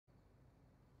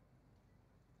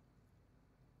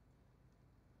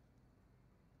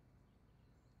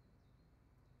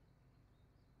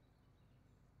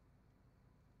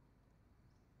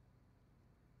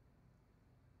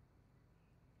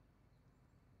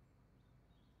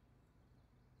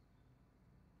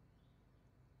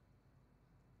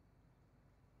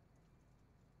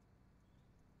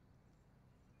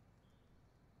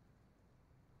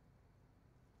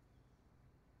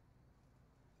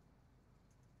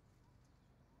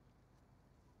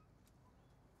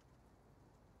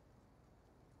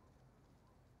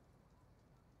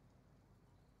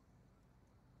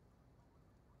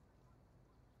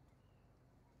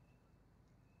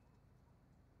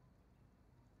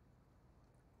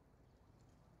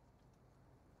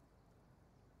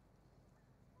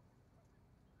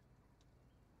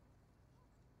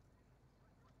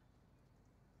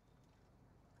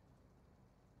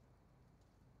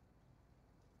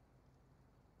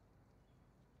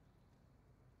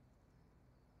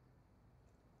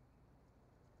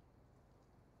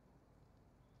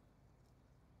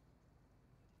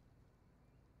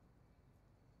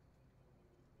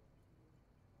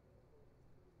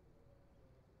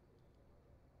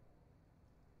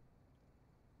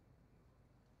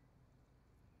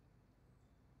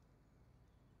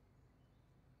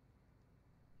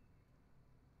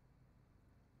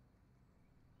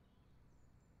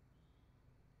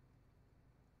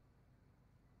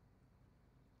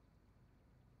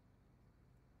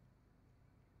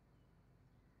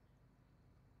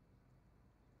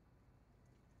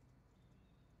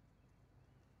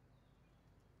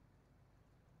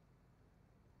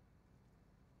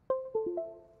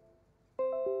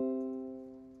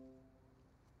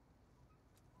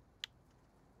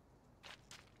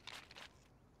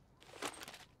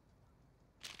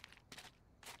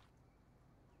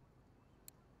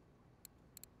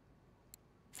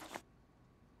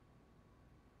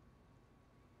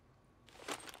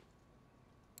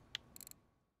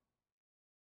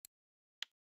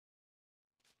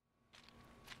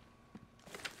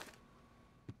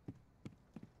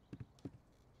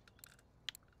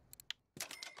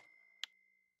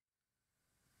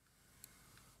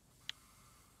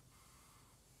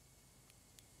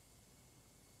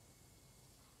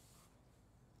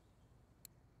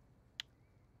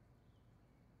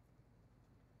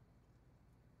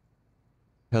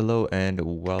Hello and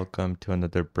welcome to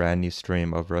another brand new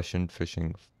stream of Russian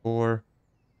Fishing 4.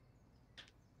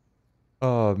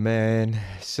 Oh man,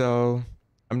 so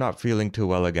I'm not feeling too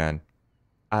well again.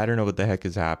 I don't know what the heck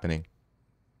is happening.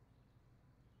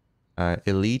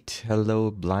 Elite, hello,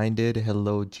 Blinded,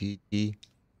 hello, GT,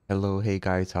 hello, hey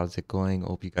guys, how's it going?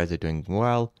 Hope you guys are doing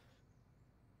well.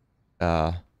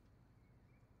 Uh,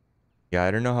 yeah,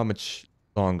 I don't know how much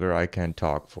longer I can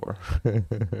talk for.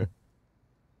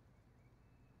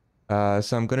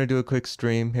 So I'm gonna do a quick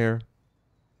stream here.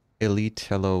 Elite,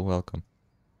 hello, welcome.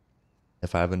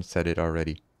 If I haven't said it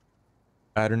already.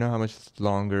 I don't know how much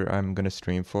longer I'm gonna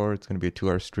stream for. It's gonna be a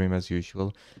 2-hour stream as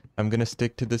usual. I'm gonna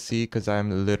stick to the sea because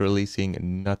I'm literally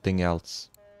seeing nothing else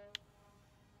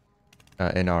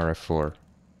in RF4.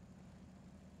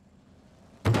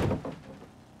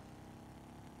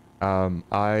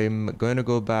 I'm gonna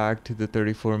go back to the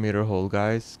 34-meter hole,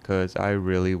 guys, because I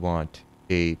really want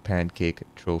a pancake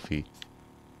trophy.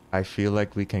 I feel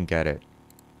like we can get it.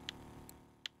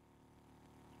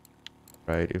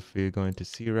 Right, if we're going to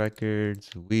sea records,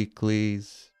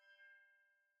 weeklies.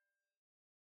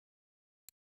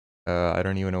 I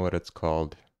don't even know what it's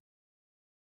called.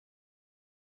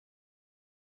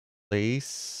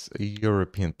 Place,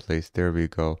 European place, there we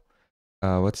go.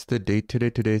 What's the date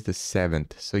today? Today is the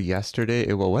 7th. So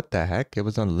yesterday, well, what the heck? It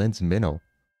was on Lynn's Minnow.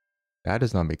 That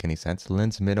does not make any sense.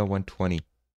 Lynn's Minnow 120.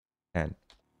 10.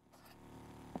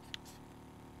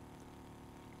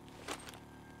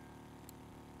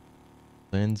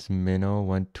 Lynn's Minnow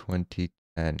 120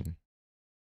 10.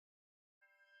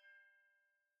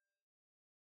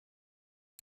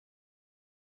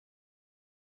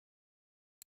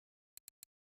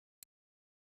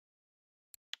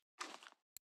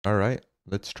 All right,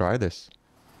 let's try this.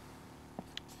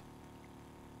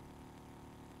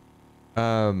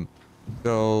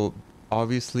 So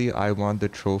obviously I want the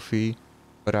trophy,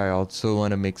 but I also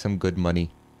want to make some good money.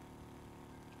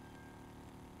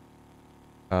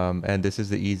 And this is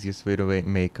the easiest way to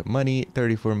make money.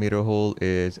 34-meter hole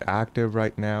is active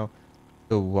right now,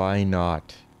 so why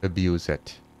not abuse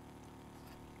it?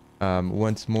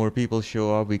 Once more people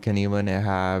show up, we can even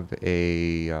have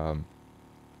a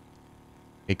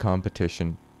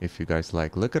competition if you guys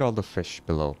like. Look at all the fish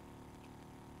below.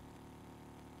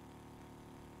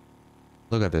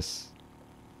 Look at this.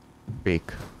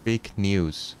 Fake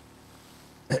news.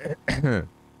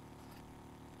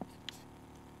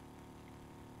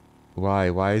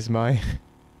 Why is my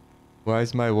why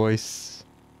is my voice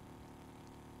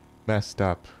messed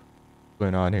up? What's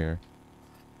going on here?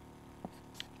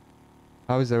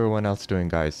 How is everyone else doing,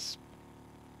 guys?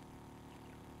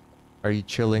 Are you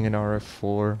chilling in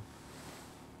RF4?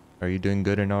 Are you doing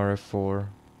good in RF4?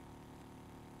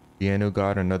 Bienu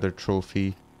got another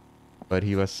trophy, but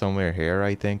he was somewhere here,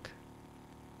 I think.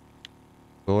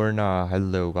 Gorna,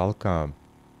 hello, welcome.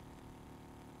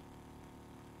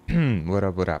 What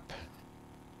up, what up?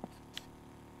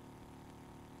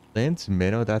 Lynn's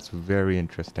Minnow, that's very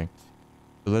interesting.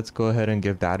 So let's go ahead and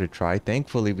give that a try.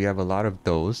 Thankfully, we have a lot of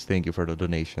those. Thank you for the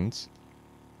donations.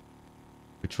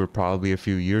 Which were probably a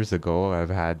few years ago. I've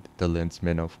had the Lynn's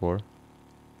Minnow for.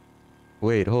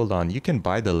 Wait, hold on. You can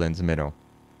buy the Lynn's Minnow.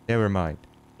 Never mind.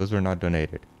 Those were not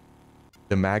donated.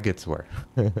 The maggots were.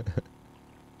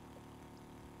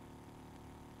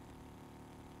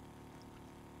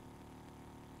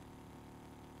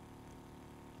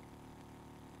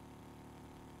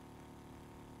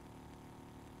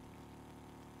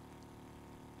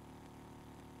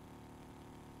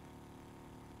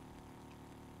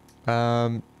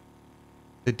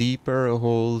 The deeper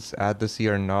holes at the sea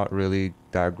are not really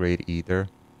that great either.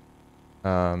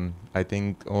 I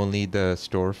think only the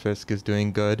storefisk is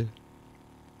doing good.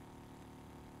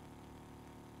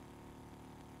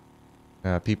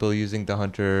 People using the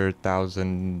Hunter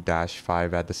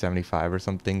 1000-5 at the 75 or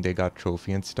something, they got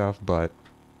trophy and stuff, but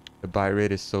the buy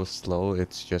rate is so slow,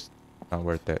 it's just not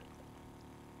worth it.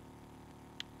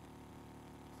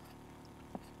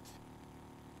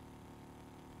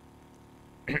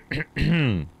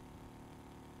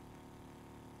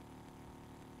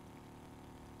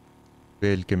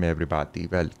 Welcome everybody,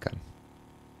 welcome.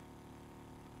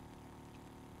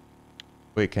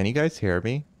 Wait, can you guys hear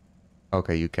me?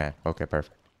 Okay, you can. Okay,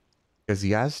 perfect. Because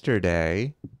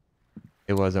yesterday,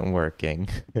 it wasn't working.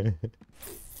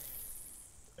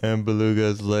 And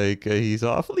Beluga's like, he's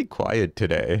awfully quiet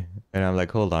today. And I'm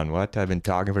like, hold on, what? I've been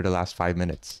talking for the last 5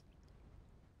 minutes.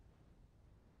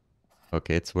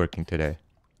 Okay, it's working today.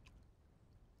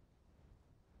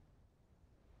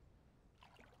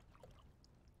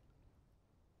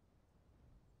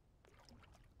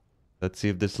 Let's see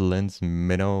if this Lynn's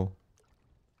Minnow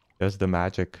does the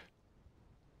magic.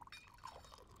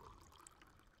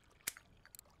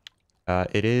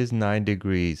 It is 9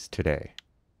 degrees today.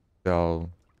 So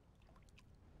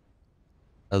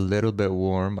a little bit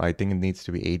warm. I think it needs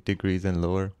to be 8 degrees and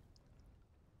lower.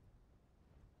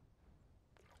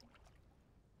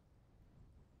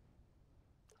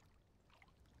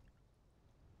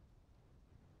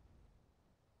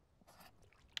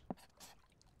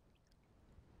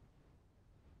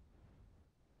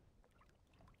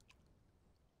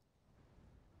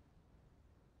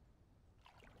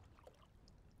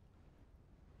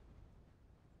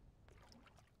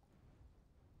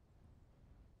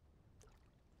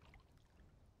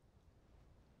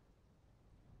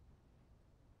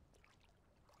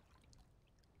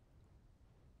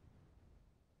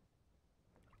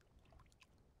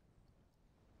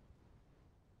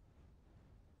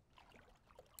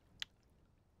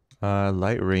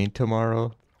 Light rain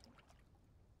tomorrow.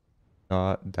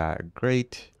 Not that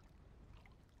great.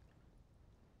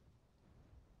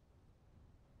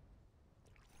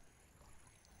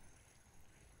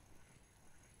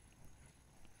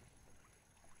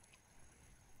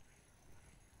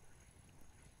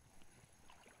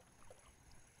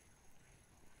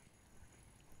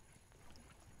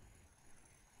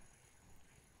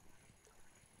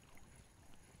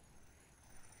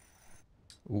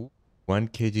 Ooh, 1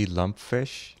 kg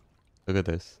lumpfish. Look at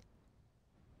this.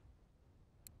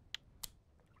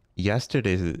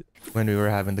 Yesterday, when we were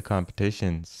having the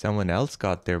competition, someone else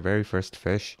got their very first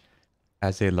fish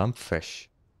as a lumpfish.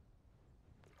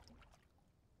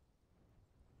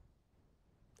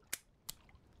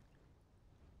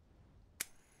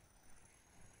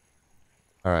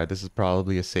 Alright, this is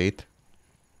probably a saith.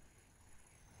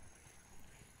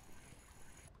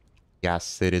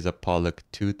 Yes, it is a pollock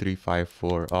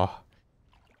 2354. Oh,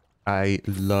 I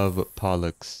love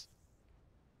pollocks.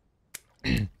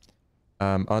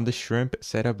 On the shrimp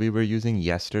setup we were using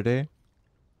yesterday,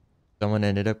 someone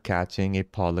ended up catching a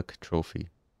pollock trophy.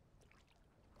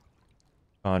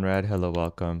 Conrad, hello,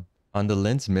 welcome. On the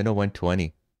lens minnow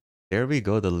 120. There we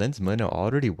go, the lens minnow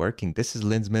already working. This is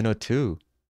lens minnow 2.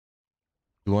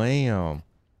 Damn.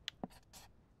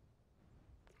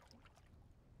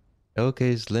 Okay,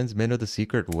 is lens minnow the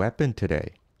secret weapon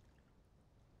today?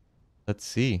 Let's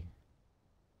see.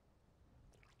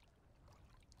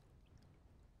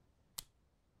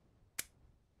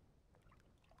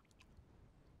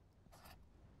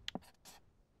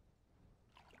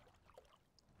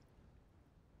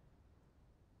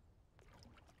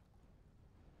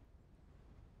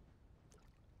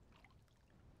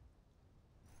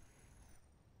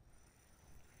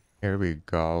 Here we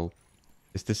go.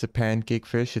 Is this a pancake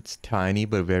fish? It's tiny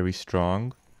but very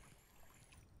strong.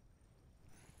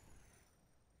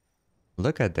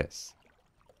 Look at this.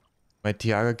 My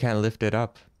Tiaga can't lift it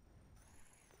up.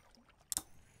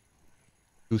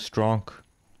 Too strong.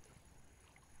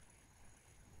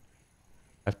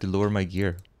 I have to lower my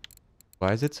gear.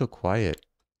 Why is it so quiet?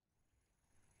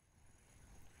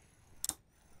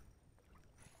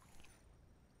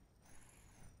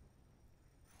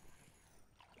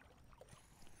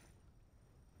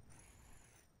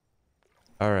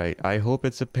 Alright, I hope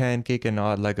it's a pancake and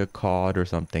not like a cod or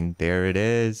something. There it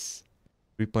is.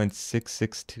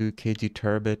 3.662 kg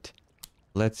turbot.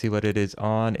 Let's see what it is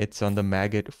on. It's on the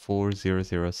Maggot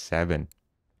 4007.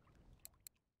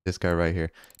 This guy right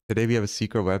here. Today we have a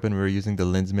secret weapon. We're using the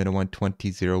Linsman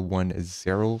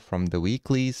 120010 from the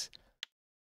weeklies.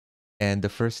 And the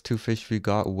first 2 fish we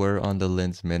got were on the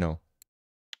Lens Minnow.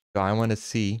 So I want to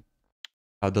see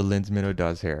how the Lens Minnow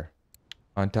does here.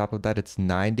 On top of that, it's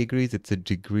 9 degrees. It's a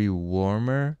degree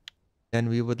warmer than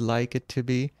we would like it to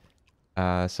be.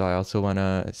 So I also want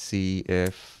to see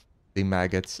if the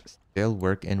maggots still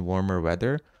work in warmer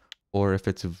weather or if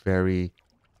it's very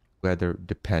weather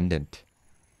dependent.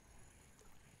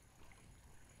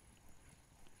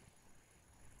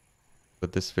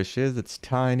 What this fish is, it's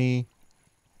tiny.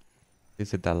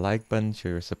 Please hit that like button, show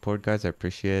your support, guys. I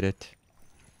appreciate it.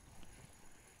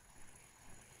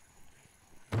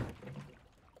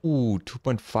 Ooh,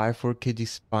 2.54 kg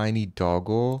spiny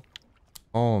doggo.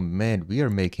 Oh man, we are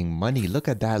making money. Look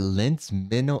at that lens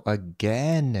minnow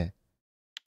again.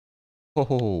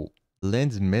 Oh,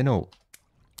 lens minnow.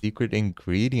 Secret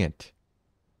ingredient.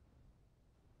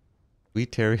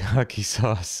 Sweet teriyaki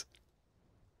sauce.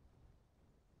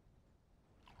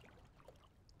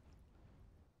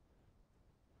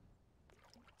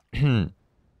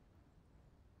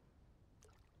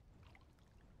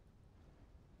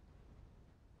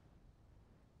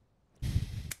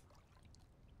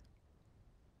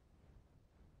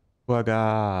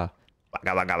 Waga.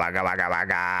 Waga, waga, waga, waga,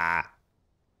 waga.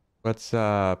 What's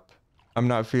up? I'm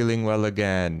not feeling well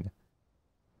again.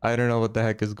 I don't know what the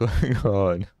heck is going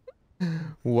on.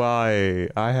 Why?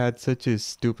 I had such a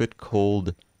stupid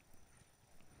cold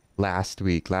last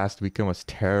week. Last weekend was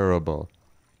terrible.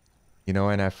 You know,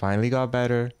 and I finally got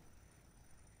better.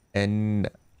 And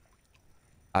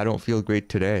I don't feel great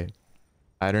today.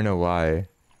 I don't know why.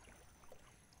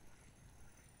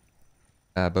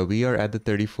 But we are at the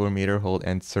 34-meter hold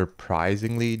and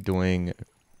surprisingly doing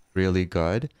really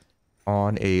good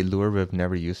on a lure we've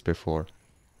never used before.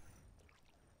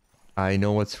 I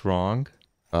know what's wrong.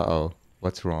 Uh-oh.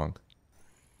 What's wrong?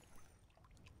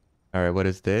 Alright, what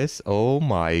is this? Oh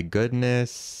my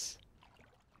goodness.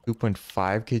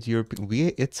 2.5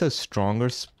 kg. It's a stronger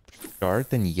start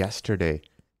than yesterday.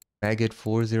 Maggot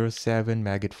 407,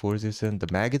 Maggot 407. The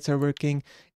maggots are working,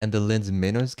 and the lens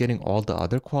minnow is getting all the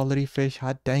other quality fish.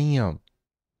 Hot damn.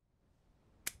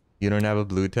 You don't have a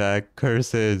blue tag?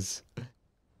 Curses.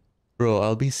 Bro,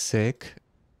 I'll be sick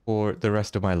for the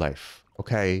rest of my life.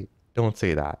 Okay? Don't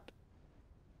say that.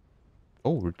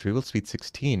 Oh, retrieval speed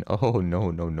 16. Oh, no,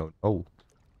 no, no, no.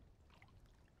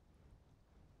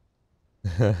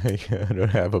 I don't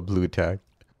have a blue tag.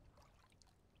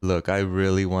 Look, I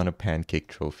really want a pancake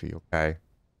trophy, okay?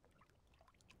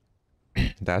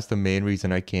 That's the main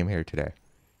reason I came here today.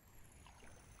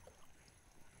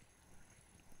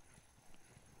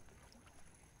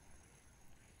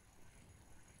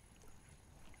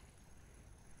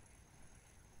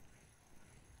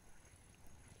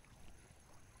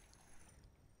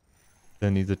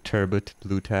 Then needs a turbo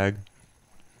blue tag.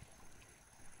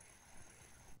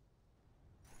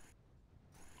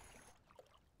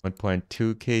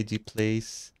 1.2 kg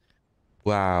place.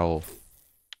 Wow.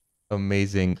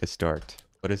 Amazing start.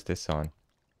 What is this on?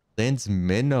 Lens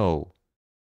Minnow.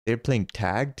 They're playing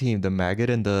tag team, the maggot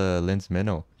and the lens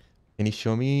minnow. Can you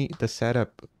show me the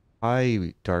setup?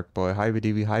 Hi, Dark Boy. Hi,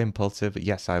 VDV. Hi, Impulsive.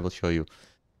 Yes, I will show you.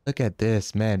 Look at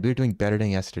this, man. We're doing better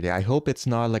than yesterday. I hope it's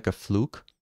not like a fluke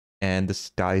and this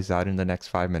dies out in the next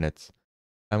 5 minutes.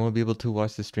 I won't be able to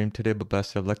watch the stream today, but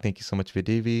best of luck. Thank you so much,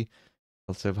 VDV.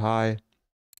 Impulsive, hi.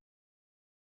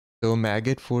 So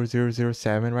Maggot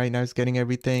 4007 right now is getting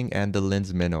everything, and the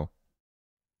lens minnow.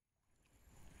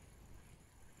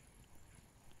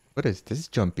 What is this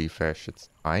jumpy fish? It's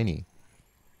tiny.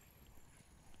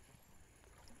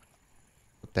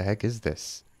 What the heck is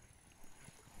this?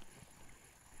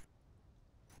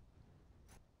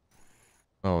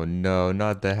 Oh no,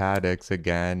 not the haddocks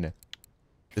again.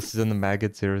 This is on the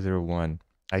maggot 001.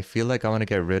 I feel like I want to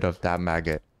get rid of that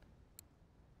maggot.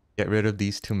 Get rid of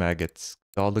these two maggots.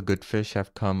 All the good fish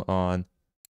have come on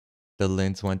the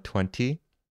lens 120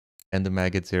 and the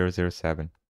maggot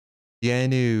 007.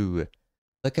 Yenu,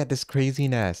 look at this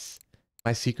craziness.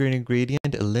 My secret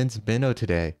ingredient, a lens minnow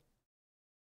today.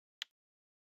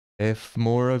 If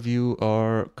more of you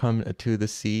are come to the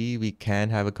sea, we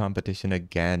can have a competition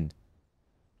again.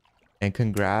 And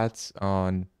congrats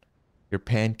on your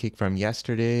pancake from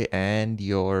yesterday and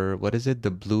your, what is it? The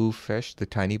blue fish, the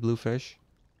tiny blue fish.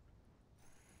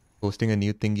 Posting a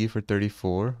new thingy for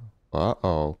 34.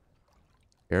 Uh-oh.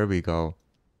 Here we go.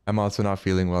 I'm also not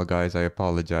feeling well, guys. I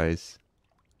apologize.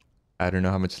 I don't know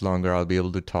how much longer I'll be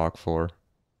able to talk for.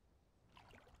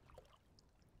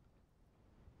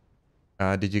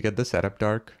 Did you get the setup,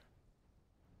 Dark?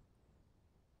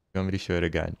 You want me to show it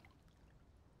again?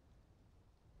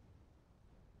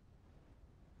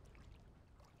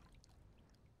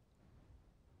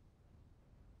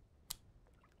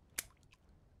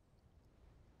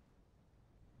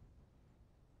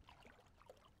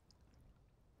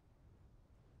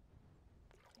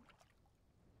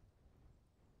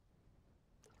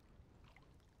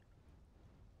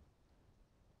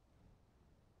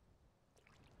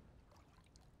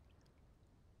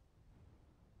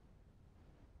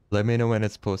 Let me know when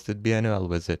it's posted, Biano. I'll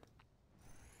visit.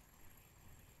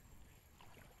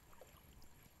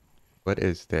 What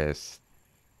is this?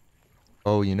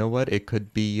 Oh, you know what? It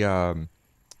could be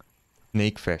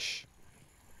snakefish.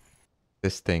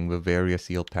 This thing with various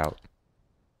eel pout.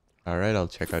 Alright, I'll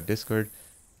check out Discord.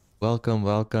 Welcome,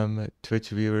 welcome, Twitch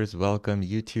viewers. Welcome,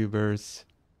 YouTubers.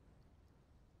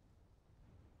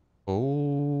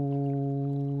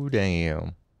 Oh,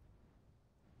 damn.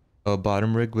 A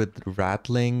bottom rig with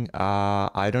rattling.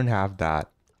 I don't have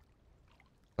that.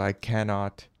 I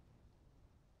cannot.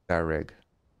 That rig.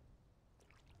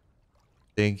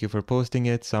 Thank you for posting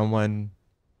it. Someone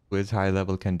who is high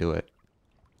level can do it.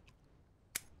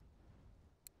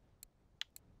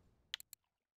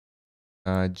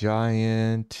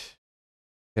 Giant.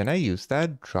 Can I use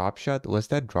that drop shot? Was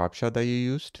that drop shot that you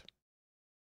used?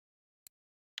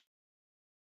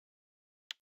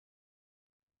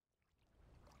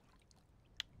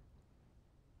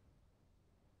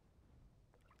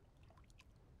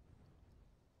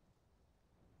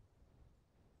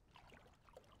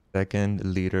 Second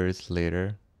liters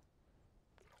later.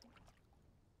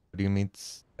 What do you mean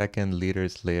second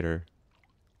liters later?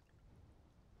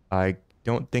 I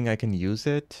don't think I can use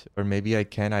it. Or maybe I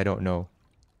can, I don't know.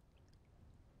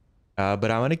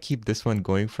 But I want to keep this one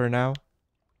going for now.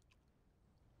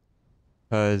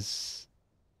 Because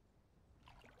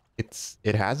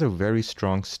it has a very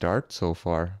strong start so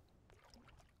far.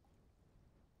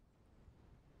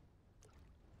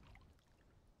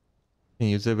 Can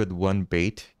use it with one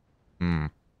bait. Hmm.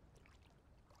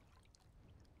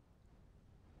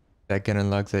 Second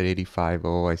unlocks at 85.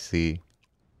 Oh, I see.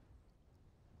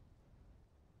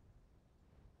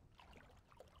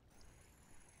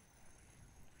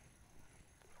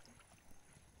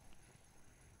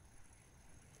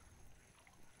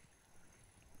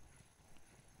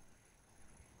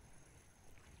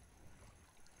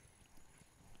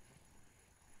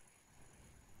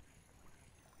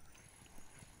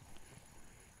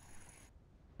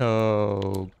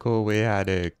 Oh, go away,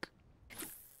 Haddock.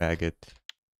 Maggot.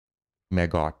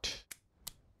 Maggot.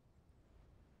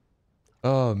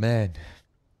 Oh, man.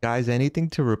 Guys, anything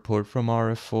to report from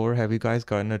RF4? Have you guys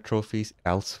gotten a trophy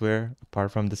elsewhere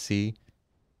apart from the sea?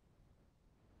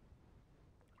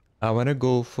 I want to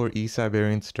go for East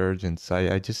Siberian sturgeons. I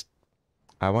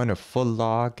want a full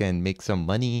lock and make some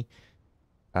money.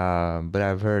 But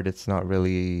I've heard it's not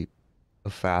really a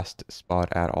fast spot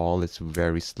at all. It's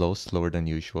very slow, slower than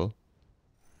usual.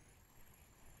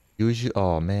 Usually,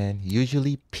 oh man,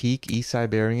 usually peak East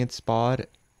Siberian spot.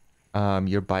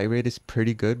 Your buy rate is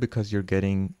pretty good because you're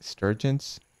getting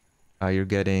sturgeons, you're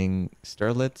getting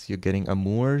sterlets, you're getting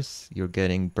amours, you're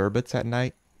getting burbots at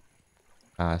night.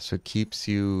 So it keeps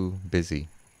you busy.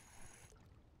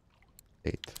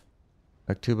 Wait.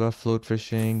 Aktuba float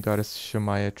fishing got a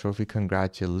Shamaya trophy.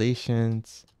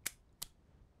 Congratulations.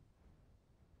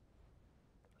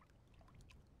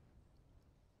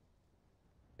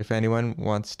 If anyone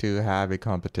wants to have a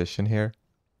competition here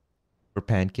for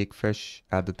pancake fish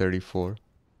at the 34,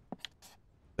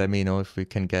 let me know if we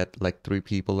can get like 3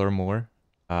 people or more.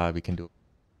 We can do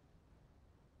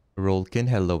Rolkin.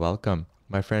 Hello, welcome.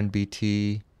 My friend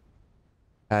BT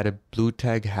had a blue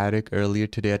tag haddock earlier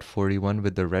today at 41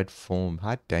 with the red foam.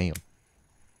 Hot damn.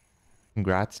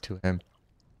 Congrats to him.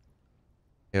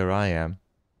 Here I am.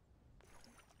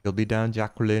 You'll be down,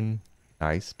 Jacqueline.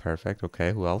 Nice, perfect.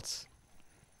 Okay, who else?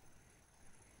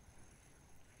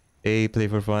 Hey, play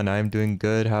for fun. I'm doing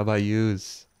good. How about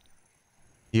yous?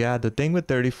 Yeah, the thing with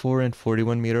 34 and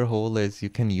 41 meter hole is you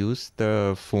can use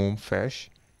the foam fish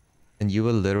and you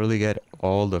will literally get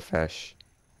all the fish.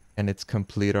 And it's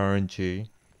complete RNG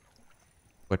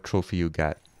what trophy you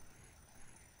get.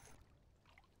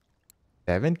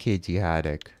 7 kg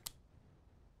haddock.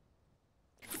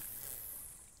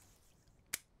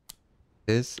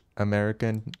 This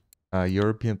American,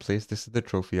 European place, this is the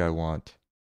trophy I want.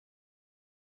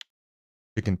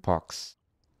 Chicken pox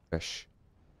fish.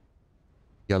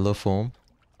 Yellow foam.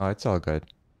 Oh, it's all good.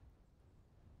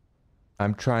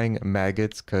 I'm trying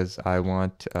maggots because I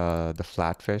want the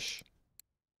flatfish.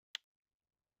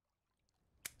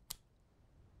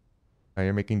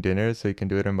 You're making dinner so you can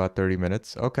do it in about 30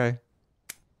 minutes. Okay.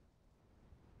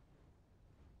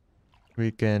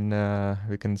 We can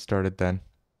start it then.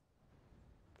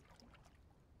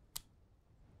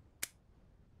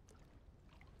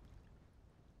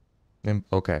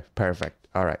 Okay, perfect.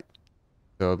 All right.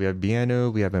 So we have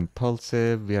Bianu, we have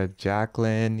Impulsive, we have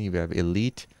Jacqueline, we have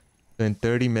Elite. So in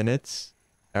 30 minutes,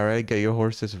 all right, get your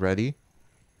horses ready.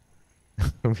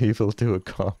 We will do a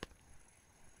comp.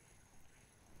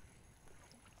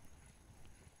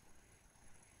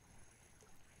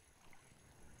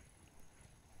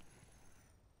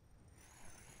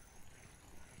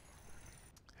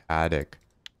 Haddock.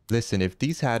 Listen, if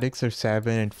these haddocks are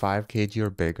 7 and 5 kg or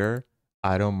bigger,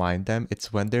 I don't mind them.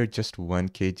 It's when they're just 1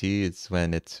 kg, it's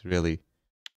when it really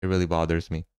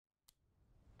bothers me.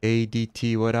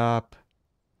 ADT, what up?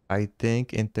 I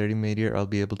think in 30 meter I'll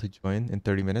be able to join in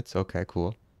 30 minutes. Okay,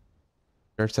 cool.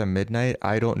 Starts at midnight.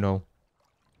 I don't know.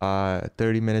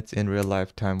 30 minutes in real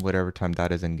life time, whatever time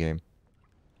that is in game.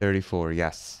 34,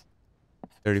 yes.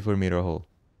 34 meter hole.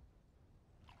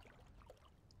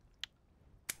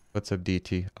 What's up,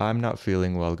 DT? I'm not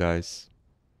feeling well, guys.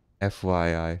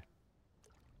 FYI.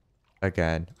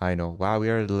 Again, I know. Wow, we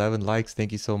are at 11 likes.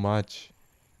 Thank you so much.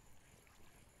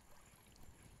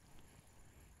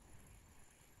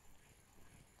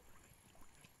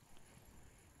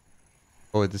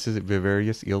 Oh, this is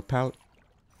Vivarius eel pout?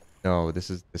 No, this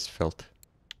is this filth.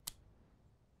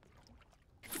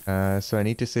 So I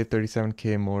need to save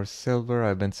 37k more silver.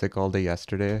 I've been sick all day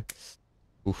yesterday.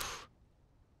 Oof.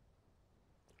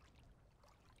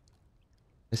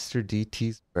 Mr.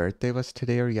 DT's birthday was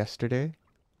today or yesterday,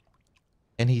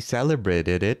 and he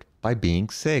celebrated it by being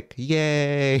sick.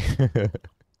 Yay!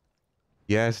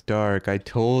 Yes, Dark. I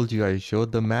told you. I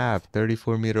showed the map.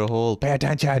 34-meter hole. Pay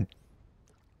attention.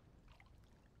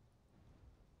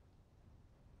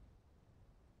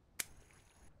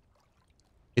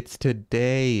 It's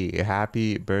today.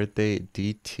 Happy birthday,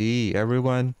 DT.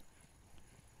 Everyone,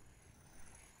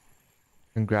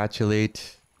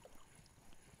 congratulate.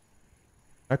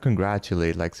 Not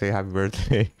congratulate, like say happy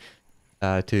birthday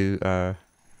to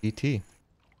DT.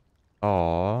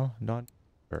 Aw, not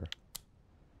her.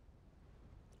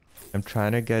 I'm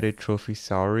trying to get a trophy.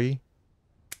 Sorry.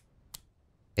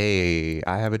 Hey,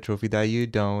 I have a trophy that you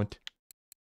don't.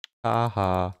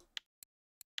 Haha.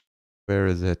 Where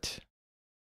is it?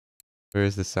 Where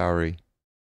is the sorry?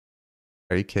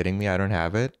 Are you kidding me? I don't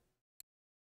have it.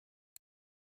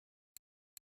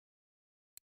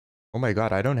 Oh my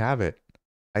god, I don't have it.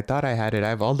 I thought I had it. I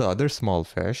have all the other small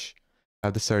fish. I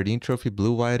have the sardine trophy,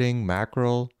 blue whiting,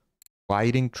 mackerel,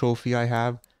 whiting trophy I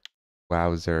have.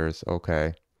 Wowzers.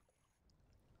 Okay.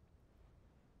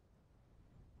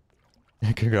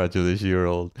 Congratulations, you're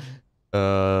old.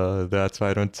 That's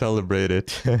why I don't celebrate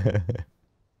it.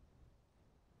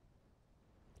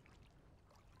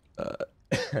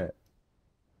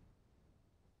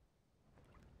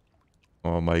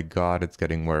 Oh my god, it's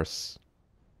getting worse.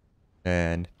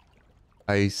 And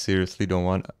I seriously don't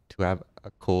want to have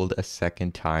a cold a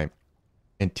second time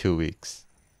in 2 weeks.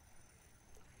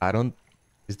 I don't...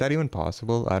 Is that even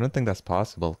possible? I don't think that's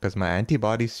possible because my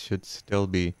antibodies should still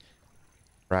be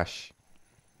fresh.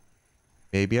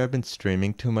 Maybe I've been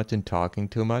streaming too much and talking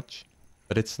too much,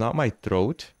 but it's not my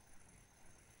throat.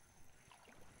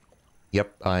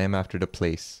 Yep, I am after the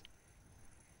place.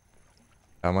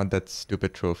 I want that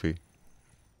stupid trophy.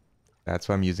 That's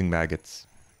why I'm using maggots.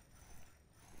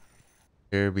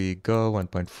 Here we go,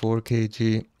 1.4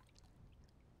 kg.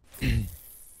 You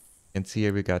can see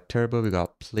here we got turbo, we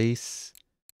got place.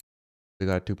 We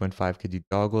got 2.5 kg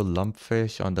doggo,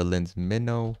 lumpfish on the lens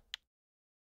minnow.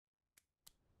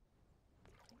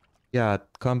 Yeah,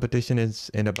 competition is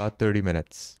in about 30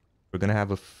 minutes. We're gonna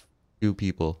have a few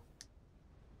people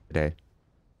today.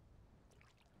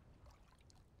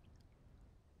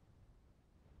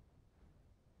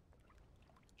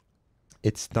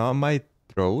 It's not my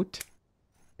throat.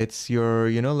 It's your,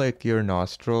 you know, like your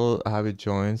nostril, how it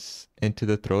joins into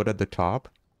the throat at the top.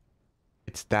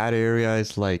 It's that area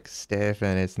is like stiff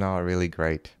and it's not really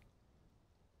great.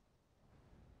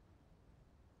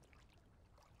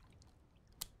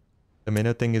 The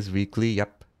minnow thing is weekly,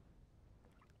 yep.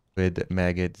 With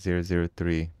maggot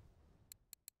 003.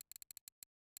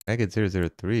 Maggot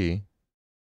 003?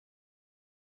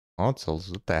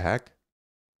 Tonsils, what the heck?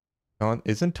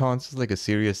 Isn't tonsils like a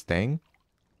serious thing?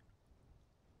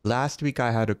 Last week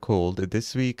I had a cold.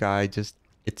 This week it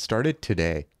started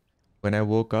today. When I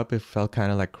woke up, it felt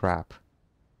kind of like crap.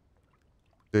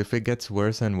 So if it gets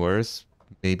worse and worse,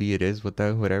 maybe it is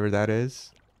whatever that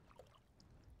is.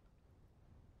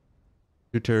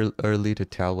 Too early to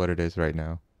tell what it is right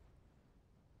now.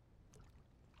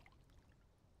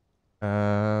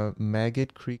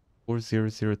 Maggot Creek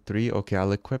 4003. Okay,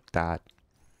 I'll equip that.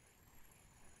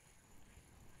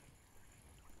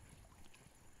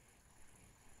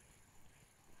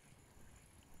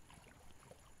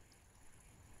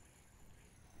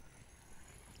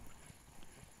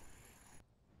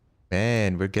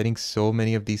 Man, we're getting so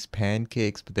many of these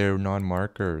pancakes, but they're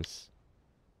non-markers.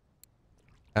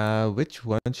 Which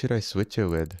one should I switch it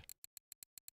with?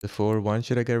 The 4-1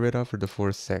 should I get rid of or the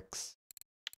 4-6?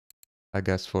 I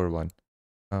guess 4-1.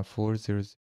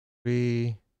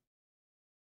 4003.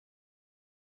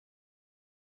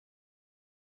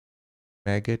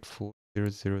 Maggot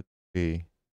 4003.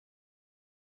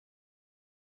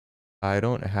 I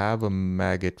don't have a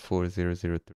Maggot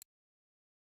 4003.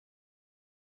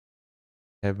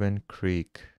 Heaven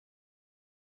Creek.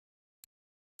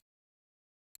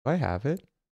 Do I have it?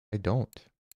 I don't.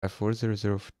 I have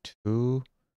 4002.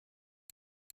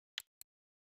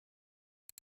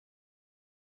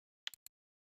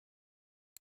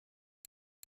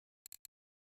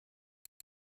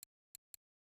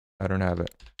 I don't have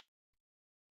it.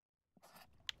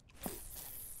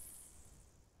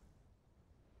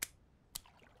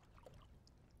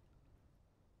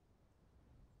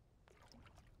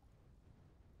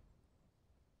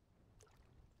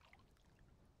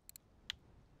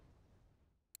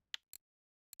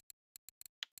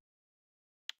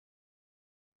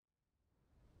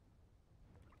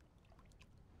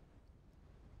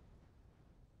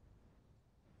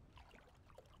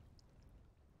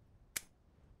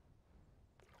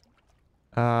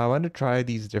 I want to try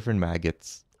these different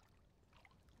maggots.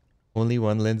 Only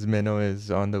one lens minnow is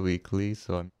on the weekly,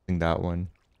 so I'm using that one.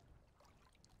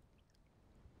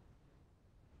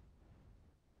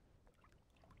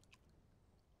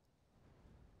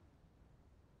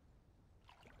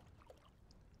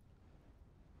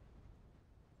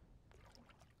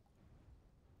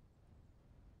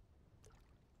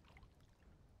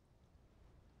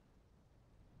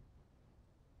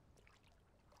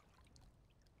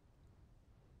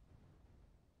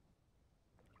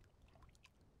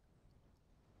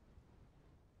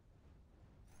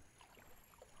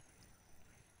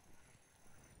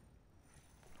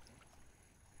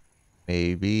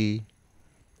 Maybe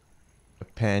a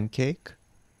pancake.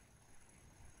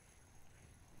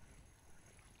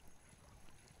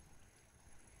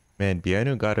 Man,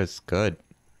 Bianu got us good.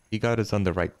 He got us on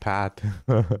the right path.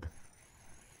 Oh,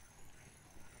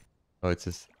 it's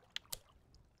just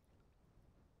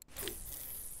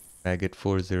maggot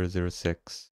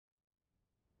 4006.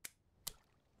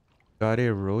 Got a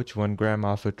roach, 1 gram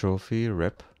off a trophy.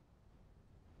 Rip.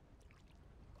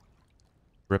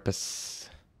 Ripus.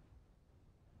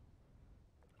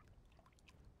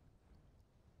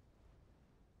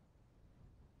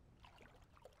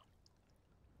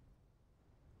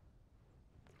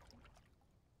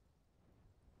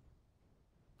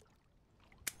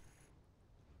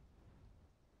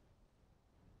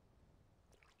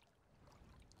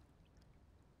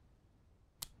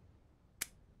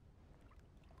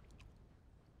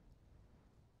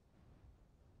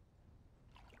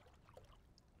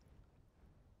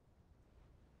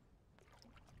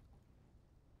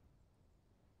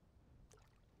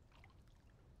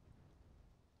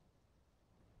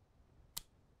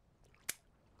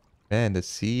 Man, the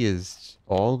sea is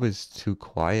always too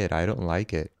quiet. I don't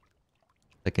like it.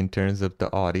 Like in terms of the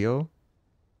audio,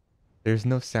 there's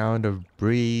no sound of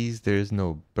breeze. There's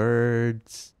no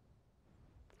birds.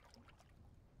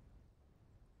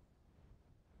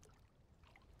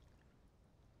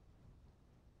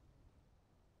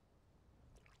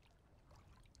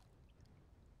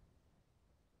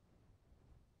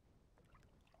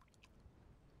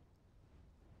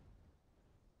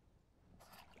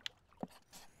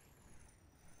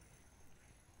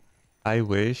 I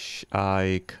wish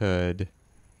I could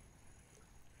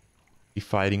be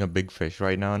fighting a big fish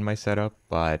right now in my setup,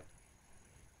 but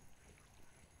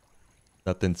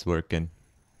nothing's working.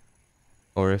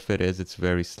 Or if it is, it's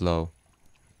very slow.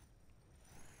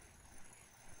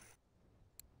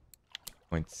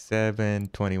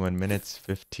 0.7, 21 minutes,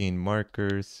 15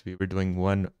 markers. We were doing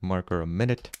 1 marker a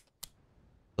minute.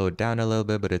 Slowed down a little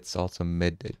bit, but it's also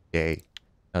midday.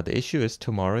 Now the issue is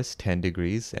tomorrow is 10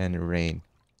 degrees and rain.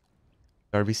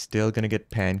 Are we still gonna get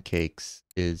pancakes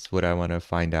is what I want to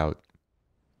find out.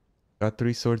 Got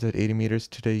 3 swords at 80 meters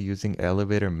today using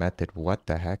elevator method. What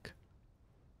the heck?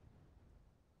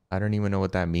 I don't even know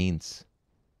what that means.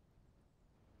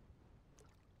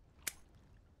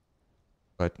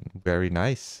 But very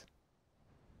nice.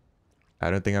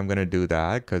 I don't think I'm gonna do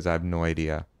that because I have no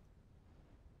idea.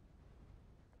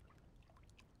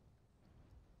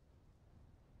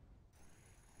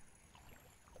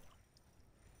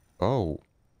 Oh,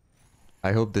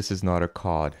 I hope this is not a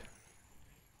cod.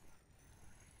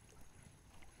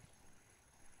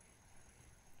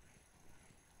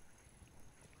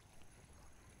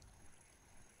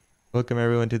 Welcome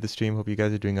everyone to the stream. Hope you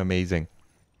guys are doing amazing.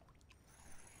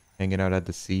 Hanging out at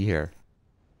the sea here.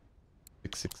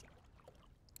 6.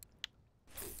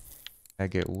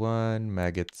 Maggot 1,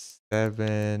 maggot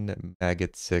 7,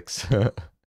 maggot 6.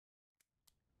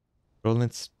 Roll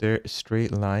in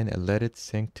straight line and let it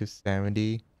sink to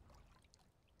 70,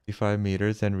 55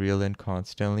 meters and reel in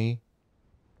constantly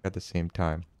at the same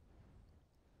time.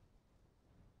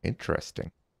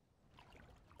 Interesting.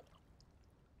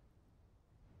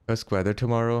 Dusk weather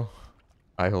tomorrow?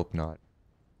 I hope not.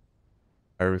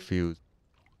 I refuse.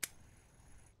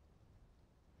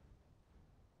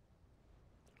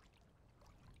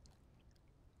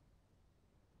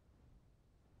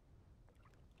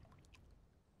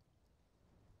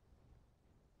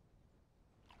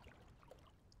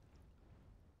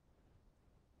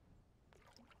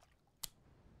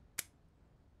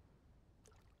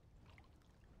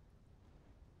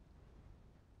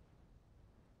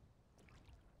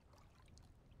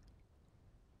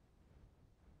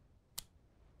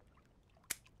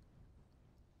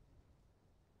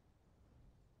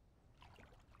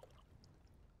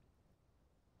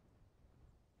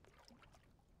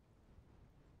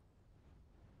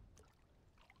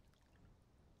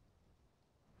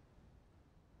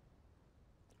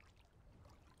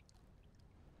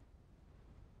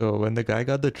 So when the guy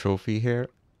got the trophy here,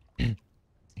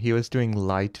 He was doing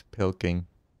light pilking,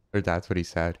 or that's what he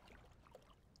said.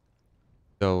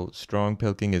 So strong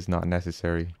pilking is not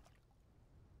necessary.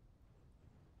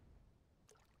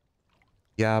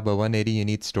 Yeah, but 180 you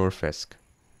need store fisk.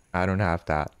 I don't have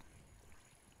that.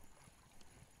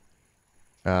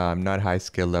 I'm not high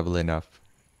skill level enough.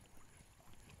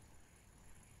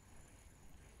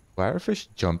 Why are fish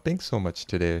jumping so much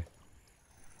today?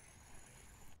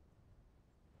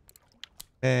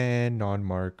 And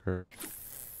non-marker.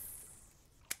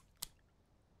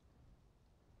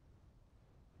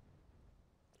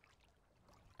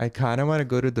 I kind of want to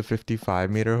go to the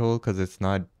 55-meter hole because it's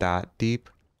not that deep.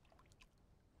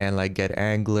 And like get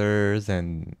anglers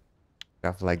and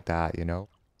stuff like that, you know?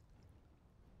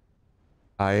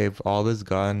 I've always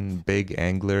gotten big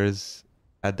anglers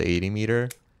at the 80-meter.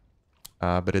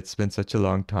 But it's been such a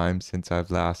long time since I've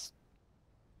last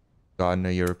gotten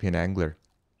a European angler.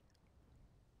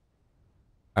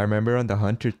 I remember on the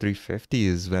Hunter 350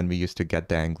 is when we used to get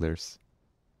the anglers.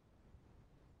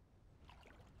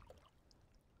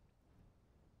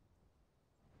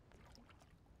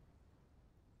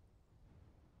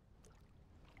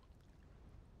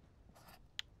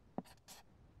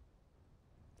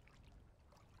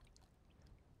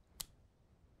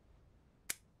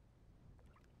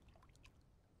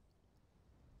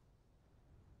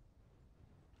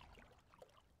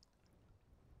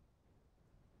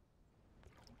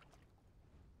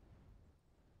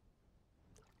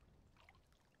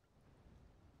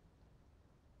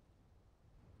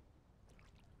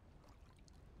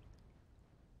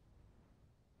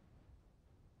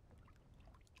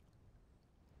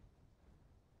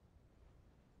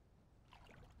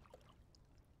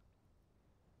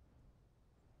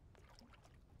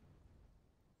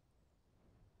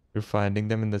 You're finding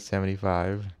them in the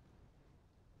 75.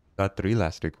 Got 3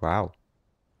 last week. Wow.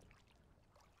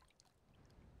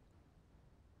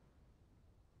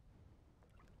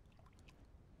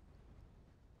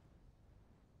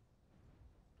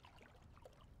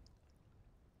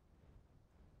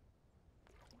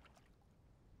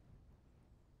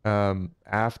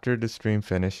 After the stream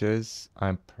finishes,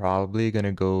 I'm probably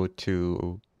gonna go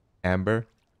to Amber,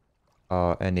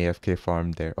 an AFK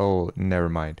farm there. Oh, never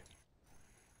mind.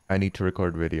 I need to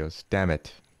record videos. Damn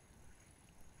it.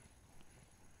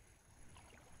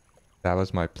 That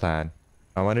was my plan.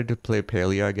 I wanted to play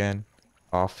Palia again,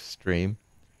 off stream,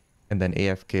 and then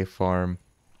AFK farm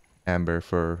Amber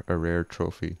for a rare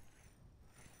trophy.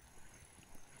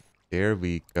 There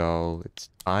we go. It's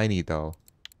tiny though.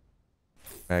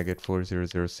 Maggot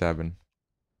 4007.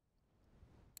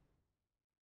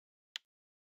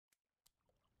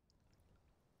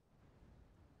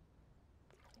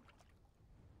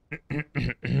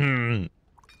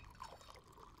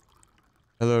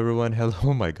 Hello everyone. Hello.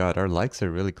 Oh my god, our likes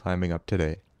are really climbing up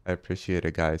today. I appreciate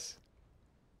it, guys.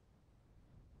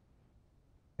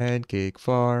 Pancake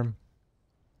farm.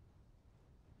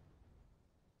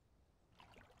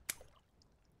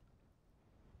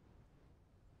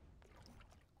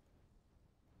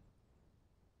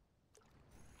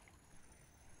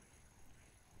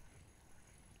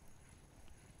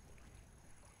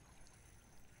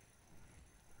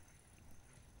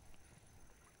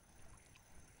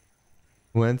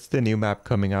 When's the new map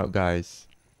coming out, guys?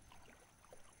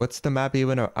 What's the map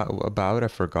even about? I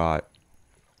forgot.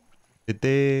 Did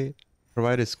they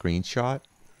provide a screenshot?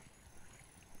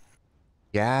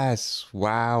 Yes.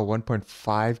 Wow. 1.5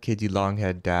 kg long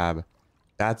head dab.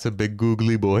 That's a big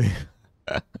googly boy.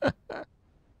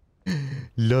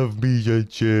 Love me,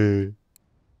 Janche.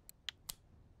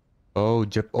 Oh,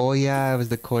 oh yeah, it was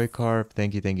the koi carp.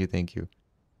 Thank you, thank you, thank you.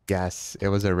 Yes, it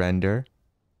was a render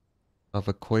of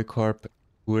a koi carp.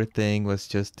 Poor thing was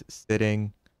just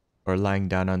sitting or lying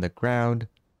down on the ground.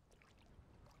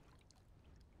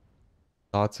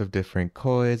 Lots of different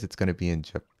kois. It's gonna be in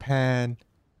Japan.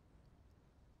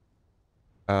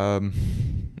 Um,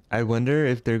 I wonder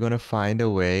if they're gonna find a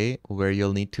way where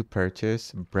you'll need to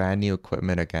purchase brand new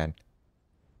equipment again.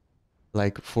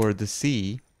 Like for the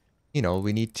sea, you know,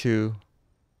 we need to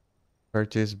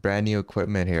purchase brand new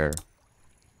equipment here.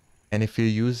 And if you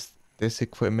use this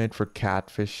equipment for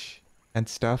catfish and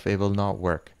stuff, it will not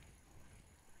work.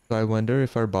 So I wonder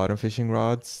if our bottom fishing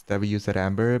rods that we use at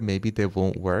Amber, maybe they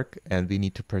won't work and we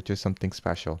need to purchase something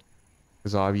special.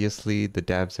 Because obviously the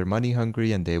devs are money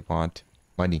hungry and they want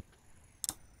money.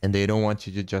 And they don't want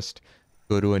you to just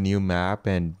go to a new map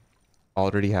and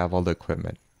already have all the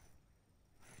equipment.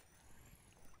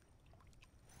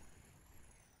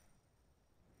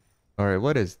 Alright,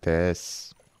 what is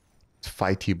this? It's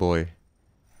Fighty Boy.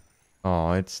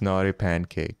 Oh, it's not a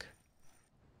pancake.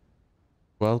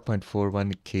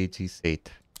 12.41 kg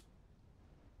sate.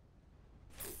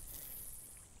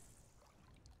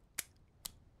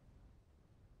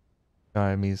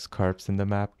 Siamese carps in the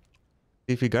map.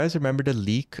 If you guys remember the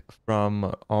leak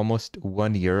from almost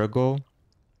 1 year ago,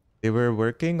 they were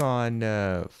working on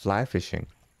fly fishing.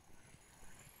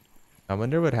 I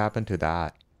wonder what happened to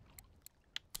that.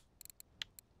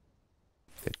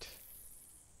 It.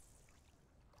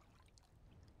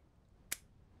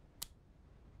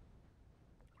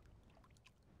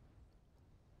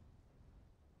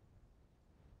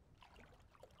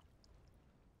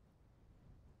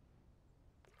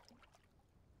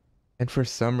 And for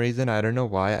some reason, I don't know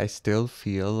why, I still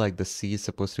feel like the sea is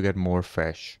supposed to get more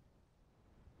fish.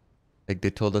 Like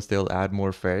they told us they'll add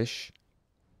more fish,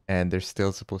 and there's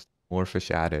still supposed to be more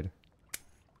fish added.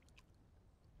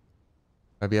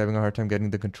 I'd be having a hard time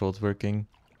getting the controls working.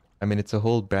 I mean, it's a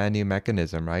whole brand new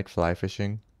mechanism, right? Fly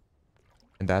fishing.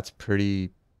 And that's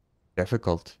pretty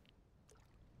difficult.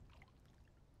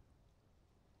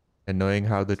 And knowing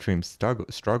how the team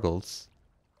struggles,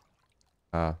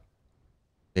 uh,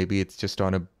 maybe it's just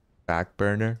on a back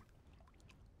burner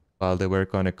while they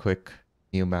work on a quick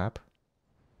new map.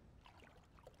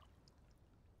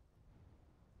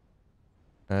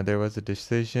 There was a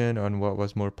decision on what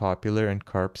was more popular and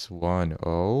Carps won.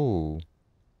 Oh.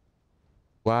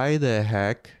 Why the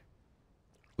heck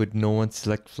would no one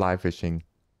select fly fishing?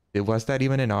 Was that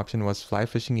even an option? Was fly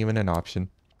fishing even an option?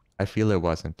 I feel it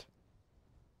wasn't.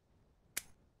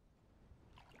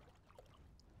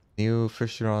 New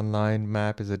Fisher Online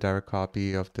map is a direct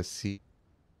copy of the C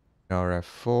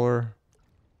RF4.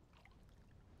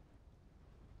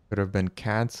 Could have been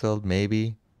cancelled,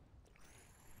 maybe.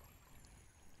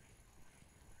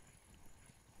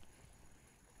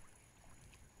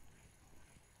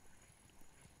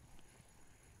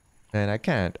 And I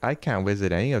can't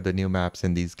visit any of the new maps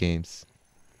in these games.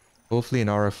 Hopefully in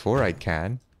RF4 I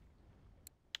can.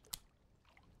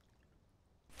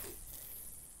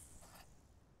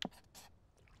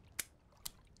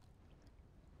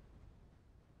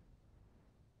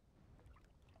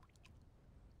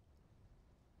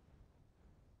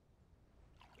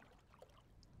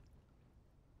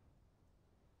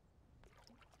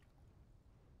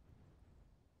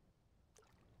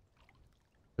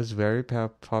 It was very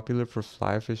popular for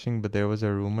fly fishing, but there was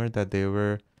a rumor that they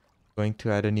were going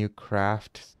to add a new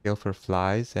craft scale for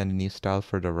flies and a new style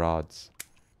for the rods.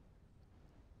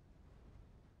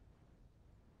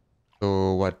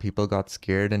 So what, people got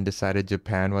scared and decided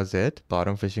Japan was it?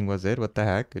 Bottom fishing was it? What the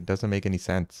heck? It doesn't make any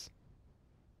sense.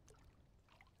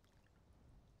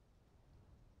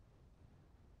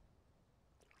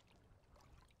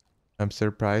 I'm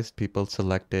surprised people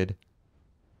selected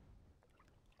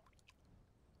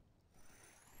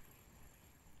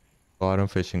bottom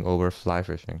fishing over fly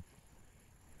fishing.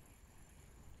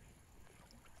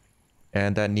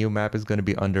 And that new map is going to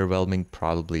be underwhelming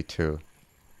probably too.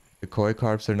 The koi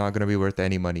carps are not going to be worth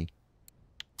any money.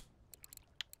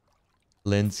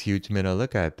 Lynn's huge minnow.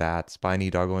 Look at that. Spiny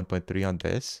doggo 1.3 on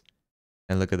this.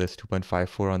 And look at this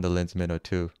 2.54 on the Lynn's minnow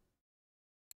too.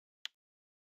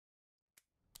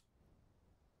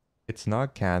 It's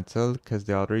not cancelled because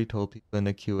they already told people in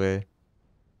the QA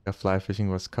that fly fishing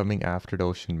was coming after the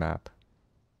ocean map.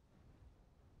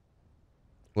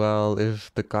 Well,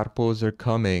 if the carpos are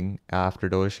coming after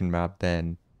the ocean map,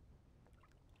 then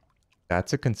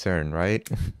that's a concern, right?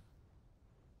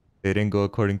 They didn't go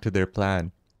according to their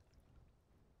plan.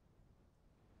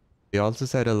 They also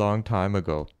said a long time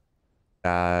ago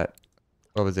that,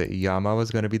 what was it, Yama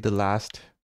was going to be the last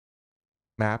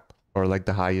map, or like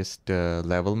the highest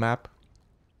level map.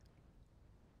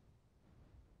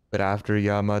 But after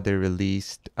Yama, they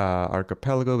released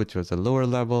Archipelago, which was a lower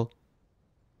level.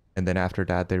 And then after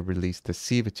that, they released the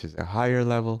Sea, which is a higher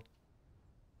level.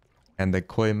 And the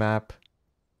Koi map.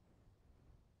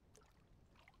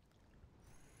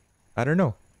 I don't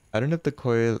know. I don't know if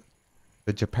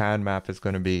the Japan map is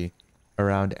going to be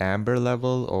around Amber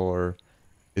level, or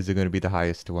is it going to be the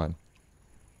highest one?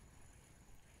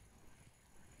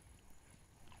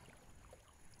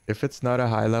 If it's not a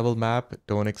high level map,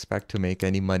 don't expect to make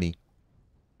any money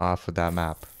off of that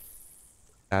map.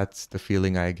 That's the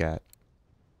feeling I get.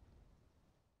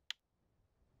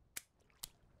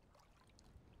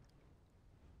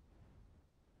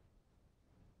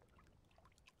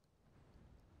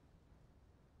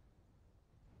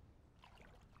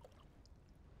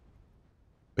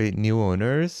 Wait, new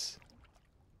owners?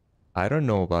 I don't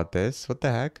know about this. What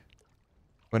the heck?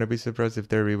 Wouldn't be surprised if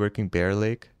they're reworking Bear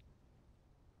Lake.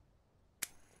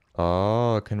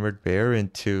 Oh, convert Bear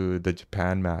into the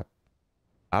Japan map.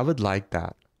 I would like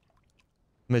that.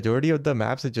 Majority of the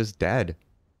maps are just dead.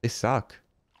 They suck.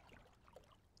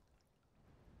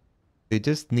 They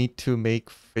just need to make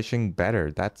fishing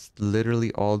better. That's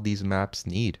literally all these maps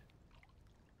need.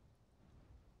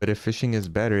 But if fishing is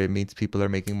better, it means people are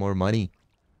making more money.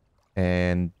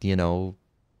 And, you know,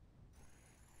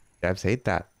 devs hate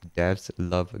that. Devs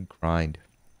love a grind.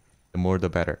 The more the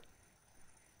better.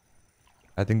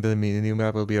 I think the new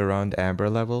map will be around Amber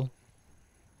level.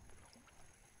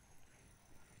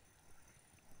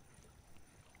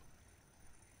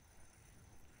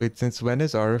 Wait, since when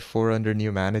is RF4 under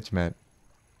new management?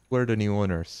 Who are the new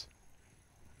owners?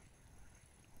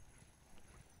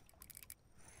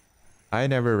 I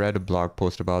never read a blog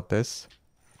post about this.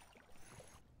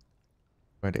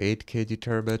 0.8 kg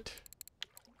turbot.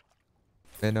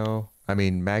 Minnow. I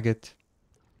mean maggot.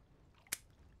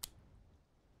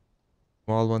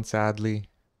 Small one, sadly.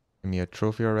 Give me a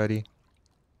trophy already.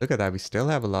 Look at that. We still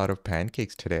have a lot of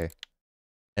pancakes today.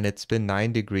 And it's been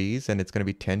 9 degrees and it's going to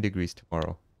be 10 degrees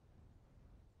tomorrow.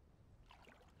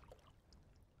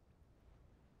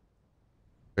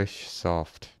 Fish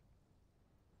soft.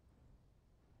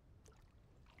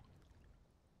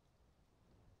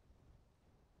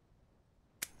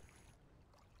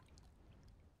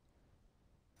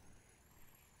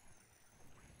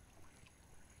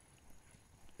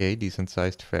 Okay, decent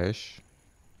sized fish.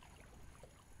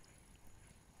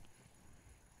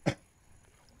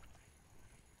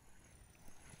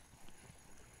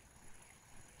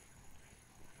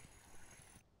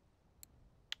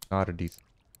 Not a decent.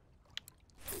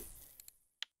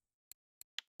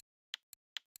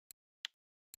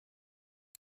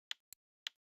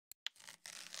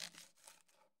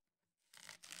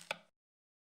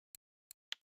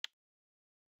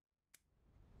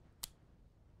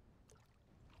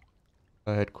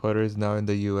 Headquarters now in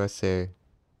the USA.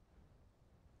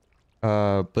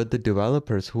 But the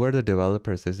developers, who are the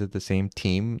developers? Is it the same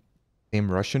team?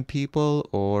 Same Russian people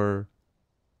or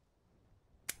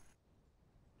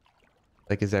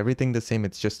like is everything the same?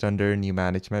 It's just under new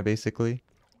management basically.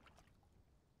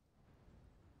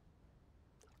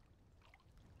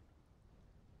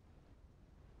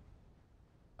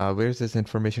 Where's this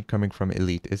information coming from,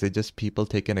 Elite? Is it just people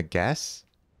taking a guess?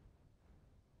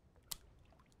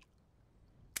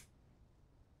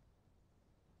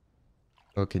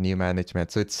 Okay, new management.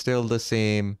 So it's still the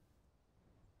same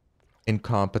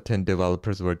incompetent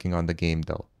developers working on the game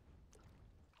though.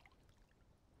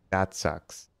 That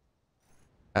sucks.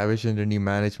 I wish under new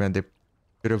management they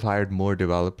could have hired more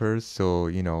developers so,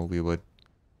 you know, we would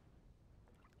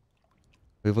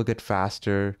get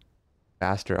faster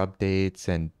updates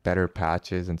and better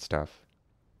patches and stuff.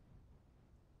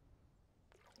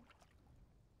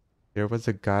 There was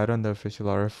a guide on the official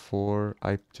RF4.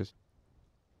 I just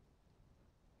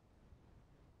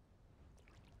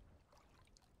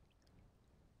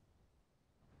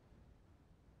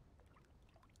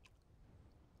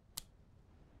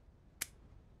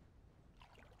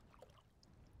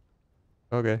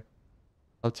okay.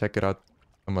 I'll check it out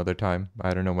some other time.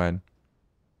 I don't know when.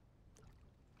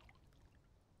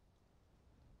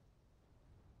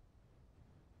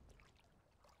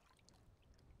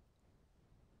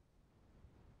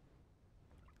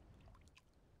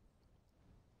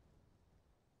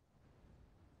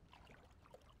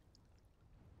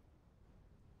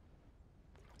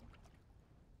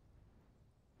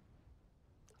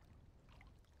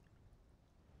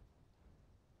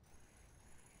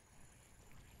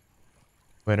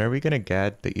 When are we gonna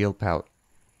get the eel pout?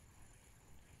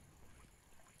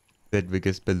 The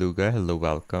biggest beluga. Hello,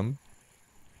 welcome.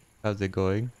 How's it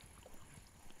going?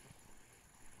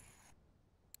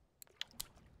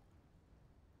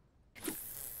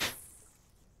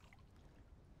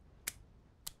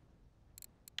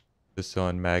 The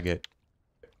son maggot.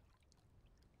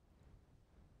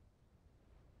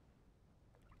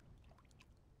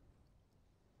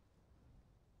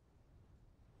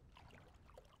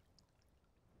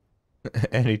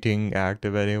 Anything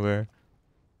active anywhere?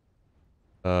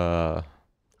 Uh,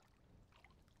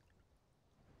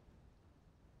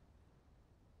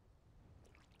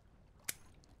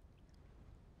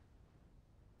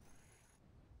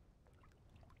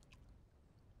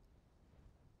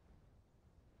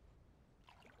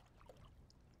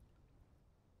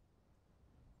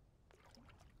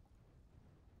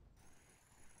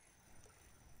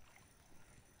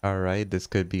 all right. This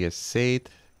could be a saint.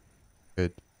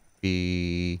 Could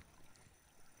be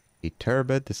a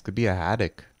turbot. This could be a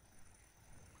haddock.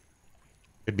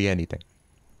 Could be anything.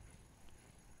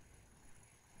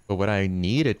 But what I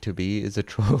need it to be is a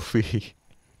trophy.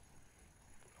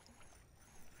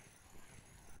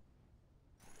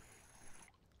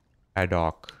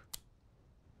 Haddock.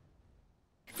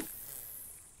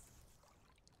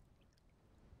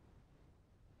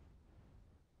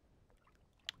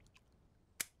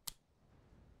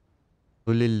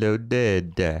 Fully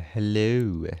loaded.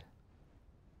 Hello.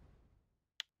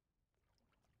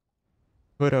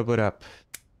 What up, what up?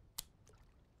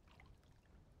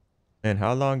 And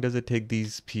how long does it take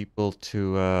these people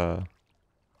to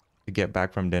get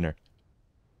back from dinner?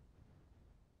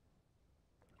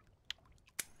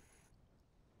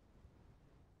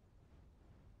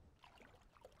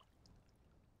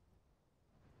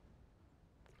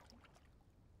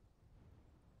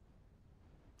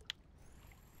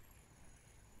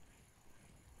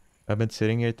 I've been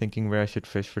sitting here thinking where I should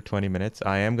fish for 20 minutes.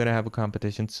 I am gonna have a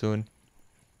competition soon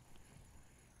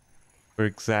for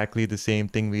exactly the same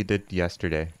thing we did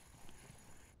yesterday.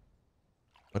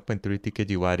 1.3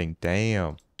 TKG whiting.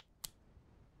 Damn.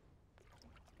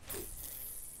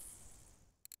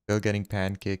 Still getting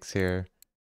pancakes here.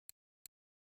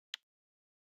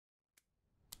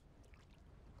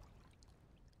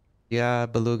 Yeah,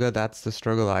 Beluga, that's the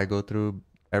struggle I go through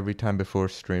every time before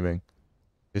streaming.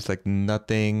 There's like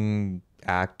nothing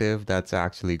active that's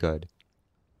actually good.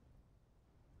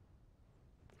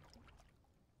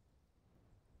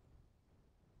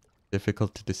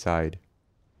 Difficult to decide.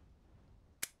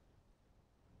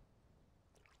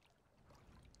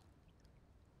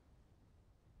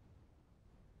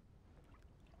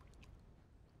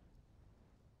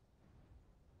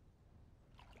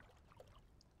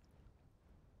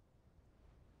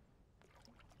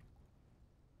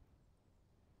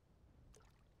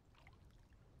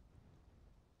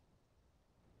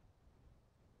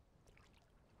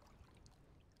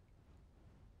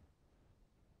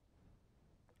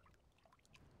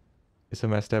 It's a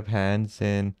messed up hands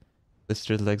and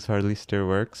blistered legs hardly still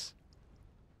works.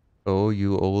 Oh,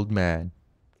 you old man.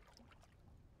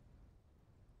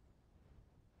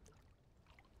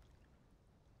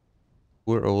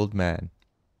 Poor old man.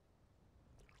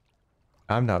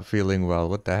 I'm not feeling well.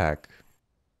 What the heck?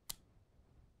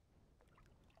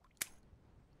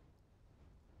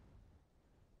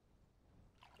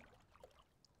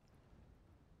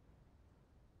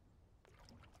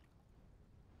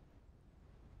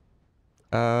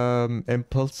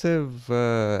 Impulsive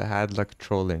had like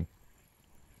trolling.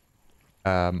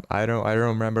 I don't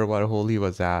remember what hole he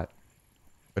was at,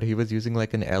 but he was using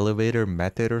like an elevator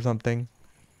method or something.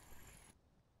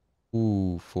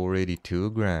 Ooh,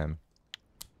 482 gram.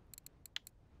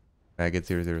 Maggot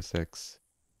 006.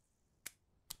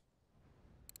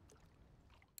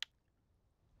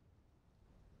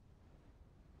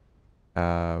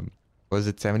 Um, was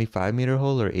it 75-meter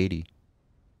hole or 80?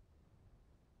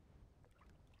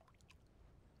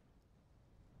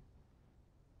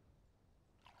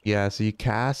 Yeah, so you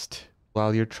cast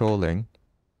while you're trolling.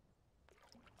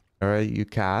 All right, you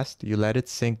cast, you let it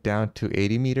sink down to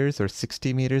 80 meters or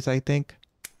 60 meters, I think.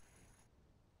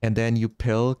 And then you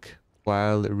pilk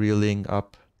while reeling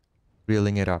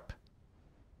it up.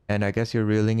 And I guess you're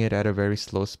reeling it at a very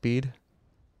slow speed.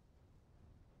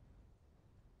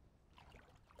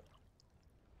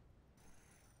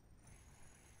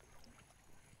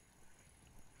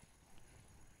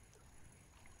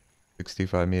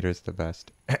 65 meters the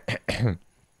best. I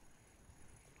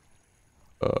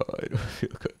don't feel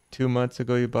good. 2 months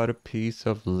ago, you bought a piece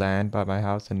of land by my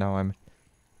house, and now I'm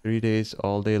 3 days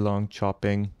all day long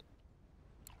chopping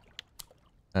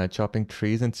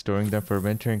trees and storing them for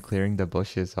winter and clearing the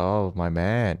bushes. Oh, my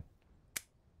man.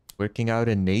 Working out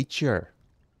in nature.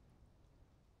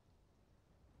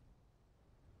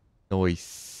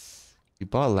 Nice. You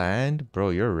bought land?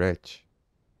 Bro, you're rich.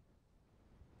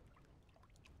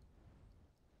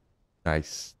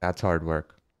 Nice. That's hard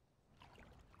work.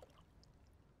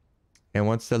 And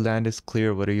once the land is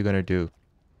clear, what are you gonna do?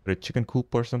 Put a chicken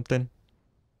coop or something?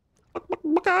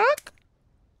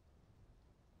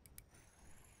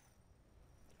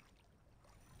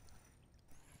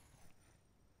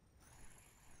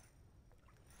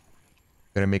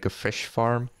 Gonna make a fish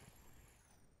farm?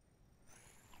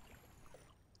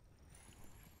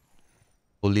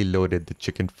 Fully loaded, the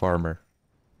chicken farmer.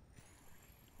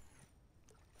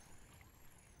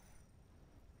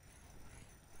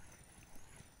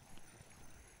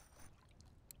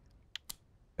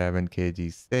 7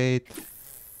 kg state.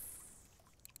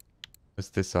 What's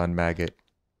this on maggot?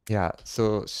 Yeah,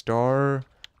 so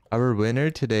our winner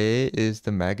today is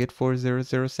the maggot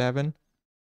 4007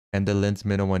 and the lens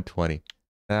minnow 120.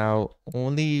 Now,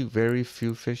 only very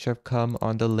few fish have come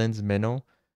on the lens minnow,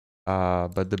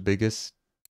 but the biggest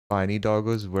spiny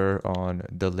doggos were on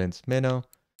the lens minnow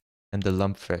and the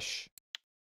lumpfish.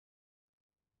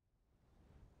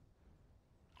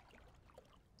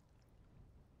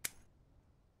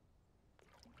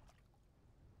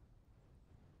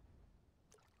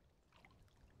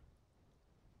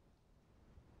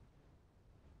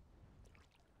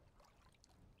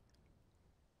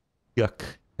 Yuck.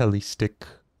 Heli stick.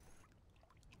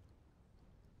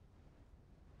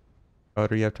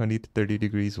 Outer, you have 20 to 30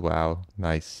 degrees. Wow.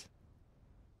 Nice.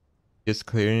 Just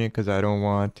clearing it because I don't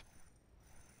want...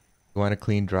 You want a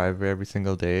clean driveway every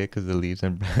single day because the leaves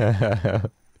and...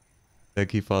 they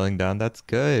keep falling down. That's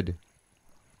good.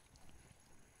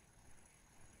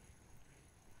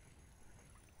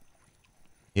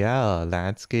 Yeah,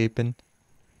 landscaping.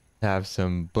 Have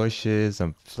some bushes,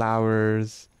 some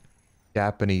flowers.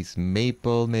 Japanese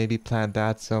maple, maybe plant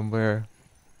that somewhere.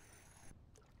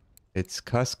 It's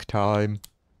cusk time.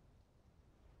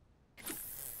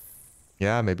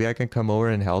 Yeah, maybe I can come over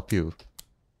and help you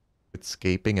with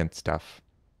scaping and stuff.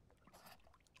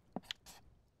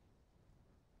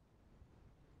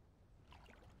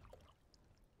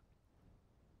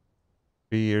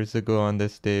 Three years ago on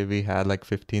this day, we had like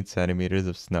 15 centimeters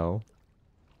of snow.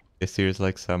 This year's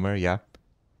like summer, yeah.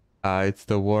 It's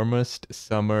the warmest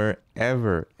summer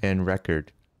ever in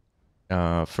record.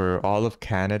 For all of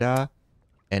Canada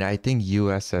and I think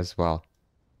US as well.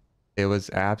 It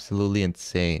was absolutely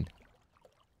insane.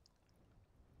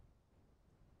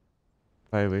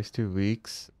 If I waste 2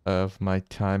 weeks of my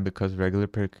time because regular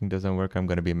parking doesn't work, I'm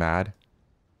gonna be mad.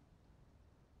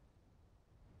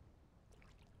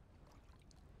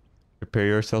 Prepare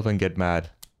yourself and get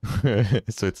mad.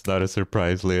 So it's not a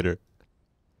surprise later.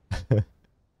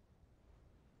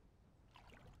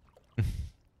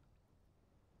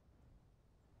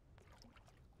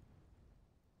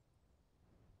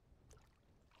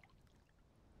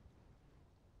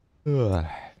 Ugh.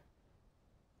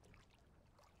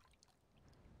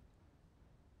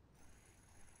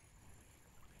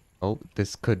 Oh,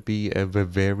 this could be a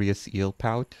Vivarius eel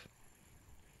pout.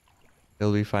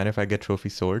 It'll be fine if I get trophy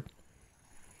sword.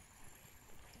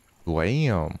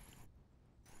 Wham!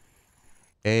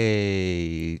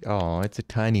 Hey! Oh, it's a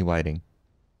tiny whiting.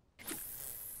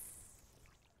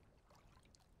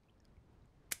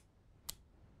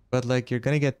 But like, you're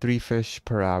gonna get 3 fish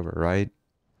per hour, right?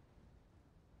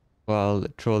 While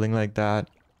trolling like that,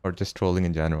 or just trolling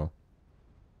in general.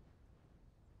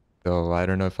 So I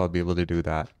don't know if I'll be able to do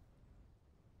that.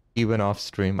 Even off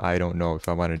stream, I don't know if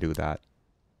I want to do that.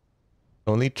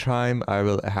 Only time I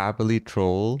will happily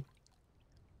troll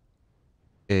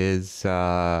is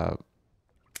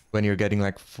when you're getting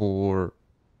like 4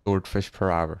 swordfish per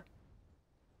hour.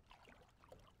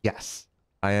 Yes,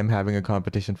 I am having a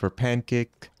competition for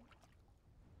Pancake.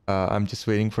 I'm just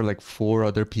waiting for like 4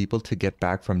 other people to get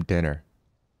back from dinner.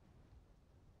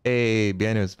 Hey,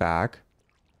 Bienu's back.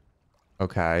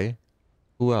 Okay.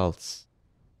 Who else?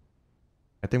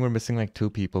 I think we're missing like 2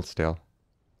 people still.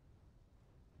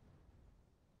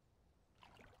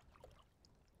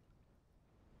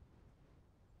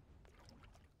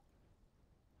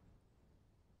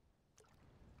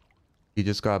 You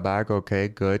just got back? Okay,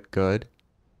 good, good.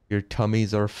 Your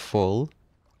tummies are full.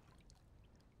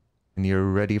 And you're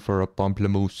ready for a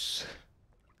pamplemousse.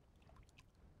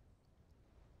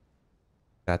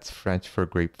 That's French for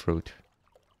grapefruit.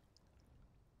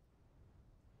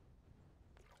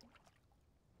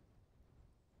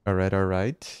 Alright,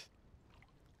 alright.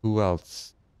 Who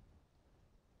else?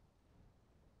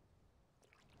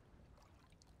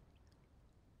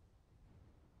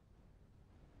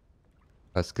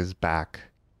 Tusk is back.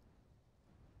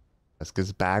 Tusk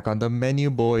is back on the menu,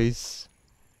 boys.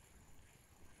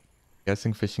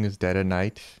 Guessing fishing is dead at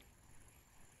night.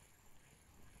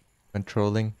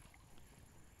 Controlling.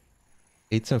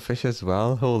 Ate some fish as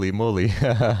well? Holy moly.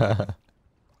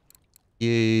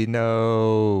 Yay,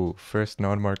 no. First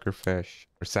non-marker fish.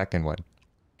 Or second one.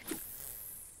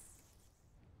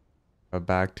 A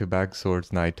back-to-back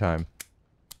swords nighttime.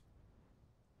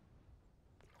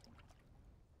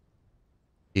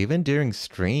 Even during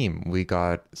stream, we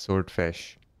got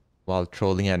swordfish while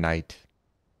trolling at night.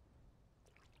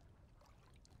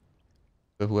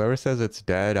 So whoever says it's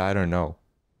dead, I don't know.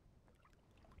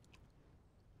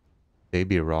 They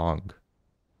be wrong.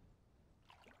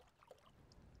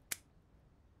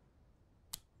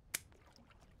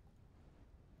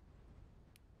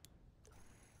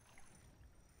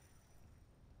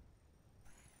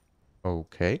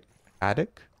 Okay.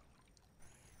 Attic.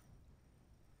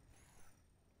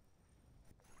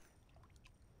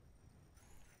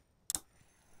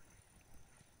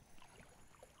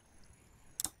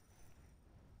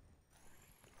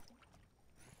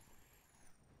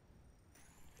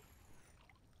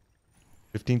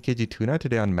 $15 kg tuna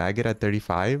today on maggot at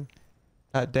 35.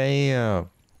 God damn.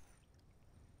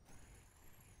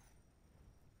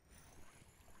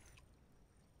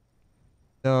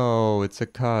 No, it's a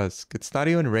cusk. It's not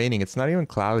even raining. It's not even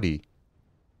cloudy.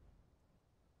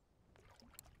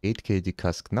 8 kg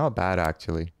cusk. Not bad,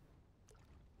 actually.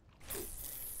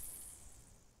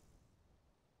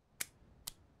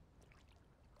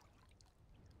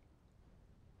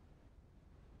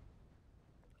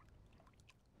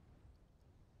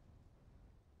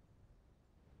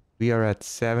 We are at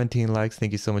 17 likes.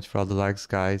 Thank you so much for all the likes,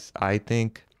 guys. I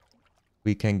think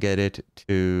we can get it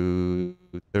to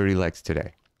 30 likes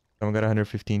today. Someone got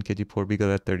 115 kg poor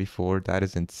beagle at 34. That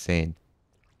is insane.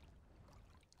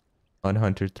 On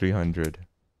Hunter 300.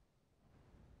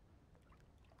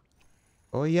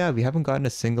 Oh yeah, we haven't gotten a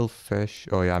single fish.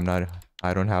 Oh yeah,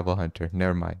 I don't have a hunter.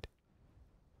 Never mind.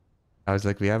 I was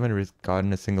like, we haven't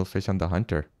gotten a single fish on the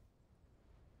hunter.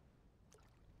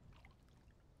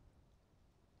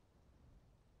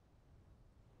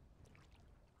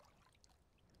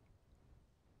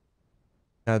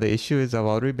 Now the issue is I've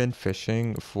already been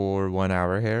fishing for 1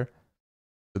 hour here.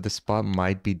 So the spot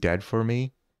might be dead for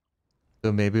me.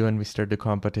 So maybe when we start the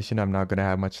competition, I'm not gonna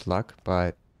have much luck,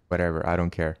 but whatever, I don't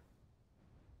care.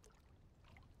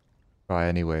 Try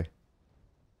anyway.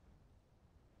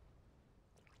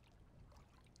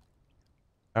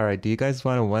 Alright, do you guys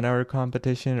want a 1 hour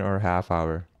competition or half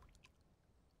hour?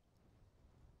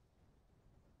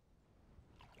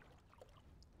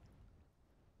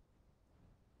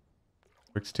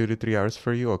 Works 2 to 3 hours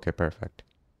for you? Okay, perfect.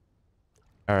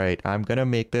 Alright, I'm gonna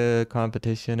make the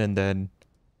competition and then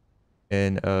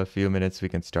in a few minutes we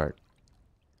can start.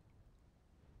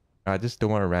 I just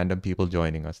don't want random people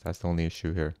joining us. That's the only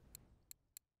issue here.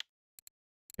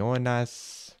 Join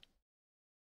us.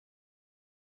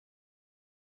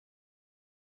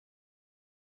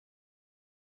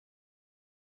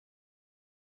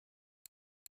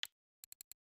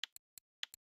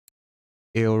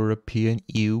 European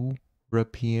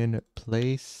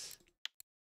place.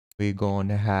 We're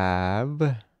gonna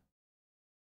have...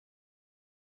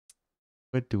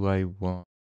 What do I want?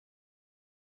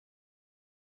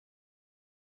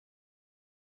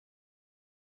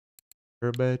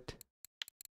 Herbert.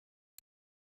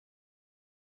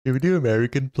 Can we do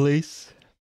American place?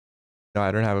 No,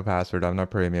 I don't have a password. I'm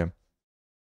not premium.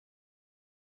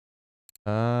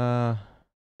 Uh,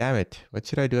 damn it. What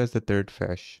should I do as the third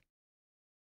fish?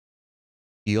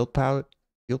 Eel pout?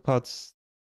 Eel pout's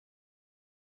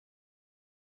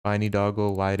tiny doggo,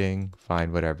 whiting.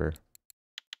 Fine, whatever.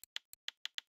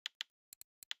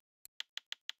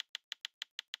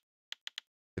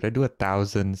 Did I do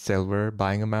 1,000 silver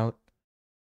buying them out?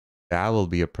 That will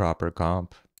be a proper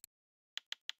comp.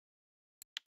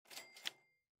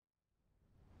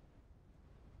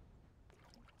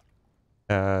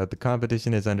 The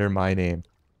competition is under my name.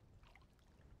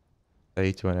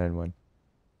 H1N1.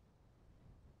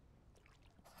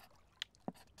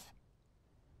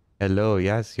 Hello,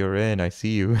 yes, you're in. I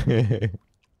see you.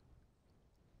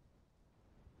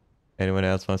 Anyone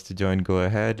else wants to join, go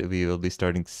ahead. We will be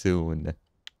starting soon.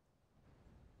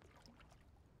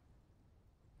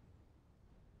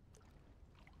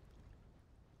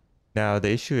 Now,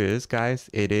 the issue is, guys,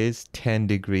 it is 10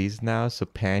 degrees now, so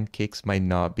pancakes might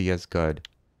not be as good.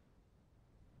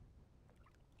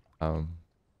 So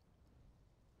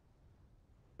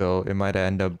it might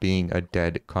end up being a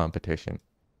dead competition.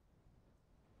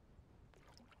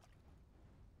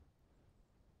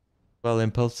 Well,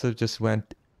 Impulsive just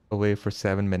went away for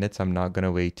 7 minutes. I'm not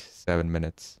gonna wait 7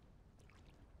 minutes.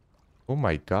 Oh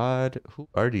my god, who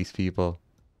are these people?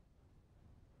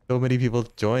 So many people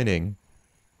joining.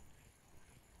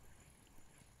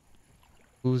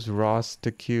 Who's Ross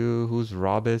to Q? Who's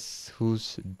Robus?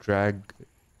 Who's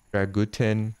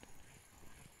Dragutin?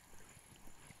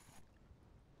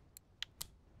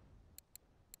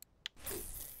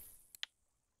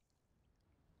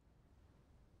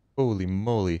 Holy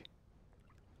moly.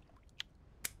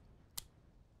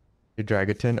 You're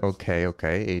Dragutin? Okay,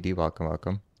 okay. AD, welcome,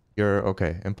 welcome. You're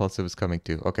okay. Impulsive is coming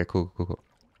too. Okay, cool, cool, cool.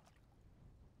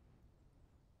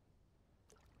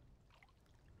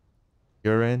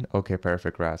 You're in? Okay,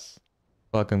 perfect, Ras.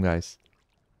 Welcome, guys.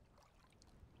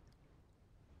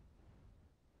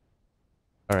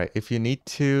 Alright, if you need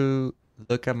to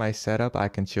look at my setup, I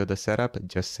can show the setup.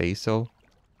 Just say so.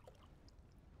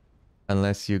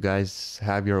 Unless you guys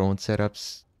have your own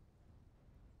setups.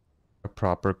 A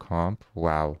proper comp.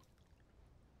 Wow.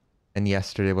 And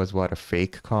yesterday was what, a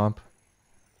fake comp?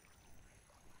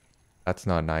 That's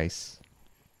not nice.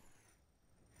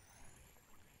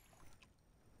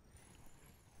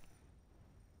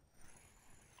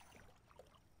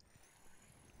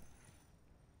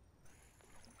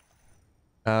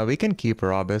 We can keep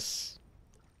Robus.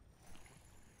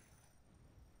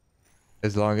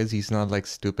 As long as he's not like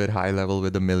stupid high level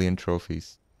with 1,000,000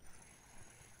 trophies.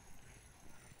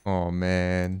 Oh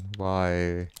man,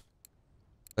 why?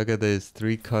 Look at this,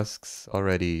 3 cusks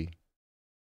already.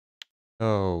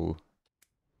 Oh.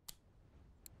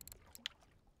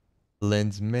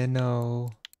 Lens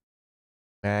Minnow.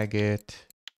 Maggot.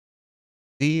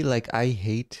 See, like I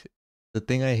hate The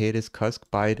thing I hate is Cusk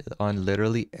bite on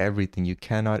literally everything. You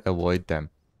cannot avoid them.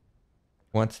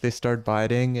 Once they start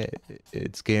biting,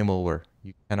 it's game over.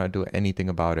 You cannot do anything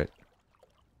about it.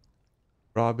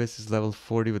 Robus is level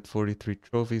 40 with 43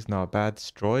 trophies. Not bad.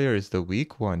 Destroyer is the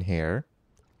weak one here.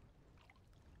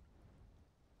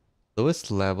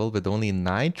 Lowest level with only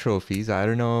 9 trophies. I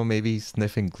don't know, maybe he's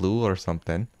sniffing glue or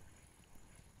something.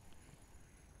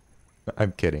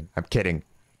 I'm kidding. I'm kidding.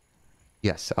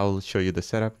 Yes, I'll show you the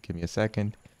setup. Give me a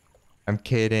second. I'm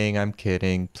kidding. I'm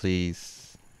kidding.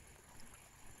 Please.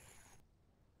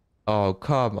 Oh,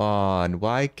 come on.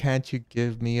 Why can't you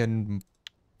give me an...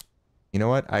 You know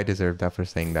what? I deserve that for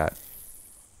saying that.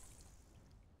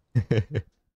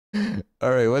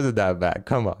 Alright, wasn't that bad.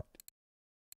 Come on.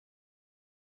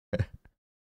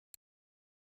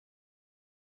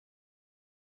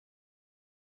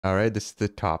 Alright, this is the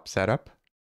top setup.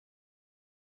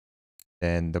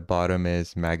 And the bottom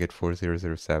is Maggot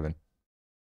 4007.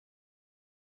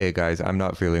 Hey guys, I'm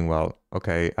not feeling well.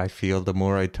 Okay, I feel the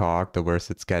more I talk, the worse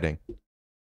it's getting.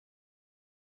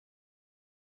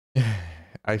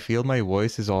 I feel my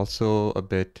voice is also a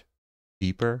bit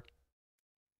deeper.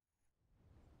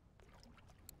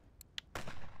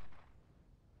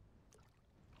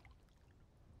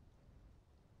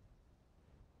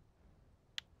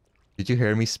 Did you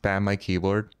hear me spam my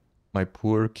keyboard? My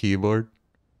poor keyboard.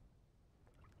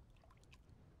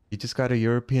 You just got a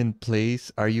European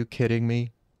place? Are you kidding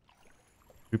me?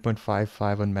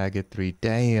 3.55 on Maggot 3.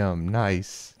 Damn,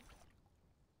 nice.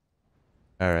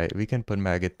 Alright, we can put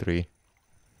Maggot 3.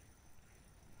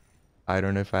 I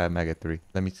don't know if I have Maggot 3.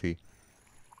 Let me see.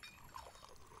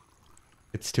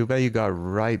 It's too bad you got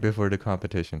right before the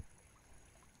competition.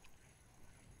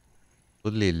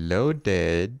 Fully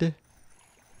loaded.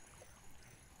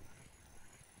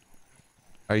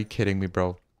 Are you kidding me,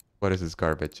 bro? What is this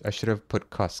garbage? I should have put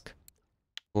Cusk.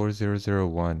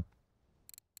 4001.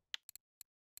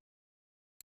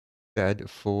 Said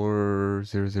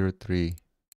 4003.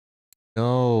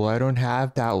 No, I don't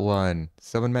have that one.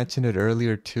 Someone mentioned it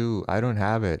earlier too. I don't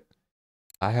have it.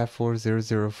 I have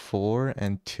 4004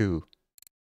 and 2.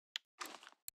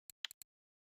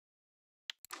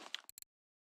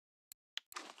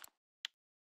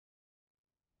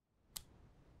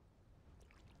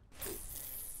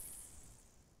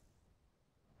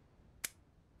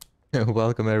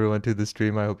 Welcome everyone to the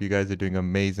stream. I hope you guys are doing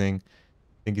amazing.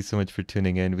 Thank you so much for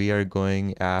tuning in. We are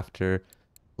going after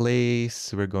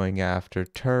place. We're going after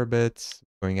turbots.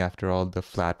 Going after all the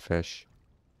flatfish.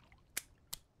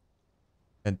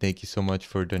 And thank you so much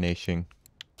for donating.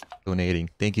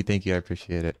 Thank you, thank you. I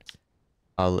appreciate it.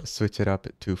 I'll switch it up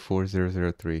to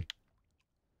 4003.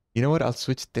 You know what? I'll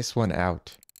switch this one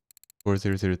out.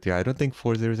 4003. I don't think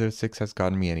 4006 has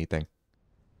gotten me anything.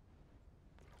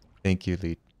 Thank you,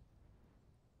 Lead.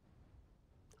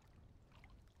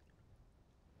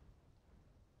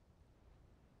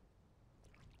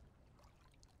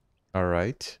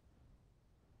 Alright.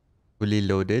 Fully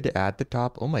loaded at the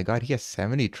top. Oh my god, he has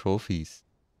 70 trophies.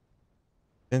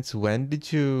 Since when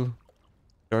did you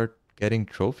start getting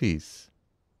trophies?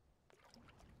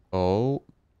 Oh,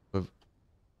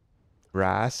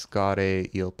 Brass got a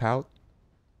eel pout.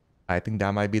 I think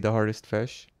that might be the hardest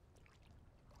fish.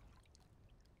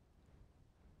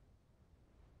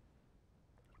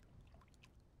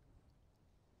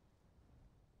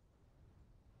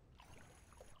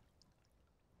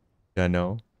 Yeah,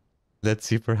 no. Let's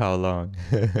see for how long.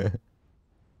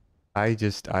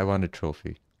 I want a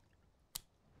trophy.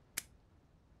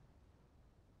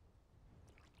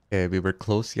 Okay, we were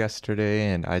close yesterday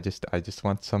and I just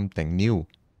want something new.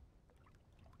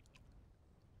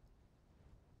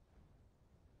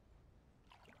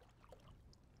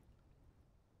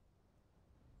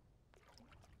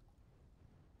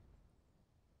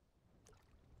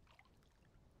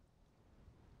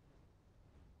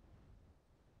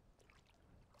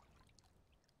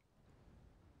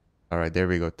 Alright, there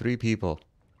we go. 3 people.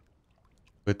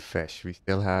 With fish. We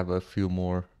still have a few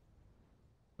more.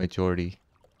 Majority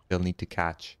still need to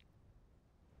catch.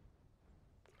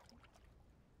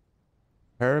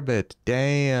 Turbot.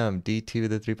 Damn. D2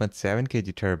 with a 3.7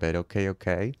 kg turbot. Okay,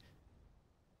 okay.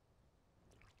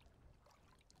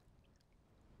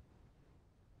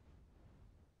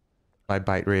 My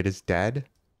bite rate is dead.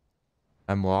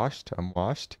 I'm washed. I'm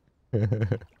washed.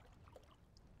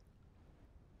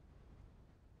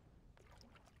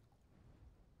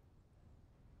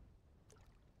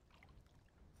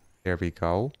 There we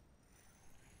go.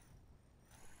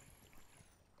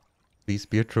 Please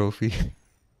be a trophy.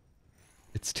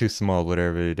 It's too small,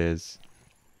 whatever it is.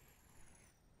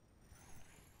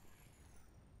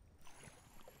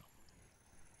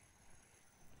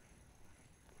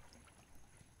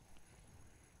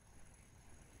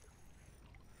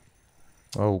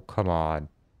 Oh, come on.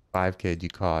 5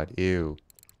 kg caught. Ew.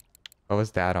 What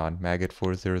was that on? Maggot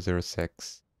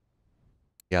 4006.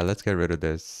 Yeah, let's get rid of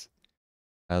this.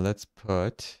 Let's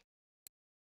put...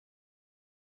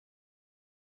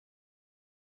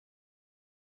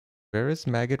 Where is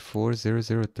Maggot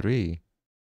 4003?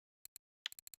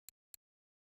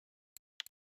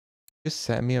 Just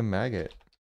send me a maggot.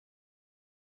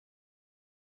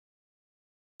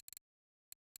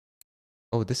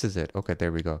 Oh, this is it. Okay,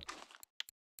 there we go.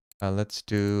 Let's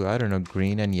do, I don't know,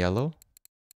 green and yellow.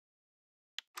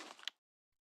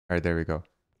 Alright, there we go.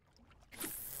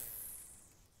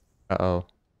 Uh-oh.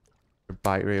 Your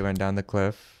bite rate went down the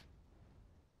cliff.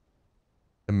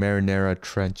 The Marinara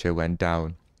Trench went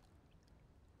down.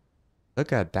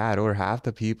 Look at that. Over half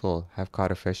the people have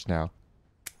caught a fish now.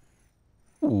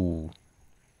 Ooh.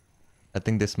 I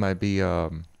think this might be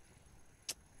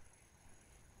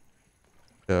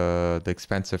the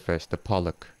expensive fish, the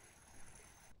pollock.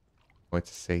 What's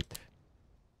it say?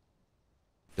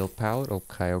 Gill pout?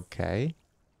 Okay, okay.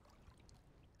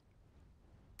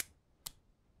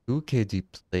 2 kg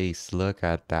place. Look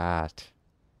at that.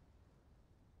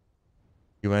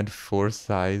 You went 4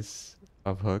 size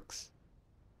of hooks.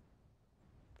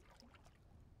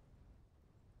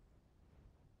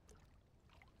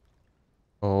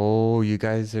 Oh, you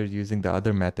guys are using the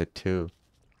other method too.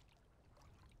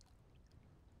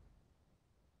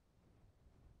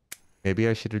 Maybe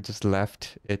I should have just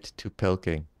left it to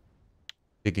pilking.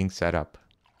 Digging setup.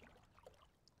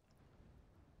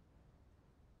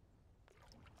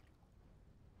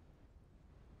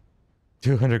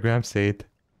 200 grams saved.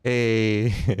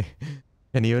 Hey.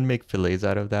 Can you even make fillets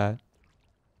out of that?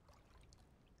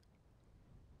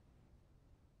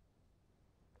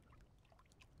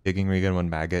 Digging rig and 1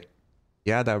 maggot.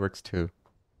 Yeah, that works too.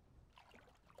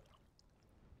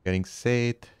 Getting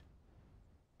saved.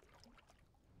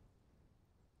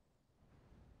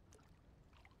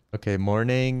 Okay,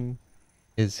 morning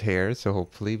is here, so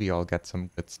hopefully we all get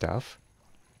some good stuff.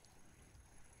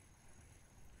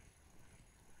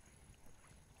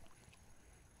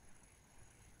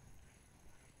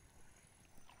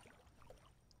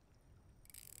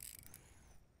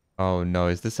 Oh no,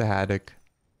 is this a haddock?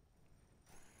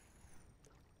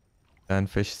 Then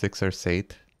fish 6 are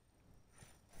sate.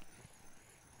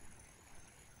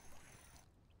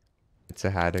 It's a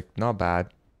haddock, not bad.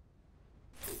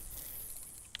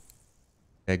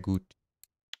 Yeah, good.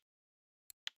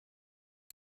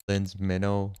 Lynn's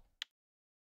minnow.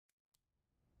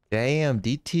 Damn,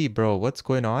 DT, bro, what's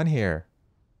going on here?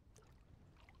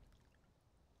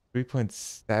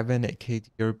 3.7 kg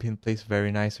European place,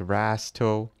 very nice.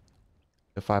 Rasto,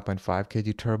 the 5.5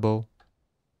 kg turbo.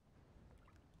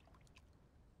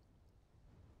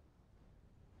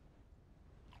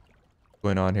 What's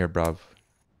going on here, bruv?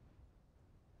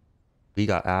 We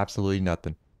got absolutely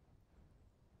nothing.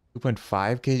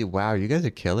 2.5 kg, wow, you guys are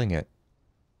killing it.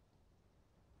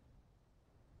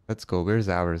 Let's go, where's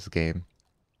ours game?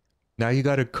 Now you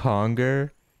got a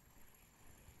conger?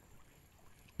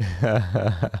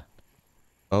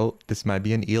 Oh, this might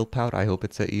be an eel pout. I hope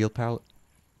it's an eel pout.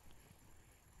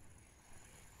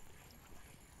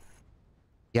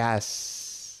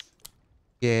 Yes.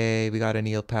 Yay, we got an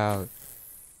eel pout.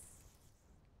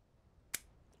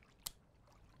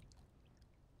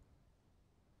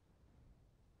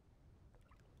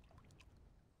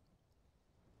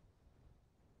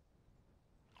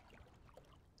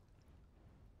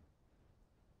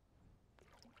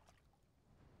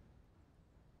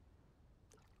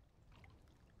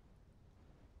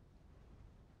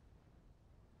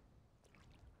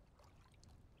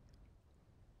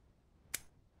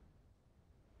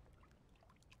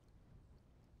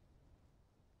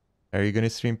 Are you gonna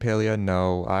stream Palea?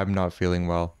 No, I'm not feeling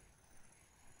well.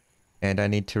 And I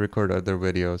need to record other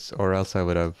videos, or else I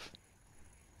would have.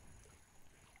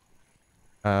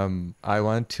 I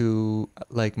want to,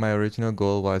 like, my original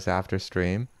goal was after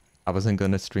stream. I wasn't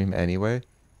gonna stream anyway.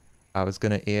 I was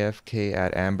gonna AFK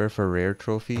at Amber for rare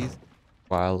trophies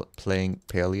while playing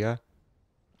Palea.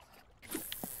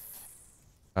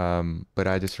 But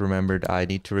I just remembered I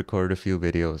need to record a few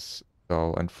videos.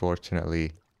 So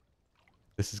unfortunately,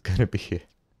 this is gonna be it.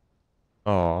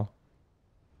 Aw.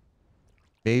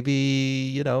 Maybe,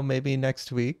 you know, maybe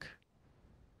next week.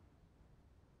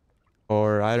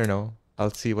 Or I don't know.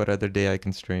 I'll see what other day I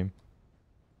can stream.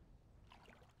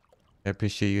 I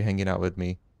appreciate you hanging out with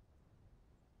me.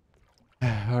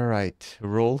 Alright.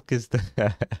 Rolk is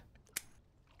the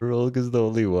Rolk is the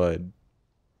only one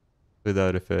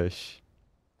without a fish.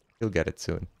 He'll get it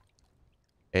soon.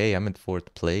 Hey, I'm in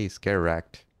 4th place. Get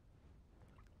wrecked.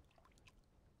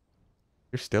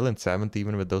 You're still in 7th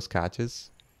even with those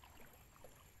catches?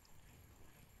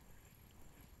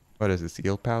 What is this,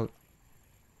 eel pout?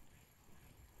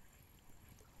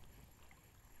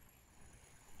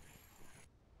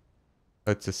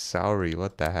 Oh, it's a soury.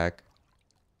 What the heck?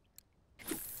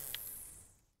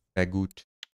 Magoot.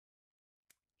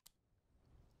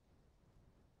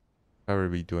 How are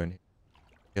we doing?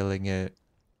 Killing it.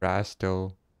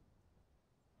 Rasto.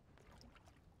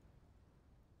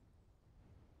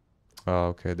 Oh,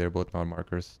 okay. They're both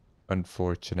non-markers.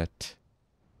 Unfortunate.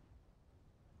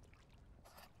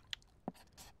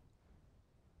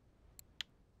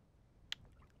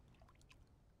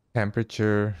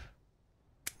 Temperature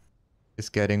is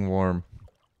getting warm.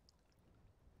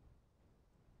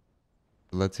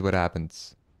 Let's see what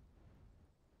happens.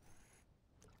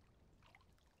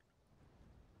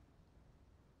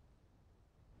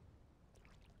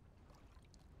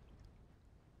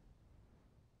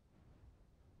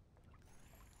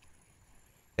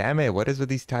 Damn it. What is with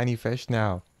these tiny fish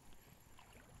now?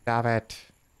 Stop it.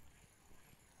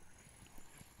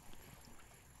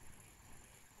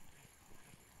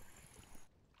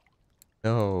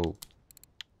 No.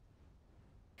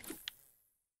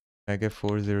 I get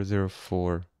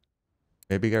 4004.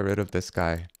 Maybe get rid of this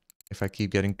guy. If I keep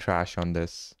getting trash on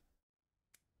this.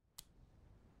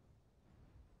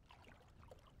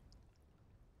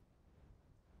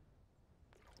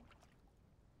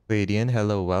 Ladian,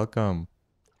 hello, welcome.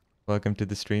 Welcome to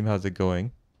the stream. How's it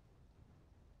going?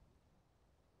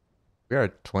 We are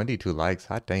at 22 likes.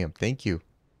 Hot damn. Thank you.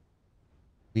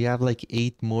 We have like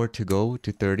 8 more to go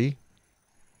to 30.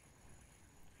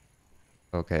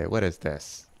 Okay, what is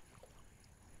this?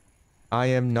 I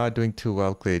am not doing too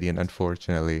well, Cladian,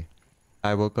 unfortunately.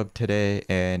 I woke up today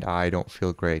and I don't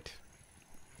feel great.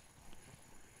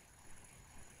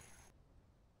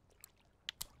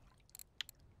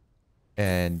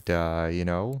 And, you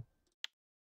know,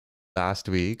 last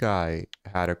week I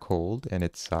had a cold and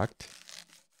it sucked.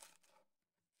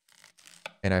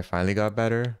 And I finally got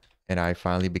better and I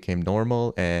finally became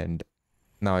normal and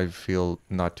now I feel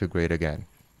not too great again.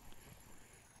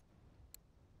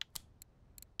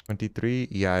 23,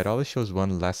 yeah, it always shows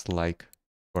one less like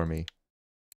for me.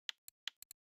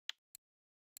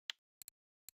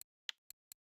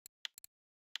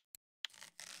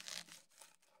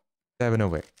 7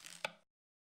 away.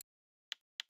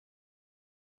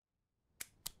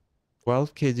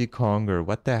 12 kg conger,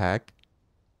 what the heck?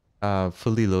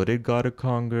 Fully loaded got a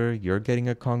conger. You're getting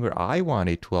a conger. I want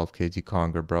a 12 kg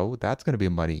conger, bro. That's gonna be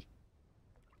money.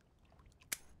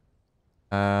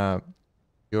 Uh,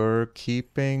 you're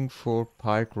keeping for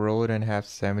Pike Road and have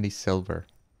 70 silver.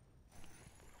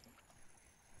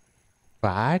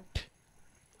 What?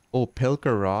 Oh,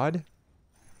 Pilker Rod?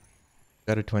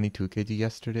 Got a 22 kg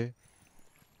yesterday.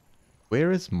 Where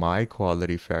is my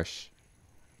quality fish?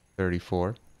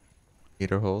 34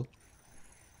 meter hole.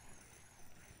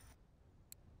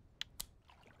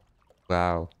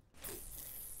 Wow.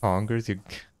 Congers? You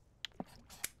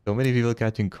so many people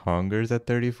catching congers at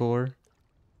 34.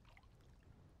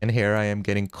 And here I am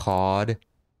getting cod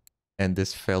and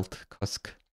this felt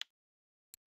cusk.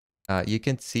 You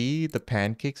can see the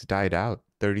pancakes died out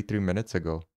 33 minutes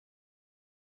ago.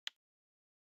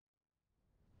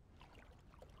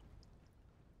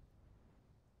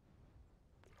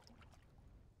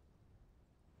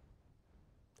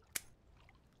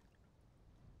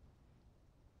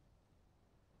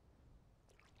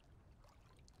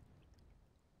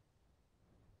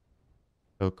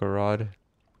 Pilkarod,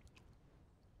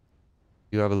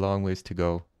 you have a long ways to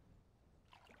go.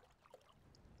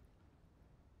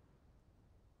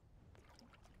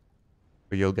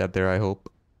 But you'll get there, I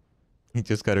hope. You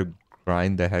just gotta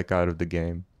grind the heck out of the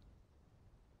game.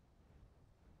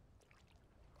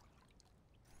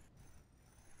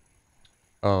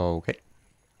 Oh, okay.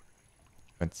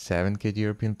 Went 7 kid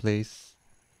European place.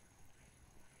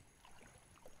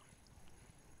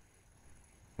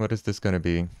 What is this gonna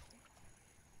be?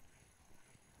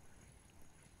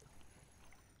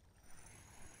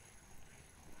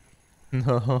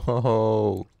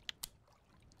 No.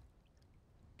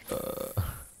 Uh,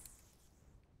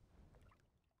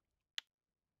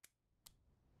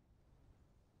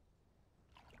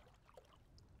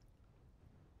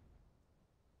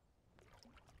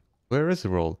 where is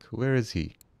Rolk? Where is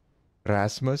he?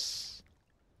 Rasmus?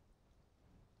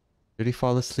 Did he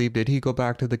fall asleep? Did he go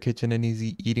back to the kitchen and is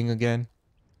he eating again?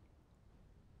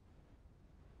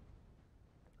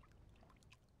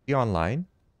 He online?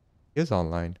 He is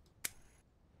online.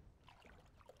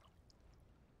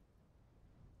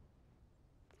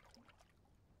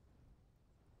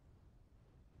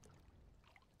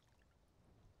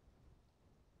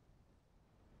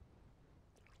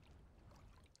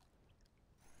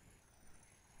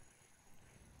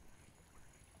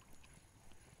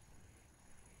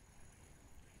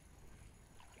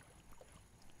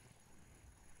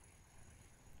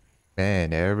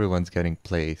 Man, everyone's getting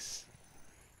place.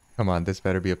 Come on, this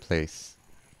better be a place.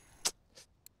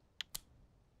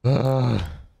 Ugh.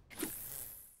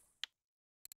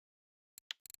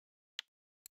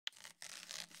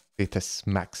 Betus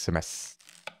Maximus.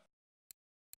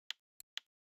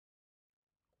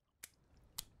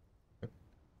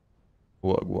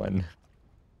 What one?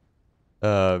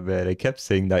 Man, I kept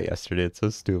saying that yesterday. It's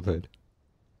so stupid.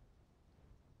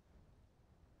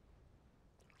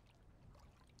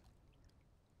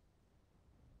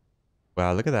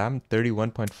 Wow, look at that. I'm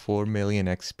 31.4 million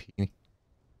XP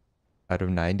out of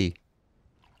 90.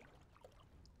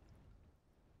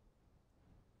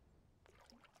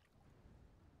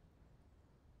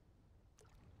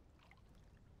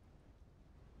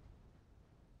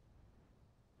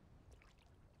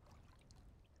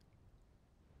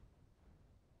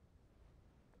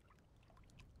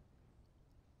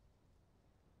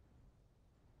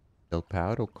 El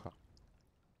Paro.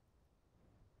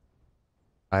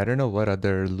 I don't know what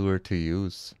other lure to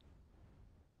use.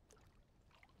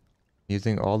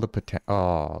 Using all the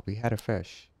Oh, we had a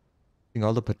fish. Using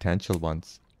all the potential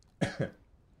ones.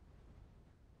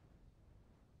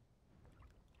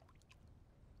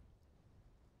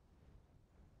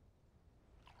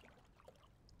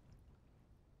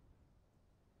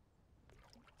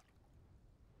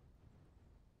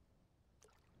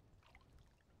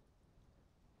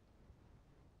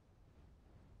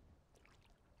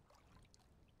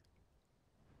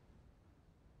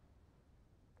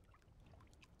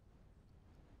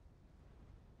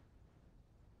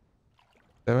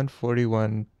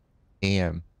 7:41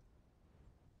 a.m.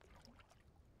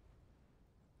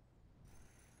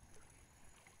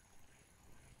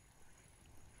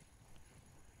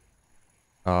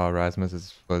 Oh,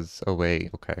 was away.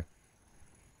 Okay.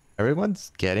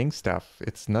 Everyone's getting stuff.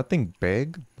 It's nothing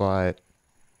big, but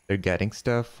they're getting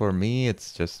stuff. For me,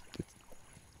 it's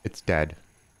dead.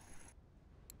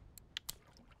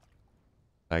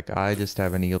 Like, I just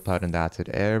have an eel pout and that's it.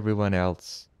 Everyone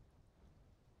else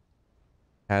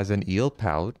has an eel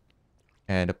pout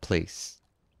and a place.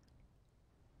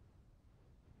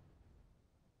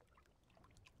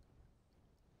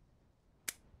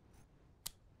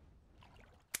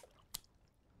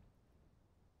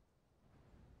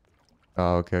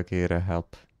 Oh, okay, it'll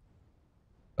help.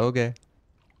 Okay.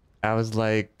 I was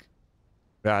like,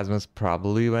 Rasmus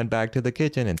probably went back to the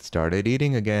kitchen and started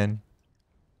eating again.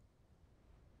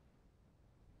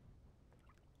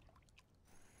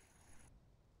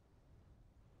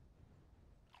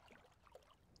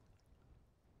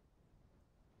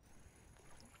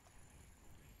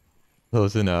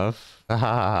 Close enough.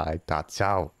 Ah, I thought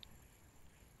so.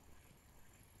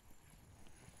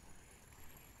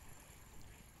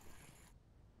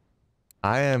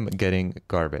 I am getting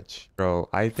garbage. Bro,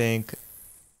 I think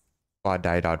spot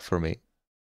died out for me.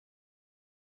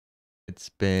 It's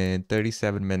been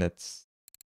 37 minutes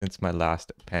since my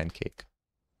last pancake.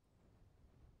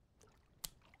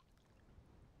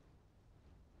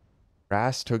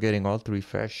 Rasto getting all 3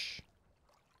 fish.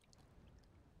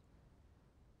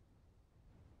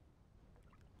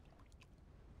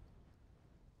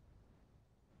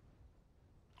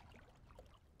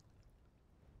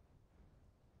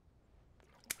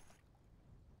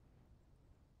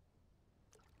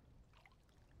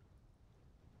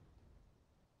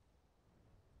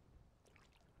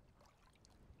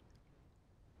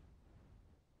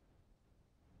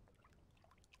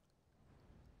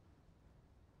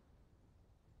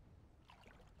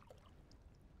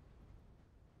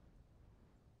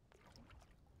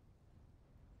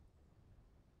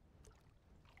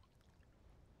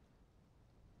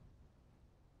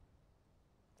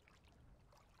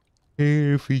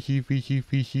 Hey,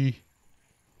 fishy.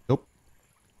 Nope.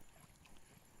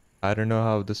 I don't know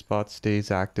how the spot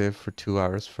stays active for 2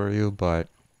 hours for you, but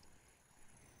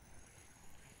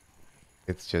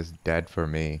it's just dead for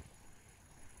me.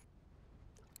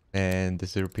 And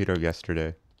this is a repeat of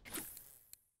yesterday.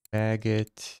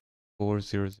 Maggot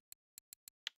 40.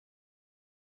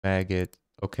 Maggot.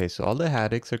 Okay, so all the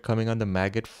haddocks are coming on the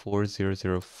Maggot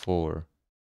 4004.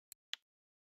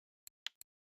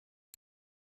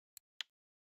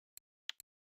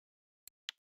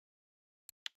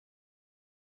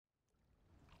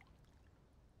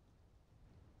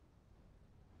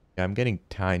 Yeah, I'm getting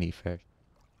tiny fish.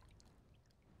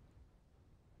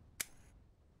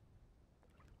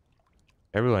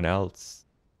 Everyone else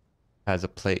has a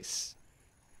place.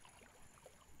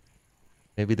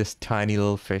 Maybe this tiny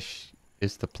little fish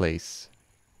is the place.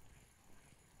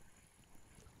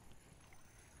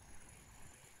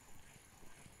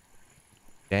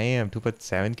 Damn,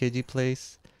 2.7 kg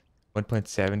place?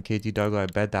 1.7 kg doggo. I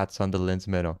bet that's on the lens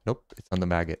minnow. Nope, it's on the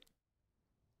maggot.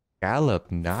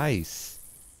 Scallop, nice.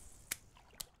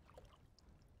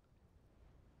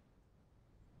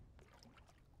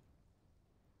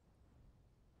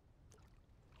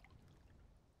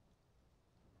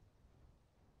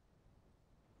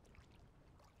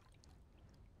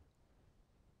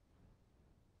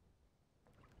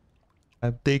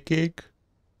 I'm thinking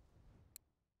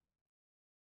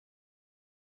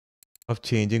of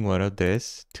changing one of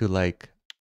this to like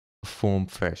a foam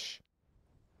fish.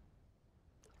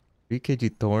 3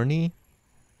 kg thorny?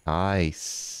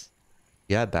 Nice.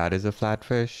 Yeah, that is a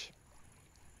flatfish.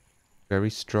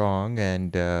 Very strong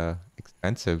and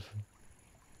expensive.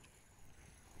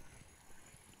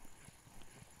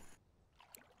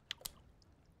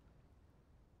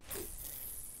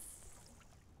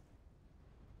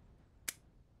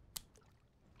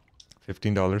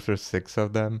 $15 for 6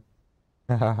 of them.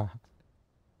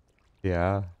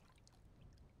 Yeah,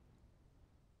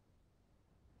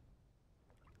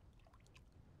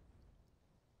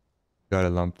 got a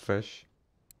lumpfish.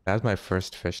 That's my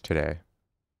first fish today.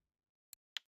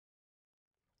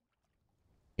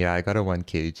 Yeah, I got a 1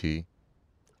 kg.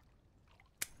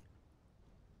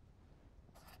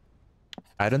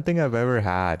 I don't think I've ever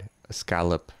had a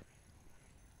scallop.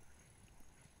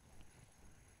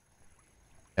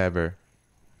 Ever.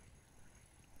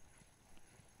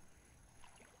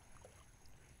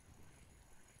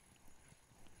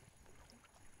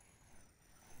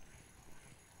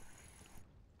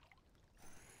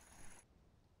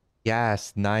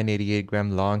 Yes, 988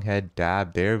 gram long head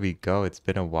dab. There we go. It's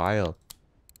been a while.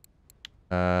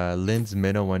 Lynn's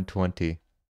minnow 120.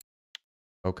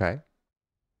 Okay.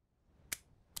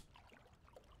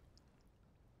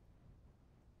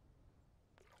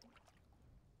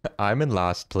 I'm in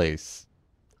last place.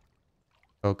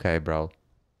 Okay, bro.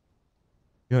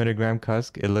 200 gram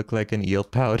cusk. It looked like an eel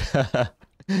pout.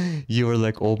 You were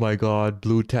like, oh my god,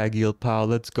 blue tag eel pout.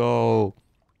 Let's go.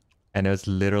 And it was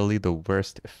literally the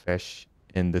worst fish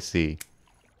in the sea.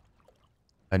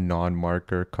 A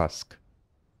non-marker cusk.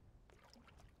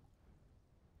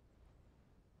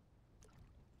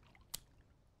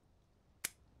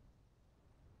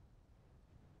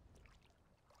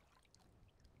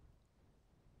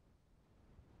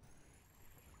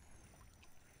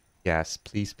 Yes,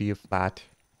 please be a flat.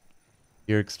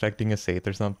 You're expecting a saith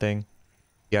or something?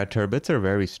 Yeah, turbots are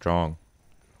very strong.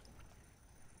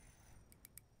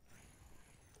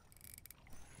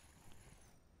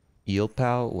 Eel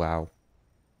pal? Wow.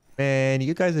 Man,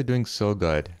 you guys are doing so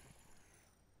good.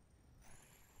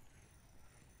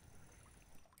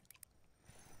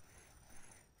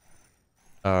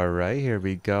 Alright, here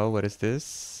we go. What is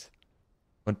this?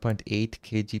 1.8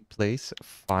 kg place.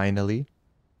 Finally.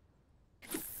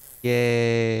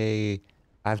 Yay!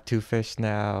 I have 2 fish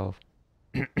now.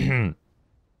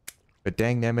 But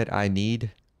dang nabbit, I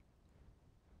need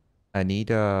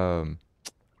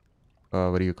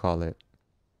what do you call it?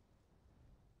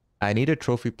 I need a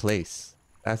trophy place.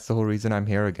 That's the whole reason I'm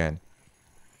here again.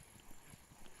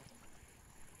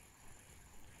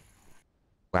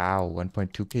 Wow, 1.2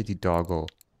 kg doggo.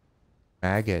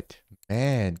 Maggot.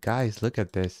 Man, guys, look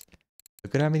at this.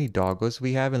 Look at how many doggos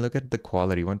we have and look at the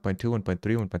quality. 1.2, 1.3,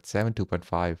 1.7,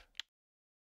 2.5.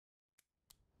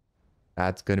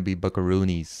 That's gonna be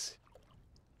buckaroonies.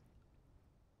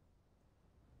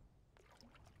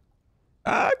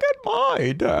 I get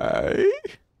my day.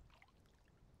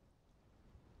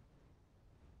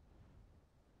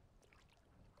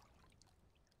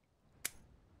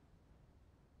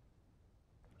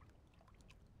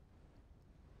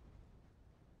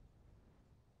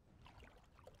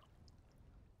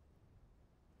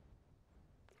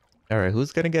 Alright,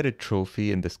 who's gonna get a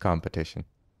trophy in this competition?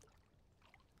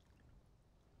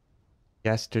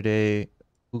 Yesterday,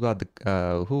 who got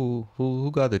the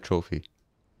who got the trophy?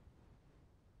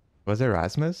 Was it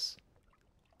Rasmus?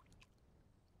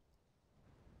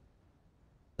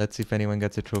 Let's see if anyone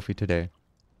gets a trophy today.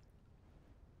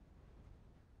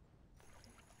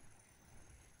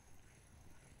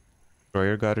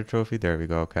 Troyer got a trophy? There we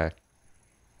go, okay.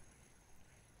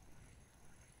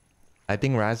 I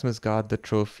think Rasmus got the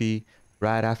trophy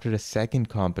right after the second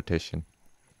competition.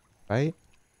 Right?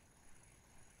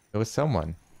 It was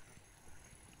someone.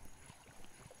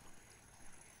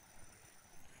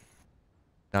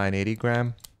 980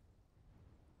 gram.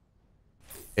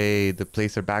 Hey, the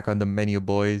plates are back on the menu,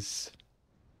 boys.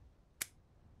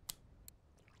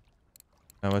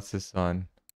 Now what's this on?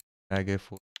 I get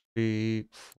 43,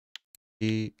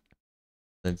 40,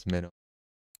 lens middle.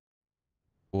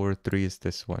 4-3 is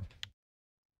this one.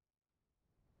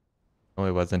 Oh,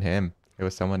 it wasn't him. It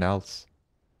was someone else.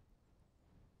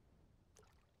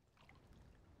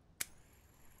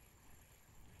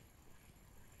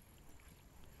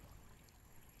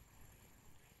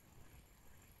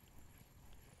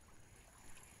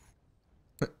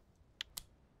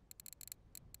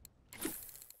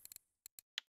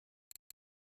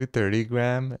 230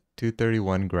 gram,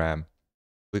 231 gram.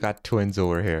 We got twins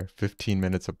over here, 15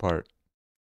 minutes apart.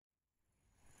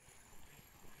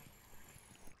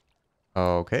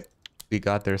 Okay. We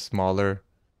got their smaller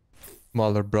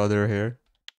brother here.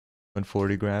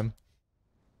 140 gram.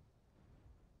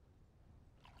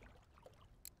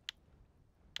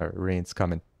 Alright, rain's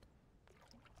coming.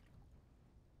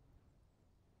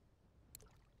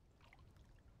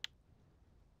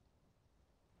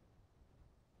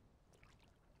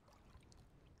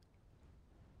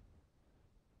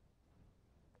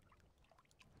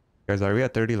 Guys, are we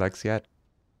at 30 likes yet?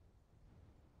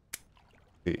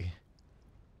 See.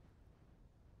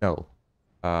 No.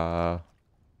 Uh,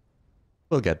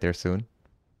 we'll get there soon.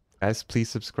 Guys, please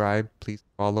subscribe, please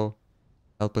follow.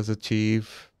 Help us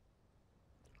achieve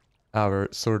our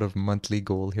sort of monthly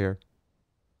goal here.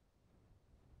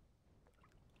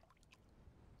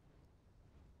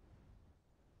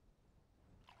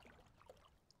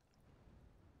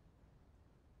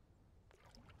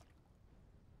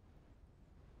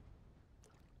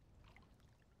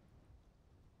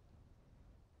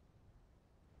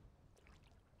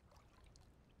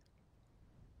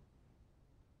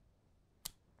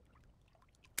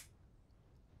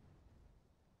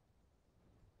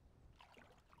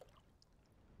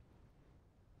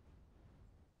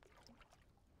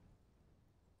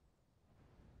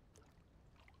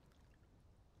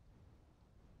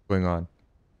 Going on.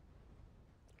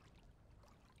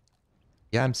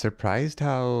 Yeah, I'm surprised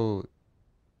how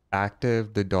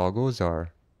active the doggos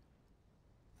are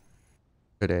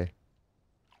today.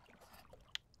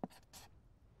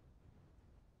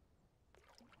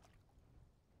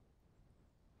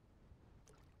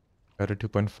 Got a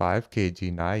 2.5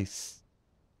 kg, nice.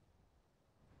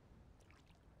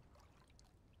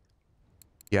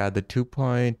 Yeah, the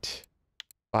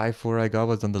 2.54 I got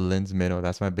was on the lens minnow.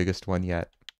 That's my biggest one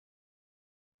yet.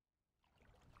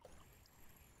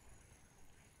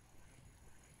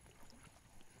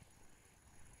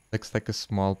 Looks like a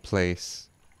small place.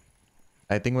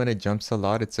 I think when it jumps a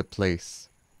lot, it's a place.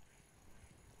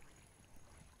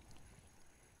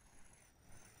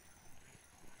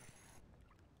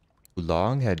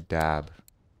 Longhead dab.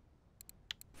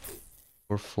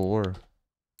 4-4.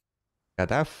 Yeah,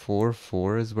 that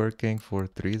 4-4 is working.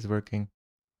 4-3 is working.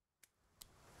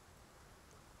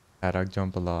 Haddock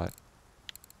jump a lot.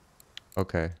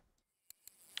 Okay.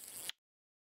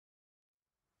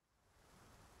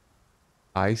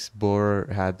 Ice Boar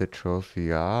had the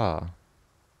trophy. Ah.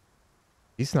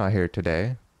 He's not here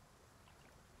today.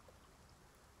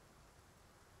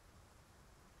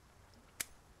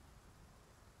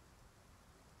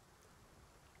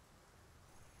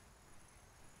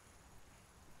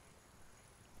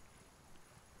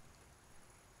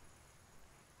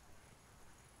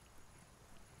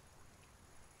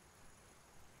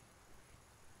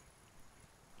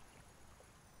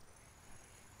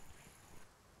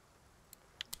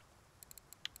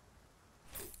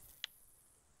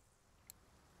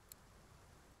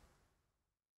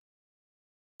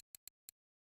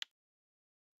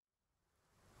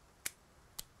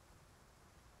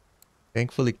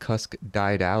 Thankfully, Cusk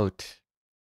died out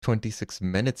 26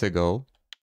 minutes ago.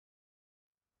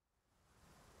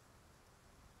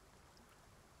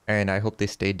 And I hope they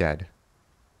stay dead.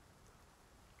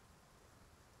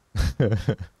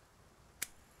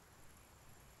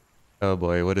 Oh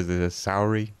boy, what is this? A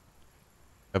Sauri?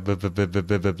 A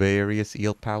various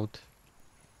eel pout?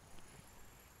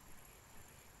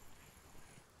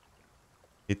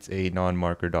 It's a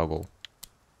non-marker doggo.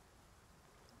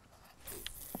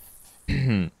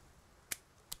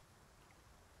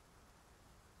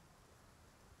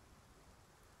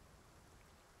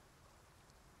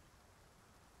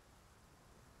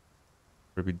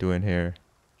 What are we doing here?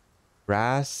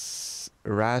 Rasto,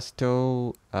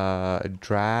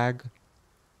 Drag,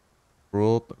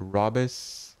 Rope,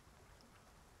 Robus,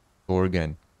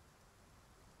 Gorgon.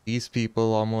 These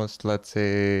people, almost, let's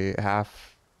say,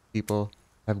 half people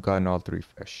have gotten all 3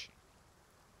 fish.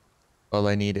 All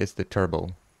I need is the turbo.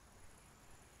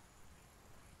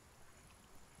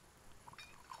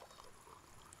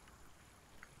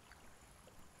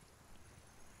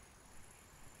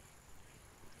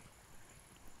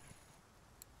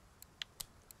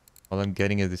 All I'm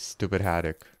getting is this stupid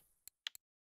haddock.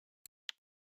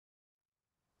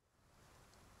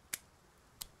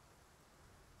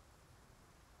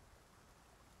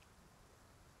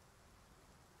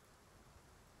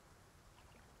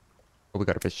 Oh, we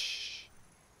got a fish.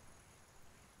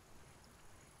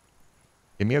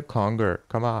 Give me a conger.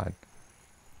 Come on.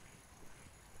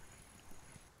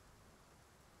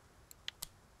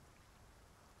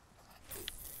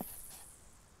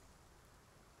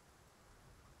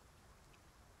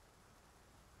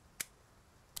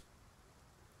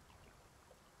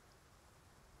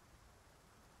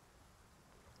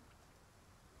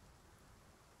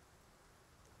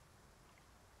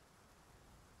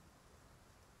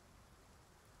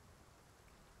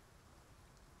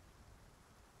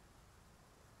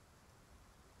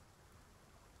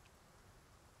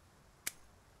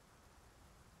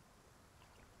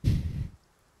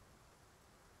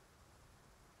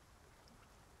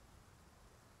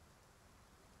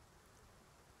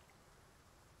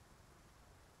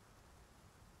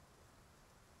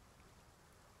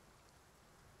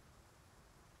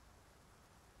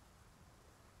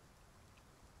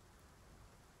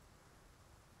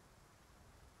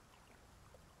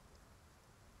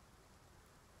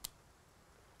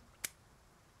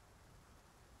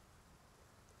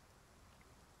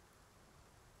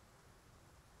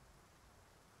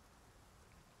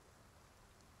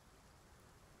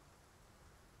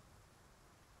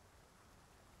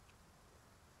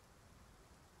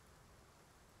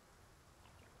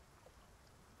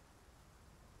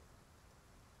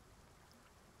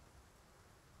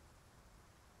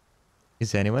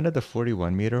 Is anyone at the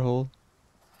 41-meter hole?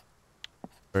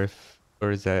 Or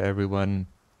is that everyone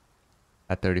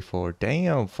at 34?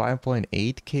 Damn, 5.8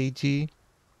 kg.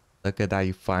 Look at that,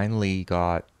 you finally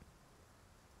got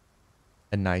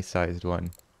a nice sized one.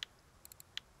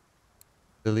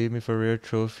 Believe me, for rare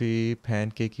trophy,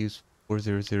 Pancake use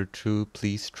 4002.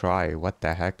 Please try. What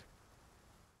the heck?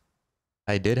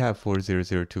 I did have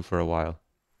 4002 for a while.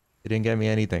 It didn't get me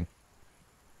anything.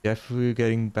 Definitely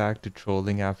getting back to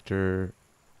trolling after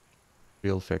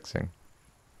real fixing.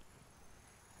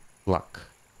 Luck.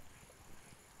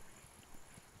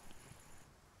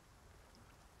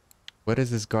 What is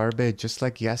this garbage? Just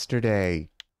like yesterday.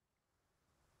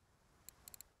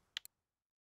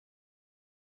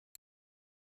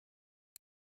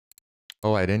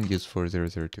 Oh, I didn't use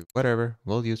 4002. Whatever.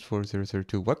 We'll use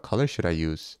 4002. What color should I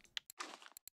use?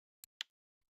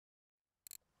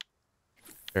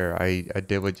 There, I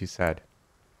did what you said.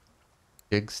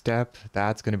 Jig step?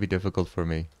 That's gonna be difficult for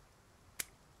me.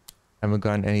 Haven't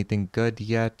gotten anything good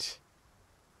yet.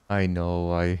 I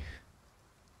know, I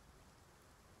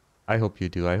hope you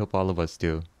do. I hope all of us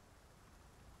do.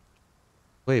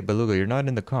 Wait, Beluga, you're not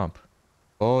in the comp.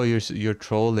 Oh, you're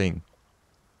trolling.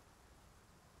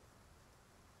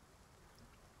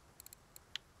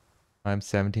 I'm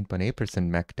 17.8%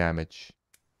 mech damage.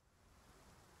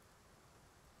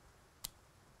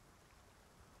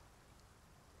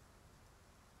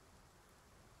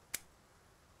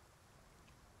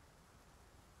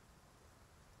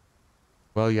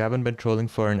 Well, you haven't been trolling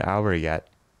for an hour yet.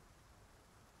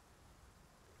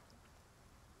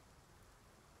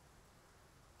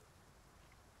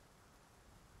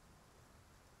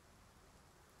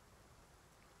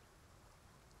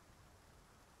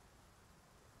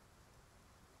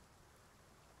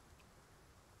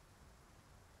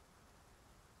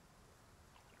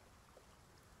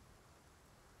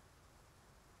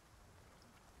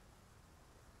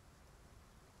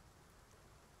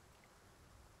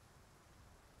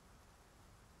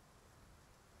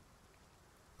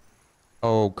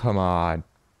 Oh, come on.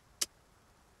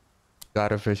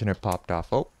 Got a fish and it popped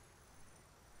off. Oh,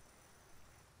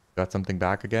 got something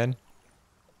back again.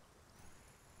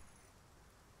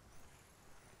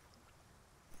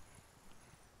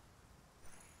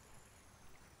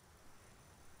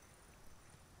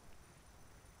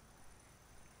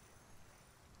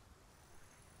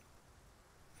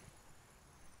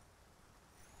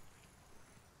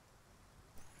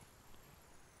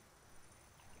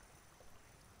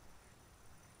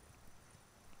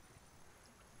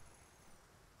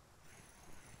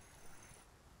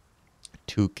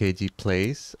 Two kg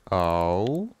place.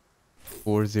 Oh.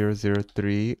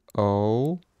 4003.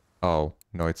 Oh. Oh,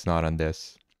 no, it's not on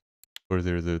this.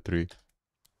 4003.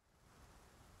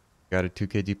 Got a 2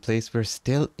 kg place. We're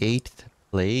still 8th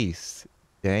place.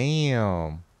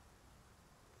 Damn.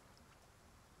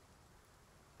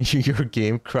 Your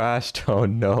game crashed? Oh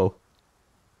no.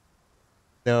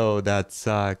 No, that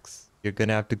sucks. You're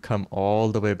gonna have to come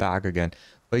all the way back again.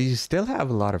 But you still have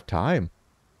a lot of time.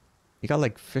 You got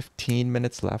like 15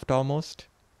 minutes left almost.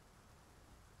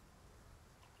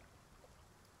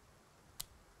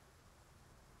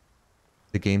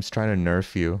 The game's trying to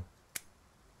nerf you.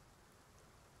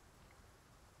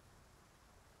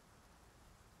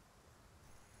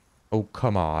 Oh,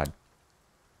 come on.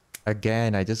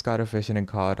 Again, I just got a fish and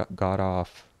got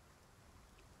off.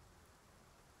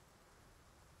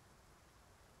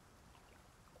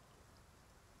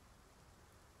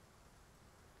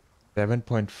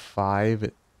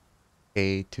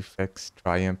 $7.5K to fix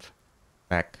Triumph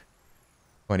mech.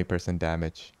 20%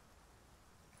 damage.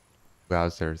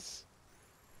 Wowzers.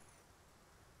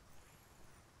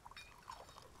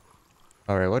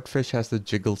 Alright, what fish has the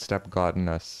jiggle step gotten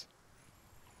us?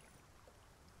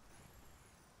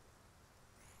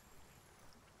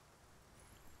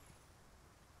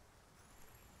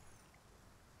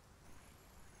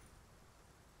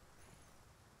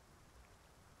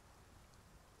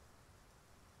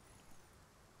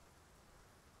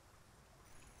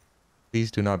 Please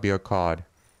do not be a cod.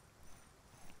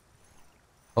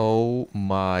 Oh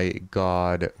my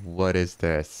god, what is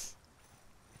this?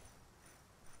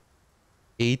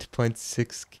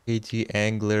 8.6 kg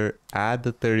angler at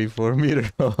the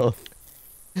 34-meter hole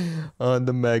on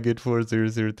the Maggot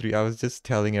 4003. I was just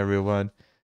telling everyone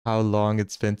how long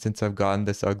it's been since I've gotten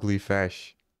this ugly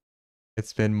fish.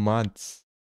 It's been months.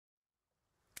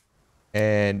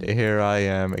 And here I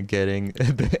am getting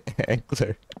the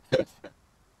angler.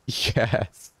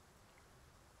 Yes.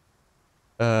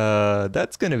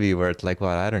 That's gonna be worth like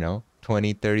what? I don't know.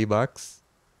 20, 30 bucks?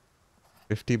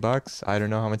 50 bucks? I don't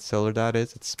know how much silver that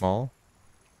is. It's small.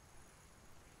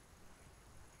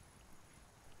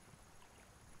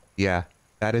 Yeah,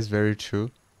 that is very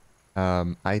true.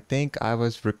 I think I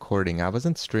was recording. I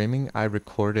wasn't streaming. I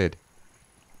recorded.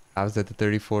 I was at the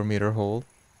 34-meter hole,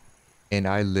 and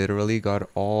I literally got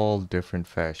all different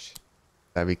fish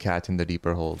that we catch in the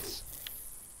deeper holes.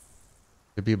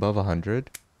 Could be above 100.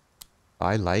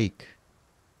 I like.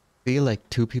 Feel like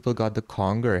two people got the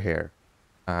conger here.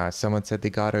 Someone said they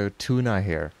got a tuna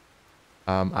here.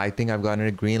 I think I've gotten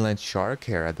a Greenland shark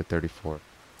here at the 34.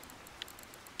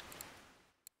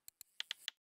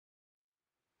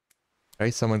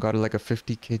 Right? Someone got like a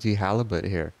 50 kg halibut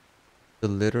here. So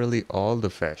literally all the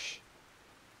fish.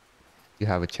 You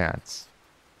have a chance.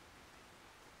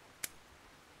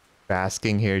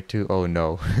 Basking here too. Oh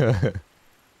no.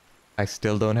 I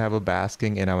still don't have a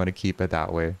basking and I want to keep it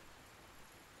that way.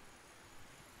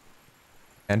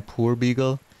 And poor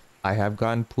beagle. I have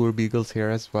gotten poor beagles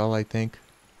here as well, I think.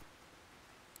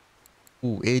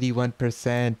 Ooh,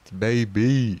 81%,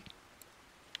 baby.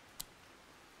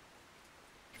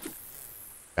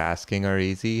 Basking are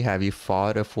easy. Have you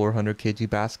fought a 400 kg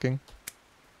basking?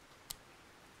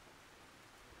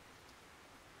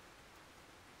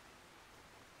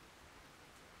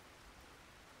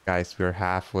 Guys, we're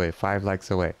halfway. 5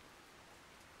 likes away.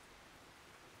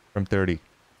 From 30.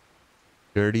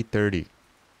 30.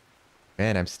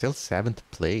 Man, I'm still 7th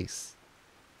place.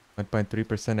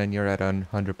 1.3% and you're at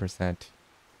 100%.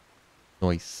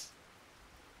 Nice.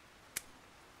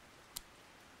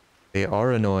 They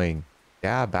are annoying.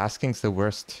 Yeah, basking's the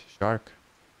worst shark.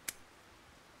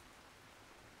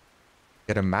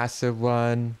 Get a massive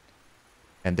one.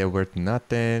 And they're worth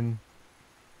nothing.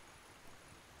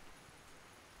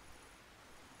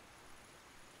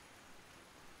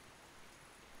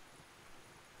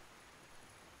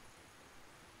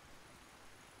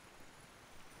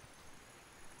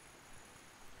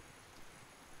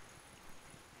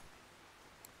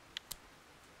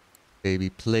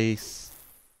 Baby place.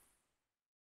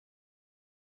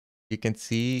 You can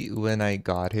see when I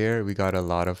got here, we got a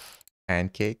lot of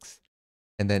pancakes.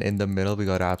 And then in the middle, we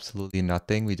got absolutely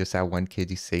nothing. We just had 1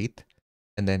 kg saith.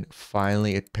 And then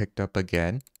finally it picked up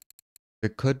again.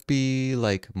 It could be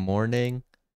like morning,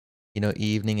 you know,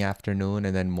 evening, afternoon,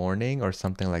 and then morning or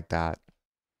something like that.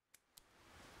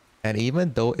 And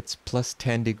even though it's plus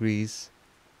 10 degrees,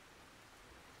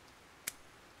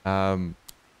 um,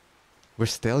 we're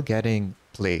still getting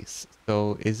place.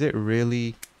 So is it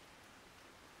really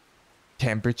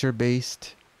temperature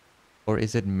based or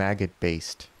is it maggot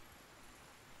based?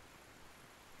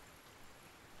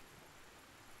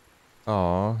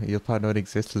 Oh, eelpout don't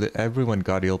exist. Everyone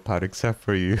got eelpout except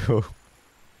for you.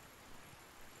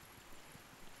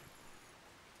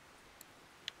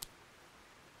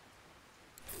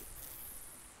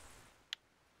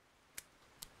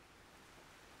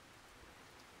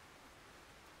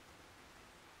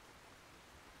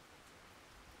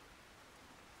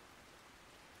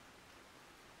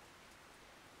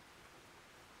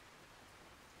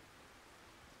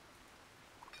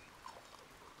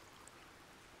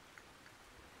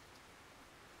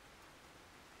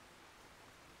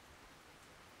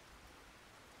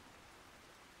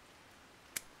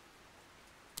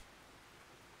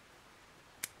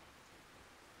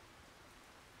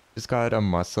 Just got a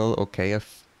mussel. Okay,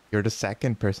 if you're the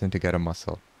second person to get a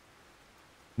mussel.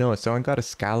 No, someone got a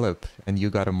scallop and you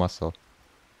got a mussel.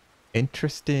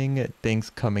 Interesting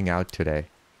things coming out today.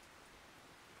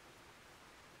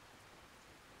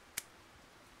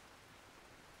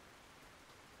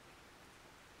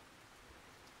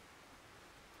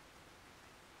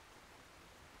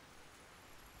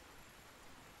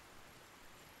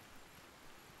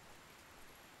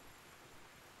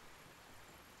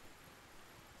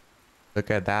 Look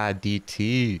at that,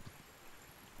 DT.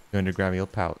 200-gram eel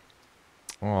pout.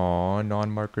 Aw,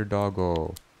 non-marker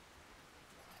doggo.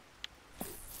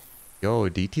 Yo,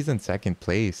 DT's in second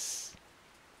place.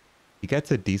 He gets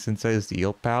a decent sized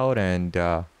eel pout and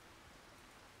gonna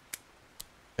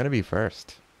be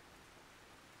first.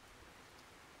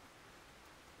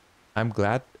 I'm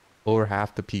glad over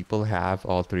half the people have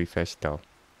all 3 fish though.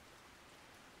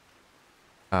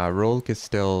 Rolk is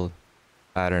still,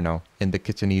 I don't know, in the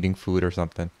kitchen eating food or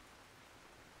something.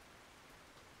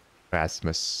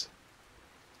 Rasmus.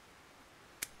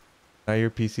 Now your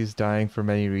PC is dying for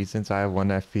many reasons. I have 1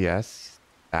 FPS.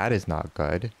 That is not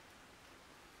good.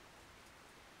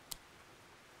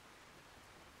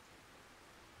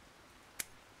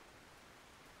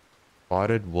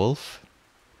 Spotted wolf?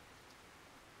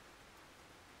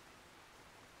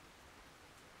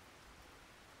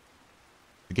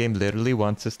 The game literally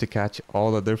wants us to catch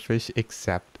all other fish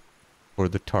except for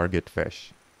the target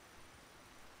fish.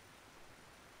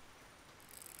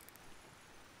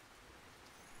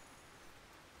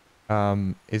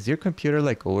 Is your computer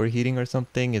like overheating or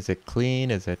something? Is it clean?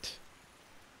 Is it...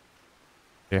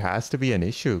 There has to be an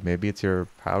issue. Maybe it's your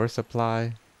power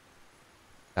supply.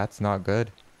 That's not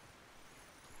good.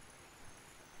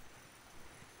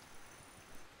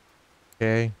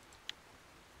 Okay.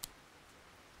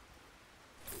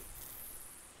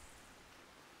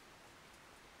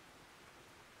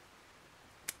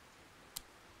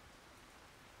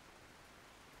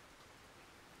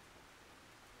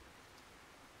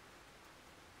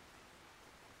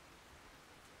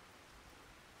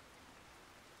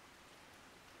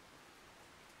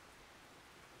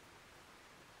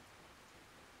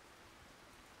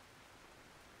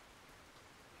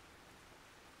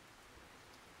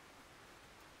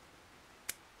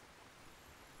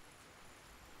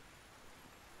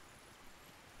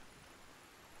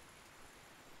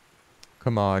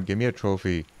 Come on, give me a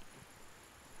trophy.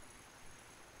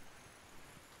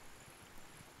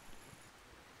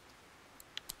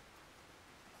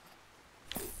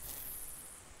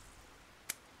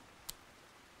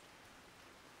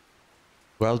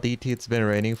 Well, DT, it's been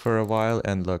raining for a while,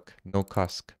 and look, no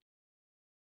cusk.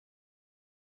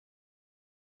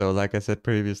 So like I said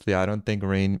previously, I don't think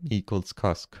rain equals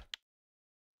cusk.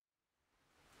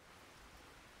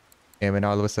 And when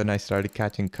all of a sudden I started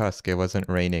catching cusk, it wasn't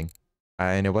raining.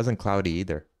 And it wasn't cloudy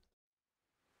either.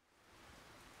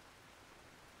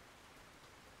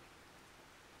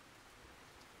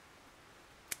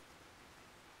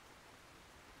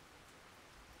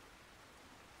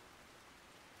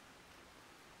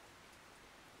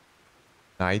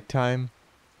 Nighttime?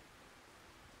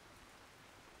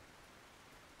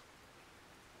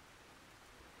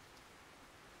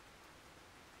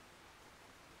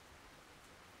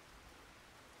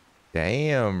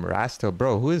 Damn, Rasto.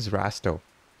 Bro, who is Rasto?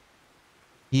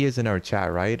 He is in our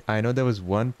chat, right? I know there was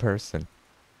one person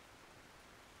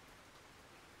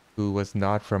who was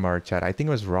not from our chat. I think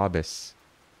it was Robus.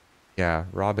 Yeah,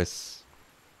 Robus.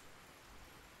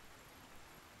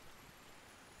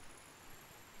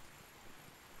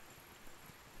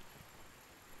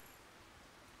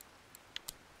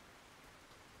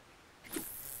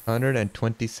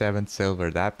 $127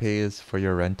 silver. That pays for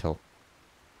your rental.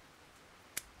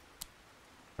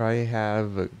 Probably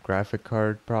have a graphic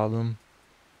card problem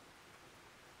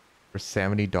for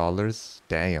 $70.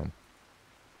 Damn.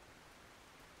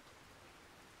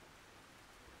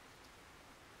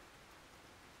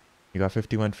 You got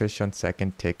 51 fish on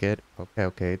second ticket. Okay,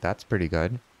 okay, that's pretty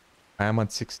good. I am on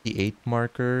 68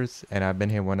 markers and I've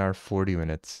been here 1 hour 40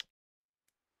 minutes.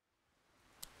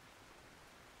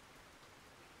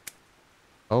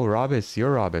 Oh, Robus,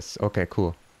 you're Robus. Okay,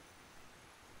 cool.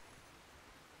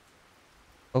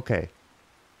 Okay.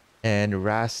 And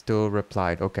Rasto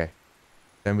replied. Okay.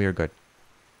 Then we are good.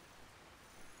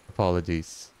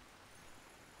 Apologies.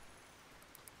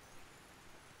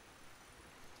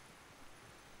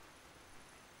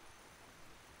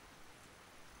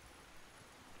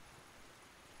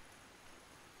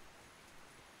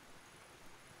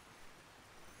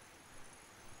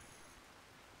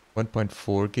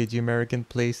 $1.4 kg American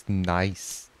place.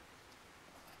 Nice.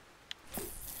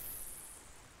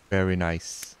 Very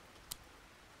nice.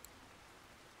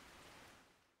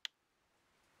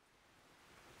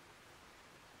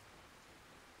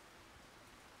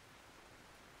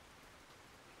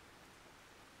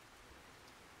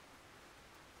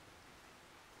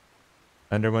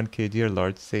 Under 1 kg are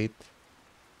large saith.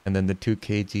 And then the 2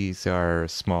 kgs are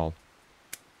small.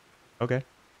 Okay.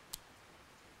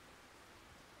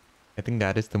 I think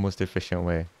that is the most efficient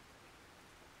way.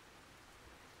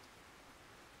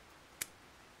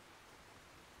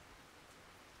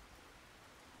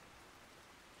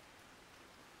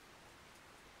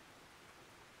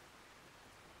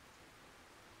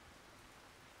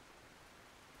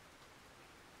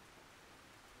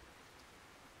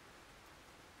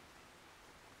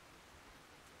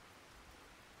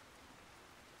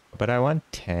 But I want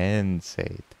 10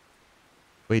 saith.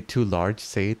 Wait, 2 large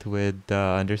saith with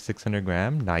under 600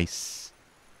 gram? Nice.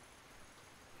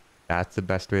 That's the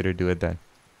best way to do it then.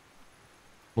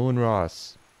 Moon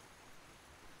Ross.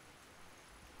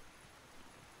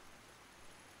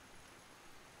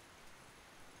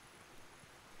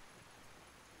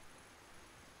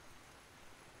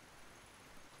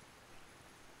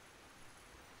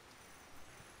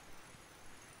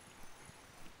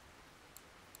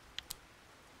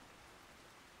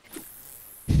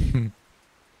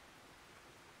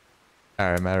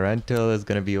 Alright, my rental is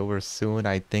gonna be over soon.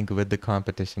 I think with the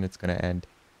competition it's gonna end.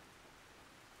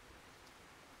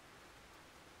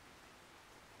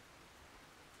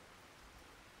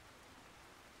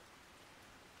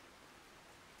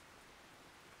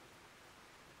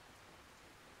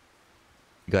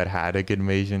 Got haddock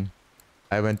invasion.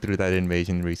 I went through that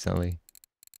invasion recently.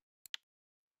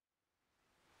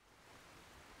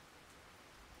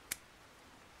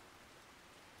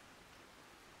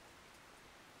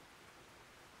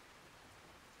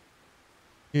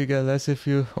 You get less if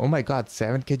you... Oh my god,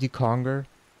 7 kg conger?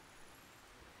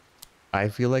 I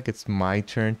feel like it's my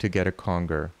turn to get a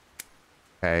conger.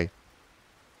 Okay.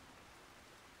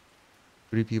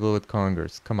 3 people with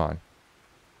congers. Come on.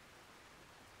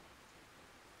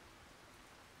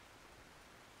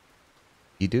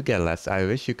 You do get less. I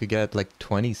wish you could get like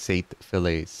 20 Saith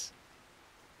fillets.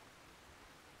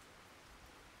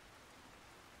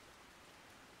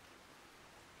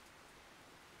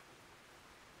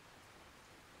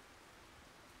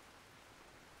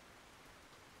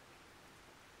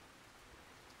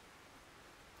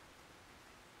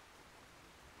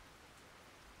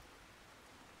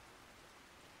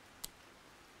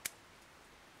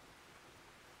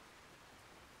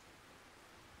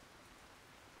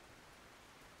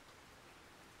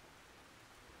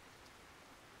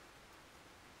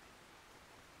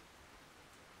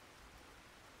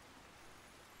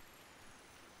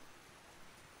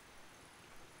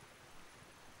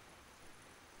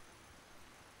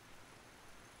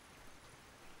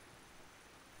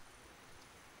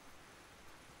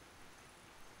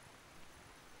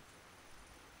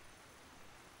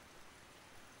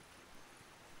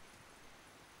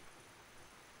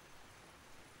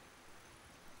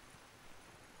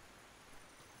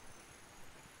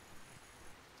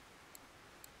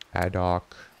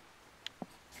 Haddock.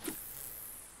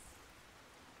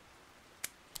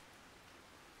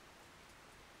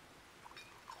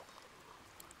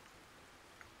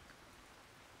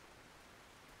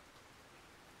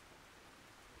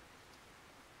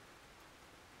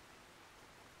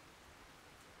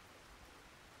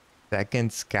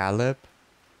 Second scallop.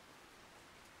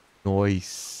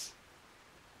 Nice.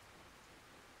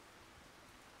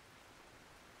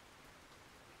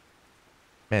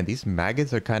 Man, these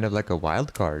maggots are kind of like a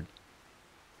wild card.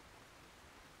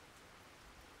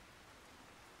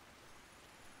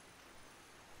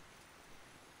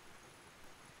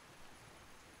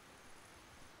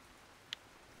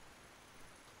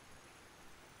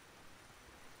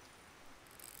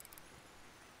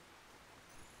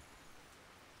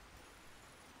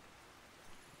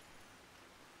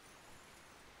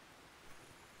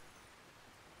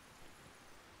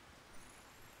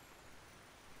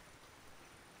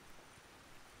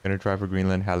 Gonna try for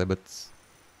Greenland halibuts.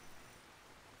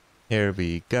 Here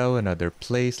we go, another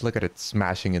place. Look at it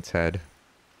smashing its head.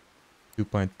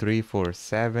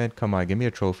 2.347. Come on, give me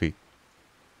a trophy.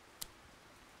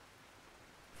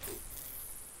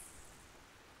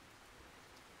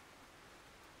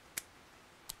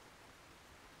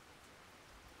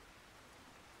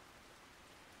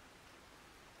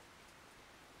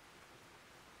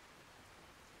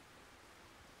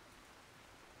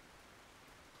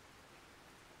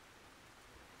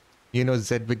 You know,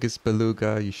 Zedvigus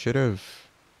Beluga, you should have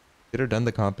done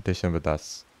the competition with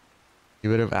us. You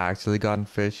would have actually gotten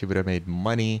fish. You would have made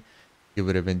money. You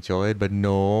would have enjoyed. But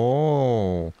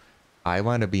no, I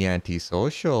want to be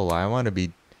antisocial. I want to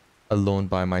be alone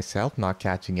by myself, not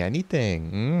catching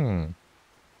anything.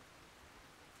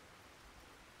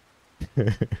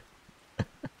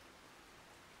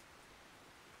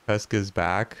 Husk is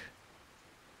back.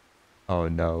 Oh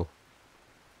no.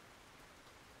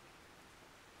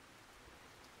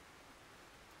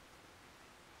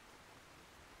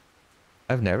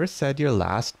 I've never said your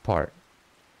last part.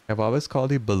 I've always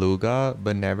called you Beluga,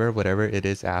 but never whatever it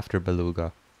is after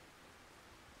Beluga.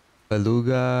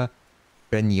 Beluga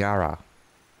Benyara.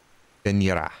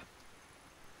 Benyara.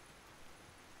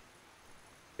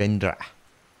 Bendra.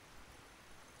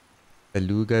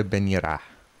 Beluga Benyara.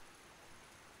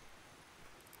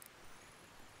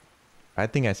 I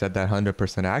think I said that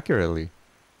 100% accurately.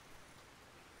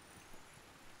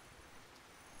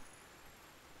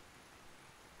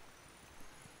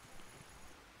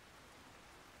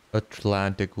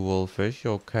 Atlantic wolfish,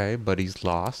 okay, but he's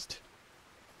lost.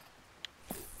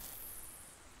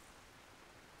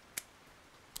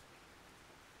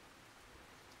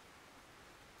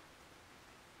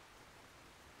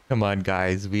 Come on,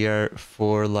 guys, we are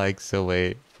 4 likes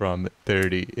away from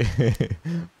 30.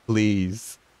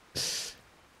 Please.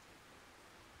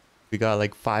 We got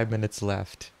like 5 minutes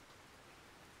left.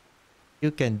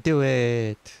 You can do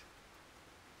it.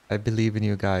 I believe in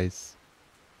you guys.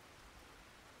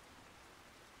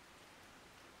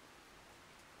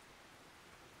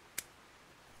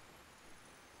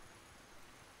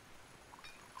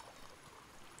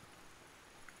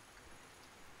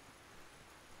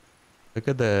 Look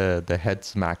at the head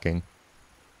smacking.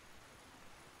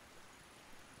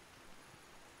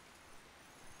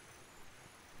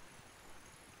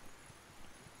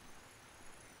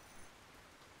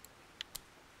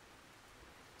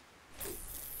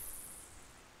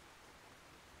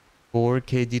 4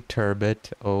 kg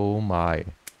turbot. Oh my.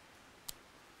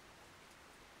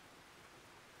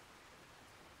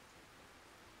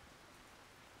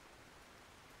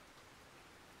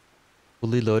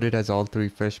 Fully loaded has all 3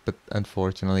 fish, but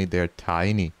unfortunately they're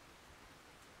tiny.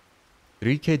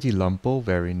 3 kg lumpo,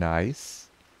 very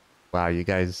nice. Wow, you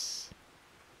guys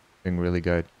doing really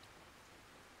good.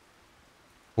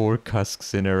 4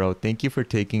 cusks in a row. Thank you for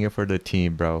taking it for the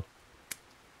team, bro.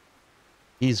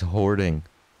 He's hoarding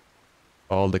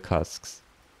all the cusks,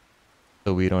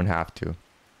 so we don't have to.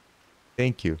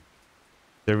 Thank you.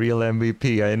 The real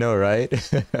MVP, I know, right?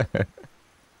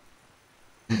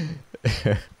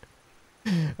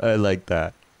 I like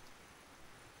that.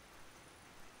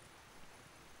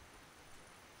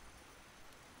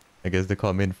 I guess they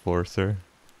call me Enforcer.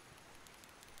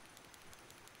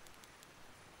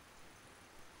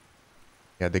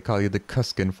 Yeah, they call you the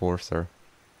Cusk Enforcer.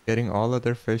 Getting all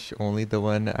other fish, only the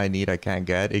one I need I can't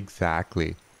get.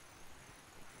 Exactly.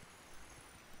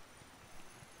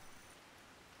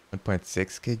 1.6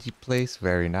 kg place,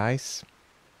 very nice.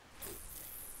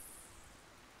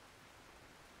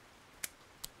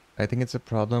 I think it's a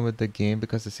problem with the game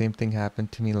because the same thing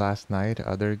happened to me last night.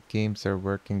 Other games are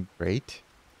working great.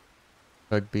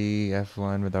 Rugby,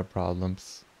 F1 without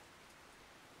problems.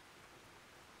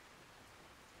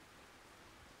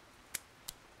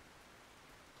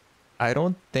 I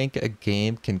don't think a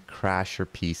game can crash your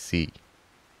PC.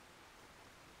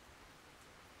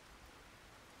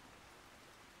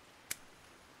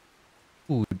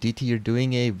 Ooh, DT, you're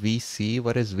doing a VC?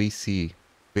 What is VC?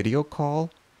 Video call?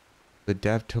 The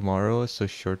dev tomorrow, so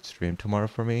short stream tomorrow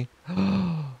for me.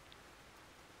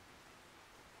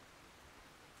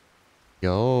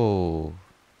 Yo,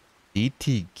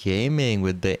 DT Gaming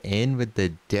with the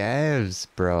devs,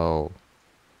 bro.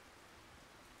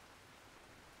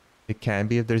 It can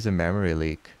be if there's a memory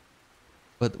leak.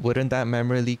 But wouldn't that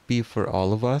memory leak be for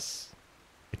all of us?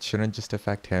 It shouldn't just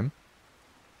affect him.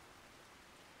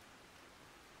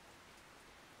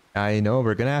 I know,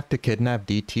 we're gonna have to kidnap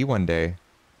DT one day.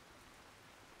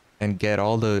 And get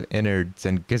all the innards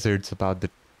and gizzards about the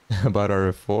about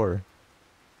RF4.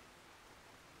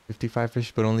 55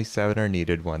 fish, but only 7 are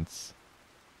needed once.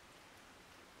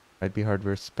 Might be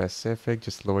hardware specific,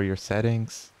 just lower your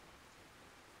settings.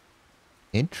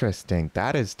 Interesting,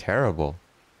 that is terrible.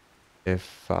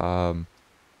 If a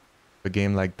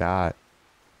game like that,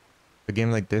 a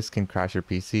game like this can crash your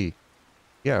PC.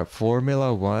 Yeah,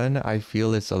 Formula 1 I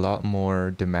feel is a lot more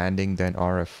demanding than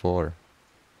RF4.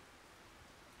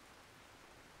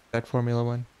 That Formula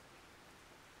 1?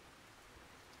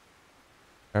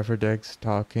 Everdex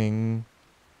talking.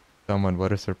 Someone,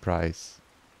 what a surprise.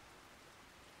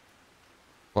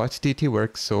 Watch DT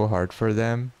work so hard for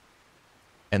them,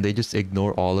 and they just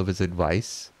ignore all of his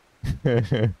advice.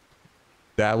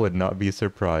 That would not be a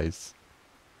surprise.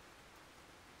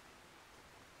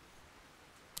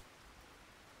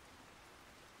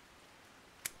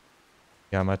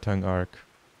 Yamatung Arc.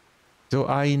 So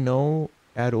I know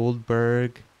at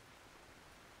Oldberg,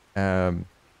 and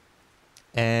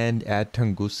at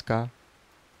Tunguska,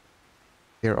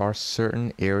 there are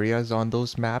certain areas on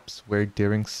those maps where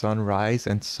during sunrise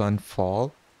and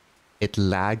sunfall, it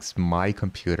lags my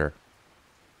computer.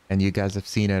 And you guys have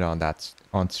seen it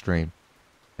on stream.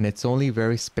 And it's only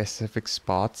very specific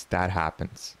spots that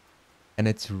happens. And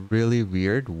it's really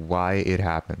weird why it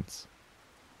happens.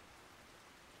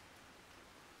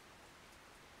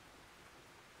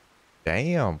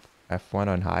 Damn, F1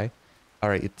 on high.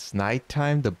 Alright, it's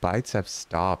nighttime. The bites have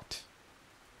stopped.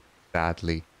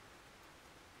 Sadly.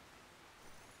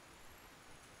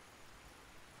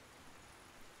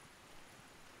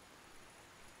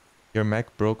 Your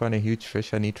mech broke on a huge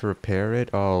fish. I need to repair it.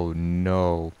 Oh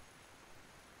no.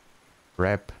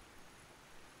 Rep.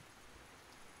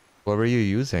 What were you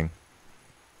using?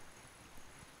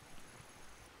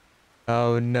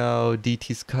 Oh no,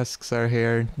 DT's cusks are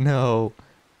here. No.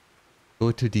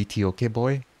 Go to DT, okay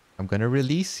boy? I'm gonna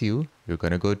release you. You're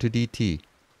gonna go to DT.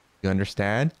 You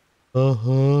understand?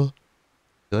 Uh-huh.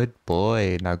 Good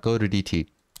boy. Now go to DT.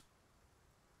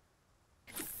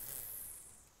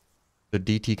 The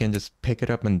DT can just pick it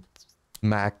up and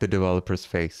smack the developer's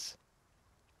face.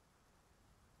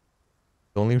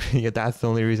 That's the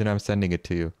only reason I'm sending it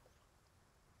to you.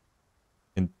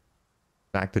 And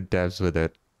smack the devs with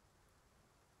it.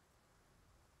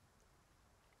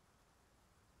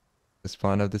 The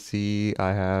spawn of the sea,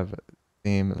 I have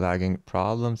same lagging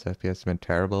problems. FPS has been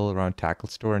terrible around Tackle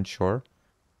Store and Shore.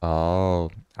 Oh,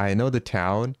 I know the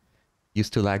town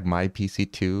used to lag my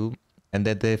PC too, and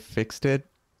then they fixed it.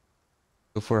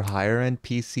 So for higher end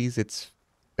PCs, it's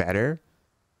better.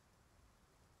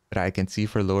 But I can see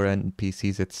for lower end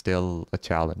PCs, it's still a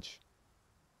challenge.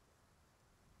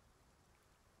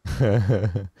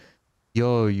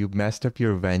 Yo, you messed up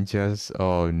your Vengeance.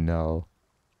 Oh no.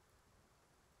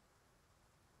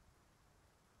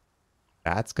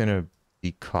 That's gonna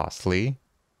be costly.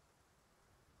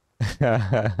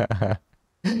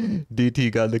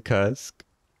 DT got the cusk.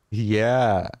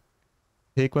 Yeah.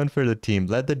 Take one for the team.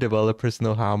 Let the developers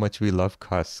know how much we love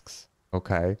cusks.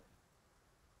 Okay.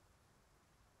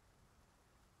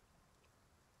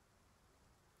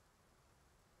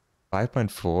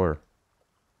 5.4.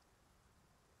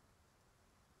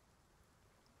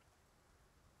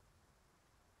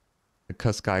 The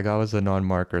cusk I got was a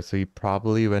non-marker, so he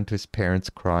probably went to his parents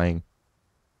crying.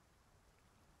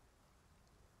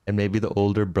 And maybe the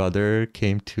older brother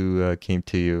came to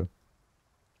you.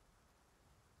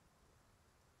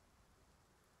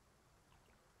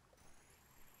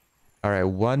 All right,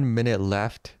 1 minute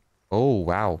left. Oh,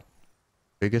 wow.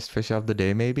 Biggest fish of the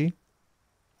day, maybe?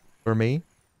 For me?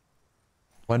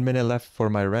 1 minute left for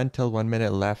my rental. 1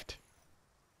 minute left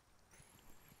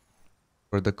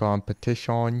for the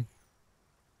competition.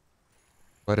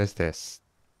 What is this?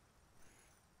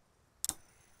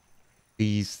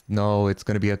 Please, no, it's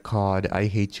gonna be a cod. I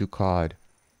hate you, cod.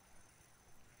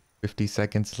 50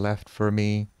 seconds left for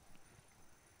me.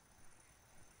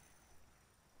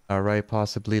 All right,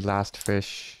 possibly last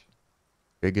fish.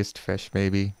 Biggest fish,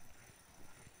 maybe.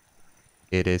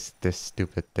 It is this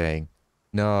stupid thing.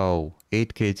 No,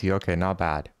 8 kg. Okay, not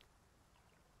bad.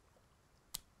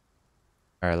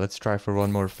 All right, let's try for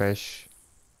one more fish.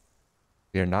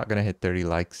 We are not gonna hit 30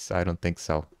 likes. I don't think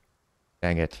so.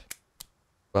 Dang it.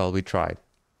 Well, we tried.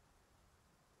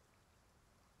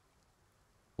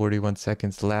 41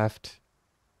 seconds left.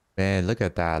 Man, look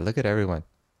at that. Look at everyone.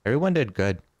 Everyone did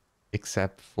good.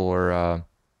 Except for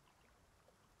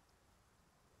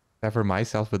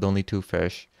myself with only 2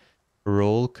 fish.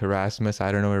 Roll, Erasmus.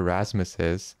 I don't know where Erasmus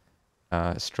is.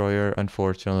 Stroyer,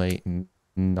 unfortunately,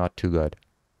 not too good.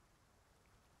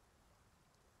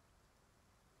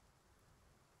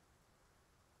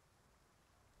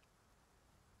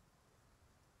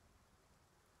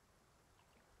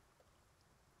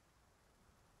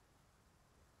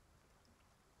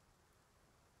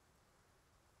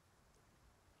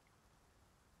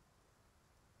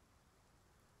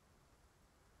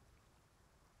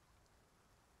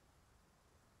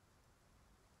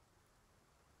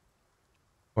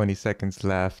 Twenty seconds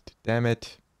left. Damn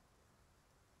it.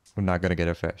 We're not gonna get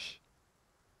a fish.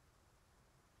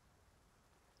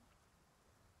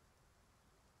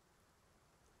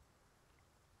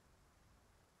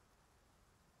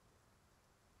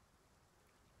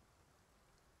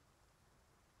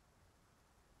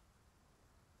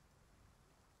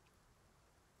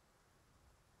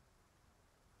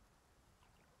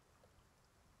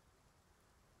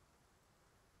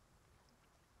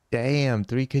 Damn,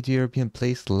 3 kg European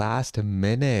place last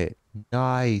minute.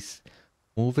 Nice.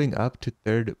 Moving up to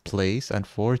third place,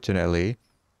 unfortunately.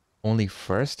 Only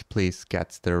first place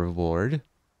gets the reward.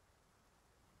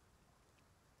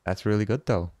 That's really good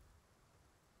though.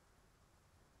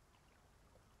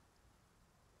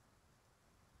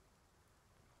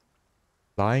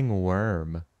 Flying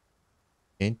worm.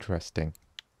 Interesting.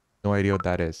 No idea what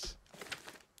that is.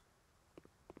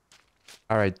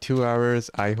 Alright, 2 hours.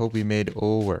 I hope we made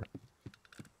over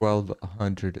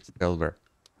 1,200 silver.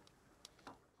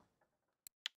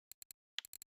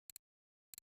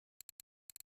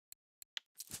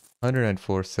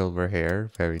 104 silver here.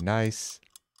 Very nice.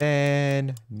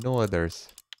 And no others.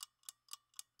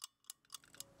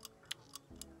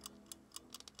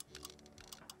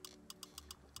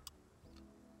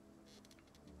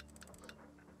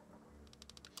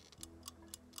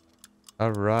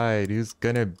 Alright, who's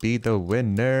gonna be the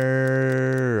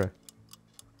winner?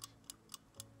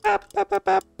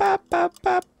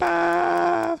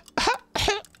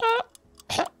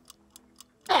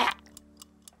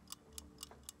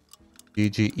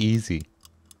 GG easy.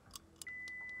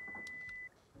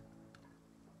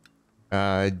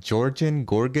 Georgian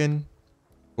Gorgon.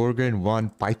 Gorgon won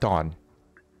Python.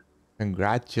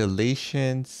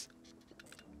 Congratulations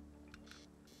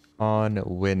on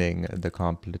winning the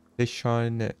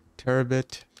competition.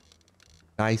 Turbot.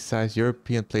 Nice size.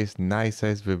 European place. Nice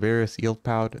size. Vivarius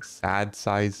Eelpout. Sad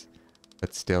size.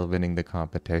 But still winning the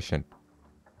competition.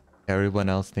 Everyone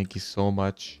else, thank you so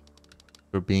much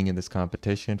for being in this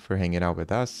competition, for hanging out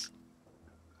with us.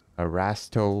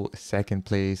 Rasto, second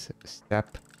place.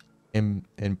 Step,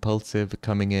 Impulsive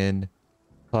coming in.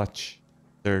 Clutch,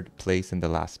 third place in the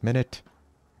last minute.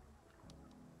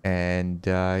 And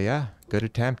yeah, good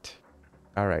attempt.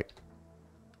 All right.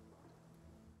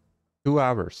 2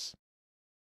 hours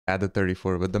at the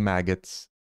 34 with the maggots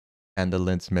and the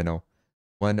lens minnow.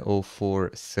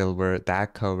 104 silver.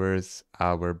 That covers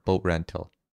our boat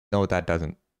rental. No, that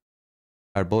doesn't.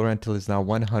 Our boat rental is now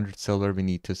 100 silver. We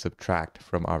need to subtract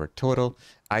from our total.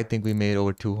 I think we made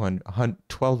over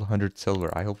 1200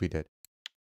 silver. I hope we did.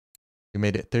 We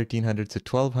made it 1300 to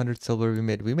 1200 silver.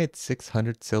 We made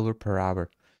 600 silver per hour.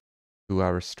 2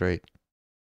 hours straight.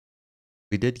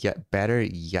 We did get better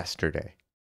yesterday.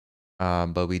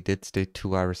 But we did stay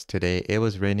 2 hours today. It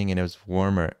was raining and it was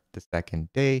warmer the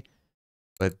second day.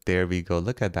 But there we go.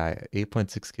 Look at that.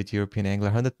 8.6 kg European angler,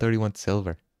 131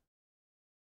 silver.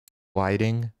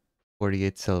 Whiting,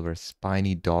 48 silver.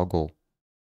 Spiny doggo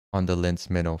on the lens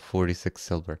minnow, 46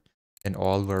 silver. And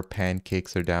all of our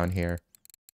pancakes are down here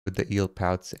with the eel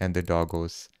pouts and the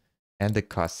doggos and the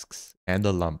cusks and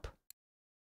the lump.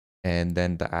 And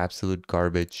then the absolute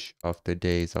garbage of the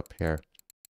day is up here.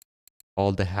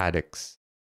 All the haddocks.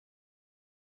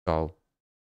 So,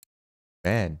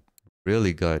 man,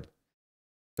 really good.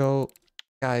 So,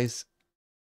 guys,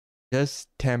 does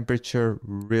temperature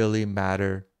really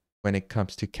matter when it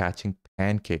comes to catching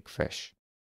pancake fish?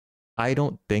 I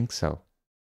don't think so.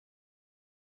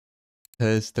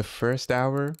 Because the first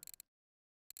hour,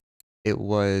 it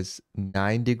was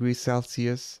 9 degrees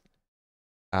Celsius.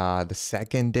 The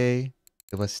second day,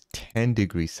 it was 10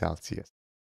 degrees Celsius.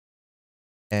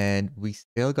 And we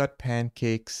still got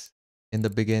pancakes in the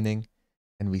beginning,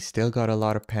 and we still got a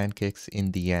lot of pancakes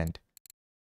in the end.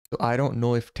 So I don't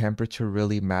know if temperature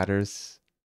really matters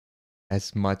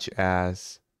as much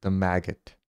as the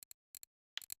maggot.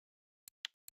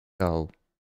 So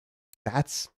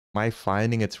that's my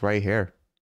finding. It's right here.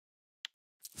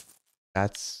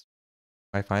 That's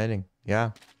my finding.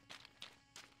 Yeah.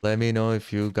 Let me know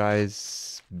if you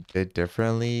guys did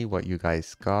differently, what you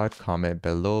guys got. Comment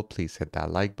below. Please hit that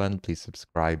like button. Please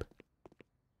subscribe.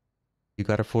 You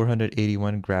got a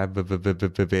 481 grab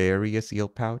various eel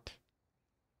pout.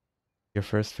 Your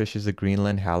first fish is a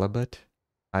Greenland halibut.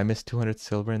 I missed 200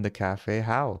 silver in the cafe.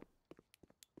 How?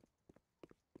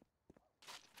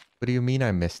 What do you mean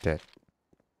I missed it?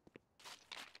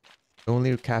 The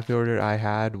only cafe order I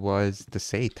had was the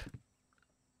Sate.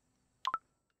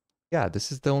 Yeah,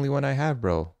 this is the only one I have,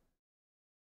 bro.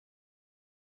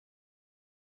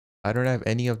 I don't have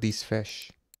any of these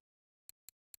fish.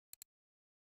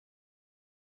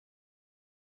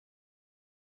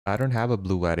 I don't have a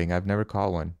blue wedding. I've never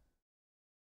caught one.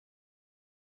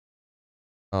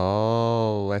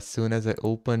 Oh, as soon as I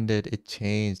opened it, it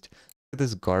changed. Look at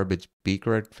this garbage. Beak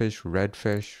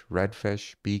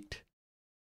redfish, beaked.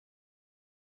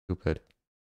 Stupid.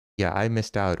 Yeah, I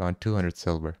missed out on 200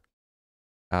 silver.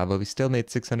 But we still made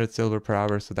 600 silver per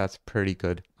hour, so that's pretty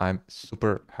good. I'm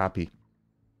super happy.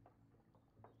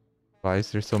 Why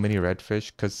is there so many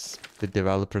redfish? Because the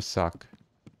developers suck.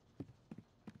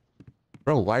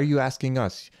 Bro, why are you asking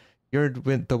us? You're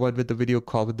the one with the video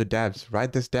call with the devs.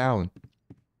 Write this down.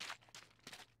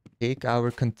 Take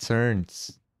our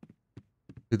concerns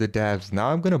to the devs.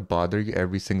 Now I'm gonna bother you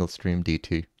every single stream,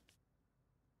 DT.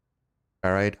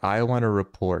 Alright, I want to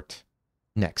report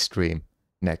next stream,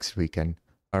 next weekend.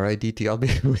 Alright, DT, I'll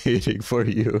be waiting for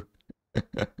you.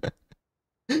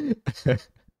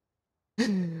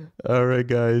 Alright,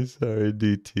 guys. Alright,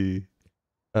 DT.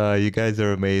 You guys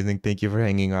are amazing. Thank you for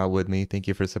hanging out with me. Thank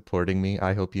you for supporting me.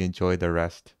 I hope you enjoy the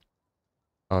rest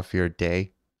of your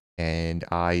day. And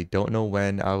I don't know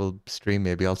when I will stream.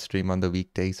 Maybe I'll stream on the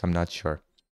weekdays. I'm not sure.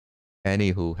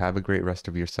 Anywho, have a great rest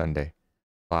of your Sunday.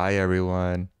 Bye,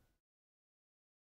 everyone.